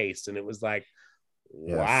their case, and it was like,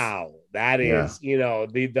 Yes. wow, that Yeah. is, you know,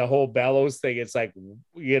 the whole Bellows thing. It's like,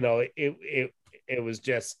 you know, it was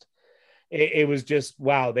just it was just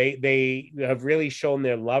wow. They have really shown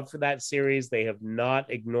their love for that series. They have not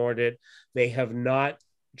ignored it. They have not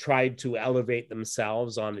tried to elevate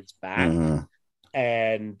themselves on its back, Mhm.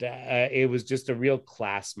 and it was just a real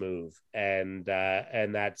class move. And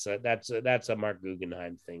that's a Mark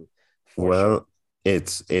Guggenheim thing for sure. Well,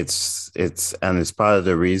 it's and it's part of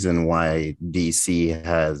the reason why DC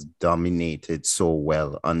has dominated so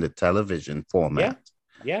well on the television Yeah, format,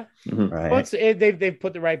 yeah. Mhm. Well, right? they've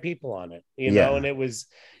put the right people on it, you know, and Yeah. it was,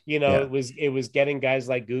 you know, Yeah. it was getting guys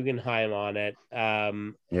like Guggenheim on it, Yeah.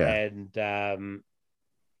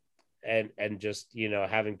 and just, you know,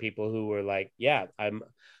 having people who were like, yeah, I'm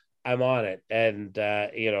on it, and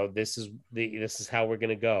you know, this is how we're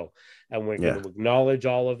gonna go, and we're Yeah. going to acknowledge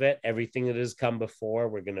all of it, everything that has come before.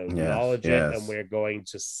 We're going to Yes. acknowledge it, and Yes. we're going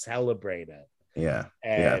to celebrate it. Yeah.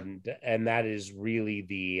 Yeah. And that is really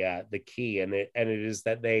the key, and it is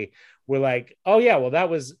that they were like, oh yeah, well that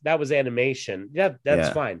was animation, yeah, that's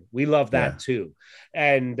Yeah. fine, we love that Yeah. too.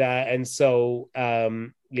 And so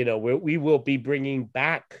you know, we will be bringing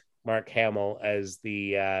back Mark Hamill as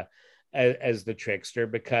the trickster,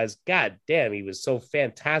 because god damn, he was so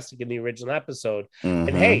fantastic in the original episode. And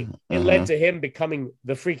hey, Mm-hmm. it led Mm-hmm. to him becoming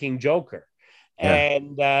the freaking Joker, Yeah.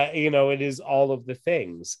 and you know, it is all of the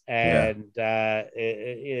things, Yeah. and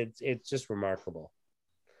it's just remarkable.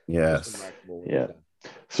 Just Yes. remarkable what Yeah. we've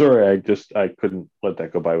done. Sorry, I couldn't let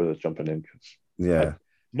that go by without jumping in because Yeah.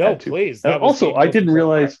 No, had to. please. And That was also, the I most didn't important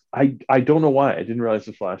realize part. I don't know why I didn't realize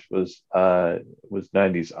the Flash was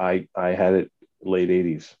 90s. I had it late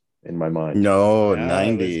 80s in my mind. No, Yeah,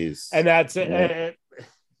 it was, 90s. and that's Yeah.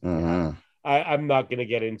 Mm-hmm. I'm not going to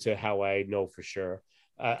get into how I know for sure,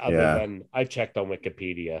 other Yeah. than I checked on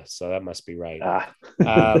Wikipedia, so that must be right. Ah.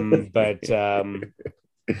 But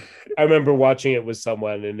I remember watching it with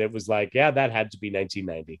someone, and it was like, yeah, that had to be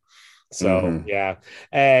 1990. So Mhm. yeah,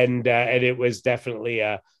 and it was definitely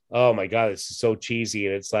oh my god, this is so cheesy,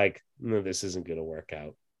 and it's like, no, this isn't going to work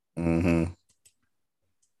out. Mm-hmm.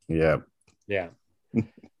 Yeah. Yeah.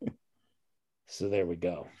 So there we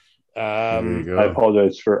go. There you go. I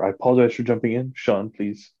apologize for jumping in, Sean.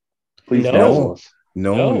 Please No. dazzle us.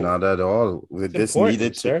 No, No. not at all. It's This important,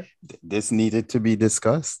 needed to sir. this needed to be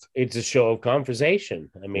discussed. It's a show of conversation.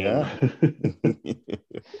 I mean, Yeah.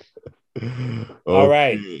 all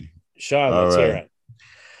right, Okay. Sean, All let's hear right. it.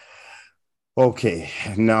 Okay.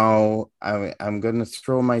 Now I'm gonna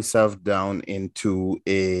throw myself down into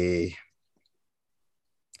the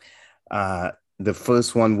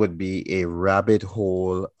first one would be a rabbit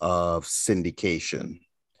hole of syndication.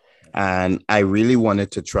 And I really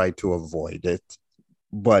wanted to try to avoid it,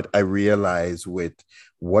 but I realized with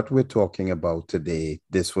what we're talking about today,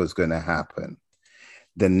 this was going to happen.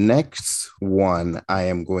 The next one I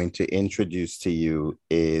am going to introduce to you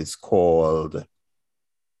is called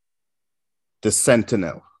The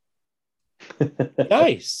Sentinel.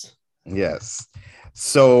 Nice. Yes.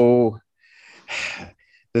 So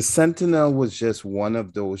The Sentinel was just one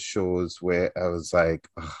of those shows where I was like,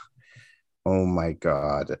 oh my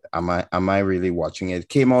God, am I really watching it? It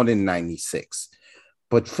came out in 96.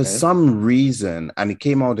 But for Okay. some reason, and it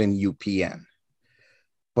came out in UPN,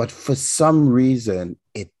 but for some reason,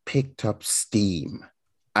 it picked up steam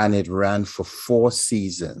and it ran for 4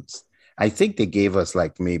 seasons. I think they gave us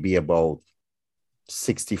like maybe about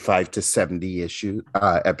 65 to 70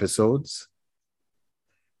 episodes.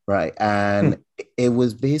 Right. And it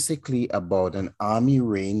was basically about an army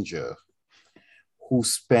ranger who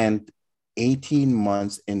spent 18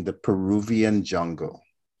 months in the Peruvian jungle.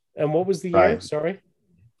 And what was the year? Right. Sorry.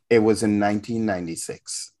 It was in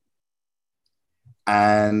 1996.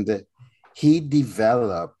 And he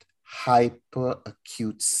developed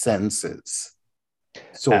hyperacute senses.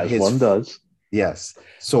 So As one does. Yes.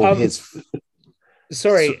 So his.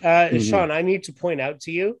 Sorry, mhm. Sean, I need to point out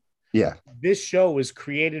to you, Yeah. this show was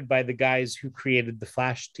created by the guys who created the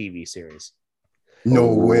Flash TV series.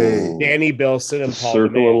 No way. Danny Bilson and It's a Paul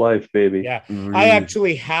circle DeMeo. of life, baby. Yeah. I Really?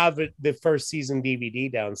 actually have the first season DVD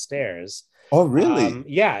downstairs. Oh, really?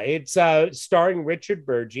 Yeah, it's starring Richard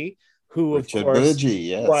Burgi, who Richard of course Burgi,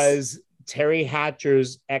 yes. was Terry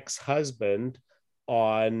Hatcher's ex-husband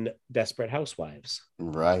on Desperate Housewives.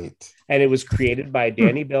 Right. And it was created by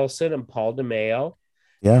Danny Bilson and Paul DeMeo.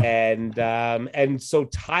 Yeah. And so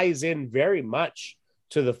ties in very much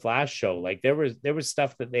to the Flash show. Like there was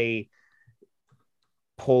stuff that they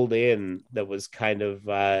pulled in that was kind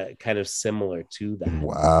of similar to that.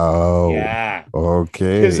 Wow. Yeah.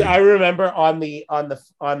 Okay. Because I remember on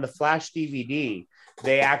the Flash DVD,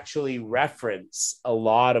 they actually reference a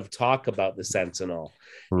lot of talk about the Sentinel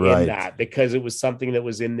in that, because it was something that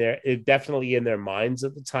was in there, definitely in their minds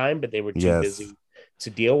at the time, but they were too busy to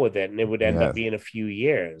deal with it, and it would end up being a few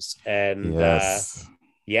years. And this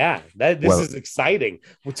is exciting.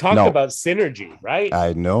 We're talking about synergy, right?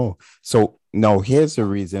 I know. So no, here's the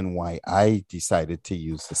reason why I decided to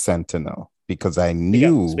use the Sentinel, because I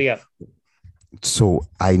knew. Speak up. So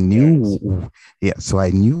I knew, so I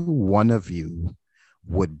knew one of you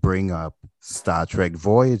would bring up Star Trek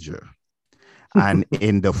Voyager. And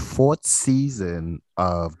in the 4th season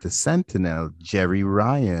of the Sentinel, Jerry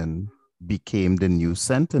Ryan became the new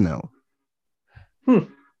Sentinel.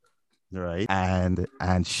 Right. And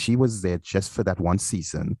she was there just for that one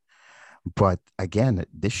season. But again,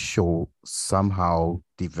 this show somehow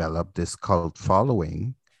developed this cult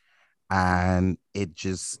following, and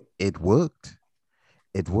it worked.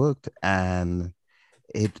 It worked, and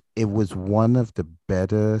it was one of the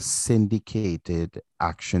better syndicated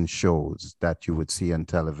action shows that you would see on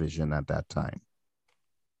television at that time.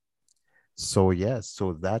 So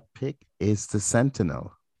so that pick is the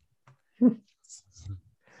Sentinel.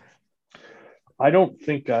 I don't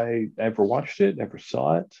think I ever watched it, never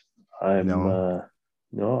saw it. I'm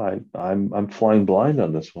flying blind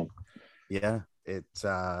on this one. Yeah, it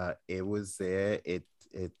was there.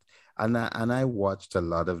 And I watched a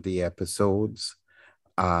lot of the episodes.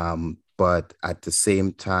 But at the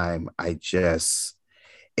same time,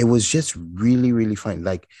 it was just really, really fun.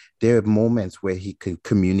 Like there are moments where he could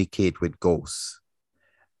communicate with ghosts,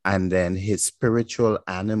 and then his spiritual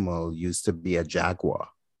animal used to be a jaguar.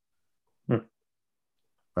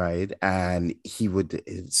 Right. And he would,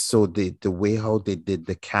 so the way how they did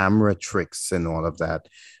the camera tricks and all of that,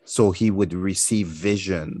 so he would receive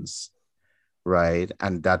visions, right?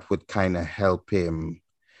 And that would kind of help him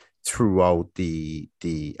throughout the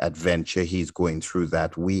adventure he's going through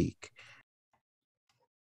that week.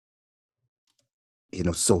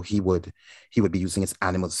 So he would be using his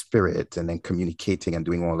animal spirit and then communicating and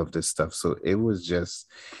doing all of this stuff. So it was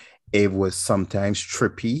sometimes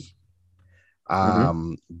trippy.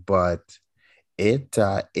 But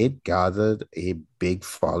it gathered a big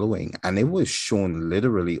following, and it was shown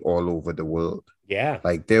literally all over the world. Yeah.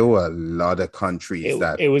 Like there were a lot of countries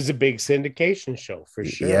it was a big syndication show for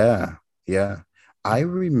sure. Yeah. Yeah. I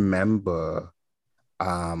remember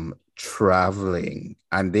traveling,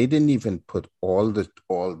 and they didn't even put all the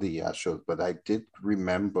shows, but I did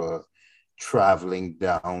remember traveling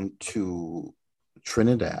down to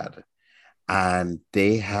Trinidad, and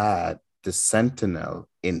they had the Sentinel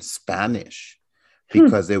in Spanish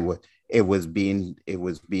because it was being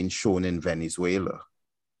shown in Venezuela.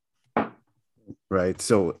 Right.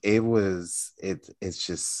 So it's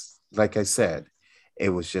just, like I said, it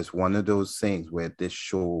was just one of those things where this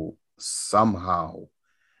show somehow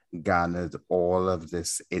garnered all of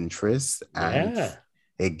this interest, and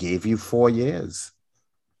it gave you 4 years.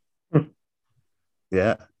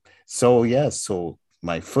 Yeah. So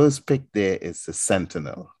my first pick there is the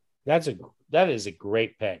Sentinel. That is a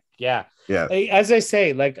great pick. Yeah. Yeah. As I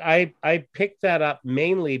say, like I picked that up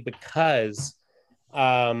mainly because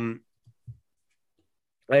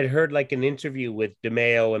I'd heard like an interview with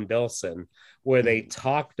DeMeo and Bilson where they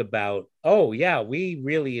talked about, oh yeah, we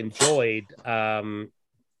really enjoyed doing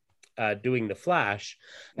the Flash,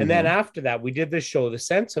 and then after that we did this show, The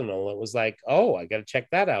Sentinel. It was like, oh, I got to check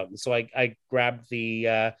that out, and so I grabbed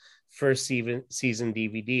the first season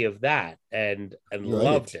DVD of that and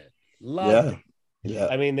loved it. Loved it. Yeah.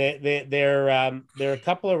 I mean, they're a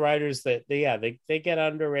couple of writers that they get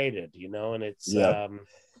underrated, you know, and it's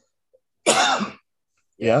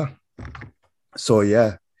yeah.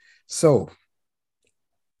 So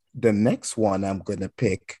the next one I'm gonna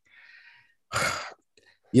pick,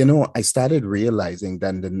 you know, I started realizing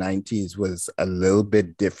that the 90s was a little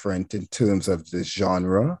bit different in terms of the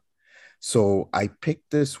genre. So I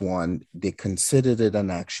picked this one. They considered it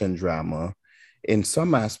an action drama. In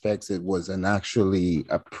some aspects, it was actually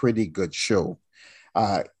a pretty good show.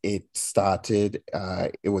 It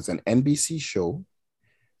was an NBC show,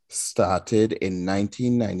 started in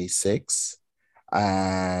 1996,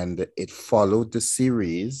 and it followed the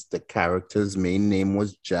series. The character's main name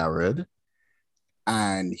was Jared,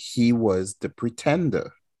 and he was the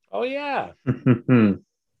Pretender. Oh, yeah.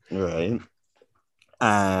 Right.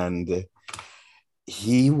 And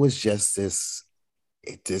he was just this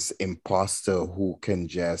imposter who can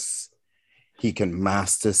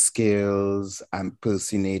master skills,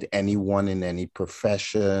 impersonate anyone in any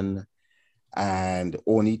profession, and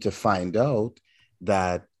only to find out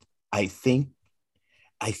that I think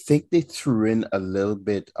they threw in a little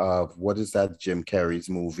bit of, what is that Jim Carrey's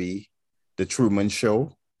movie, The Truman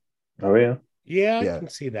Show? Oh yeah. Yeah, I can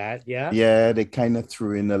see that. Yeah. Yeah, they kind of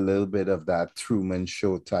threw in a little bit of that Truman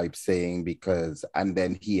Show type saying, and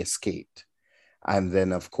then he escaped. And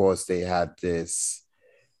then, of course, they had this,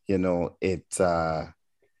 you know,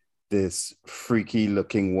 this freaky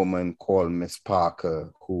looking woman called Miss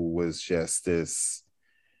Parker, who was just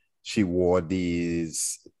she wore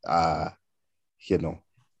these, you know,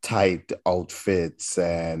 tight outfits,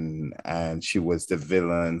 and she was the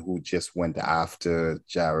villain who just went after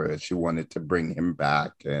Jared. She wanted to bring him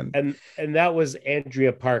back, and that was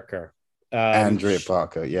Andrea Parker. Andrea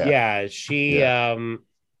Parker, she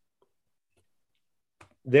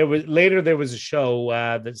there was a show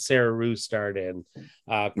that Sarah Rue starred in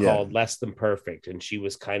called Less Than Perfect, and she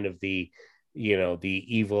was kind of the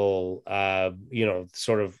evil,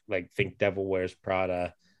 sort of like think Devil Wears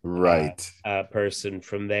Prada person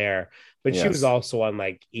from there. But she was also on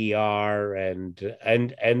like ER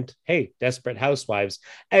and hey, Desperate Housewives,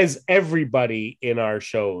 as everybody in our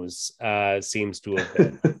shows seems to have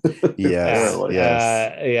been.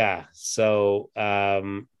 So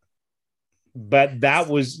but that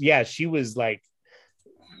was, she was like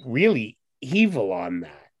really evil on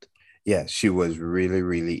that. Yeah, she was really,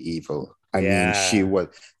 really evil. I mean, she was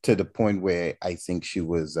to the point where I think she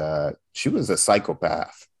was a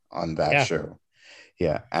psychopath on that show.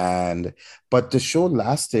 Yeah. But the show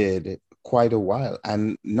lasted quite a while.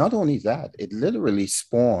 And not only that, it literally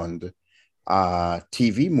spawned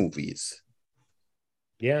TV movies.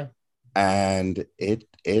 Yeah. And it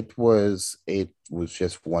was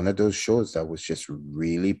just one of those shows that was just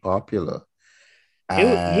really popular.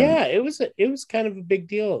 It was kind of a big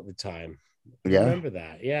deal at the time. I remember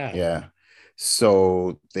that. Yeah.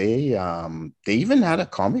 So they even had a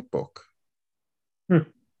comic book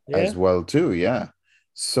as well too. Yeah.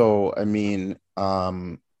 So I mean,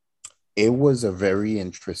 it was a very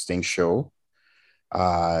interesting show.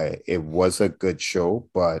 It was a good show,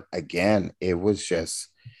 but again, it was just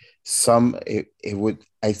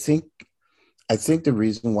I think the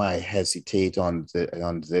reason why I hesitate on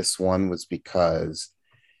this one was because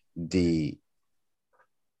I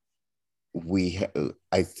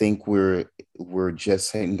think we're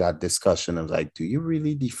just in that discussion of like, do you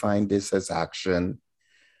really define this as action?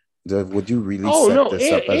 Would you really set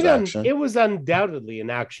this up as action? It was undoubtedly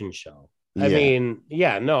an action show. I mean,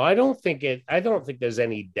 I don't think there's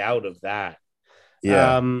any doubt of that.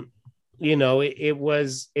 It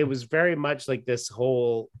was very much like this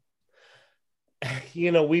whole,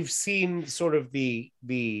 we've seen sort of the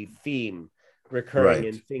theme recurring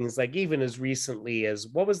in things like even as recently as,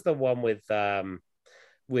 what was the one with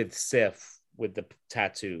Sif with the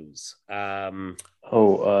tattoos? Blind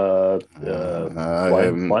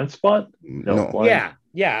Spot?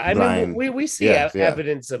 I mean, we see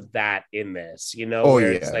evidence of that in this,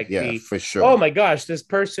 it's like for sure. Oh my gosh, this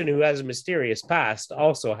person who has a mysterious past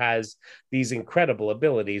also has these incredible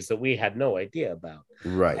abilities that we had no idea about.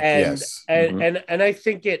 Right. And I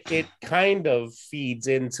think it kind of feeds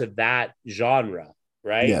into that genre,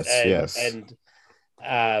 right?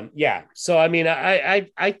 So I mean,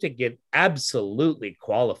 I think it absolutely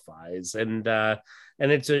qualifies, and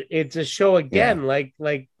and it's a show again, like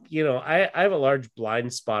you know, I have a large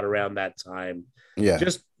blind spot around that time. Yeah.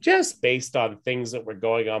 Just based on things that were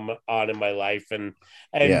going on in my life, and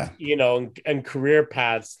Yeah. you know, and career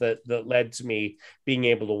paths that led to me being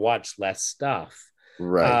able to watch less stuff.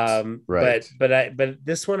 Right. Right. But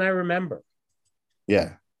this one I remember.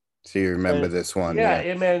 Yeah. So you remember this one? Yeah,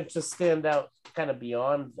 it managed to stand out kind of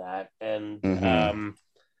beyond that, and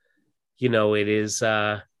you know, it is.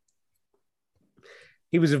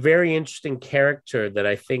 He was a very interesting character that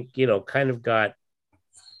I think, you know, kind of got.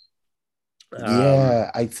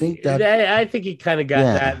 I think that. I think he kind of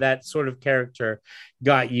got that sort of character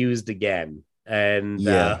got used again, and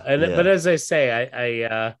but as I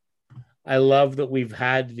say, I love that we've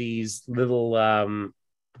had these little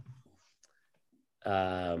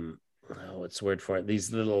what's the word for it?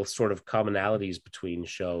 These little sort of commonalities between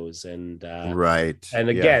shows, and right. And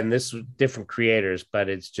again, this was different creators, but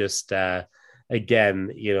it's just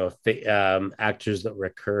again, you know, actors that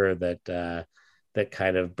recur that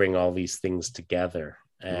kind of bring all these things together.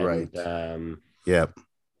 And, right.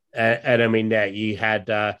 And I mean, you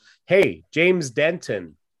had hey, James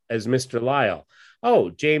Denton as Mr. Lyle. Oh,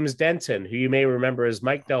 James Denton, who you may remember as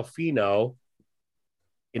Mike Delfino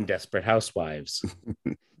in Desperate Housewives.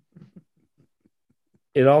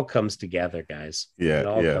 It all comes together, guys. Yeah, it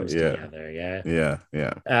all comes together.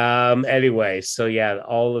 Yeah. Anyway, so yeah,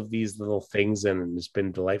 all of these little things, and it's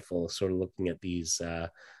been delightful sort of looking at these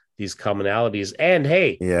commonalities. And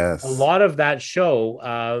hey, yes, a lot of that show,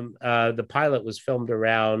 the pilot was filmed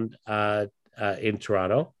around in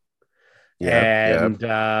Toronto, and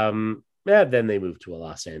then they moved to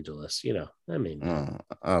Los Angeles. You know, I mean,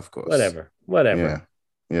 of course, whatever.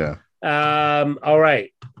 Yeah. All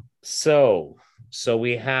right, so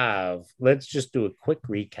we have. Let's just do a quick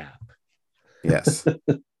recap. Yes.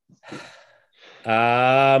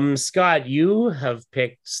 Scott, you have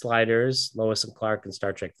picked Sliders, Lois and Clark, and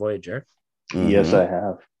Star Trek Voyager. Yes, I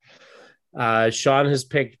have. Sean has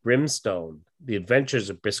picked Brimstone, The Adventures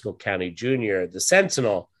of Briscoe County Jr., The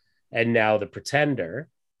Sentinel, and now The Pretender.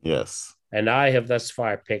 Yes. And I have thus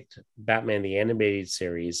far picked Batman the Animated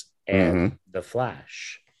Series and The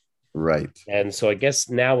Flash. Right. And so I guess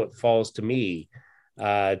now it falls to me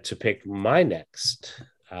to pick my next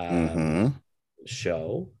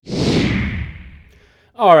show.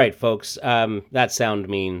 All right, folks. That sound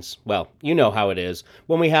means, well, you know how it is.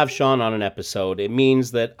 When we have Sean on an episode, it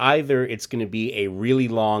means that either it's going to be a really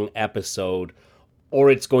long episode or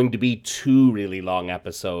it's going to be two really long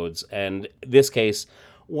episodes. And this case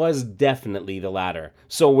was definitely the latter.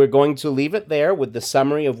 So we're going to leave it there with the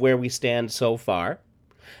summary of where we stand so far.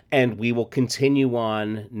 And we will continue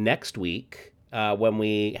on next week when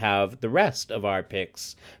we have the rest of our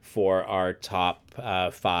picks for our top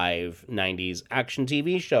 5 90s action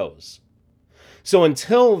TV shows. So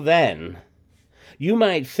until then, you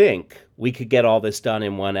might think we could get all this done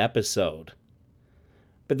in one episode.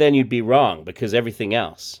 But then you'd be wrong, because everything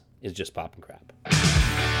else is just popping crap.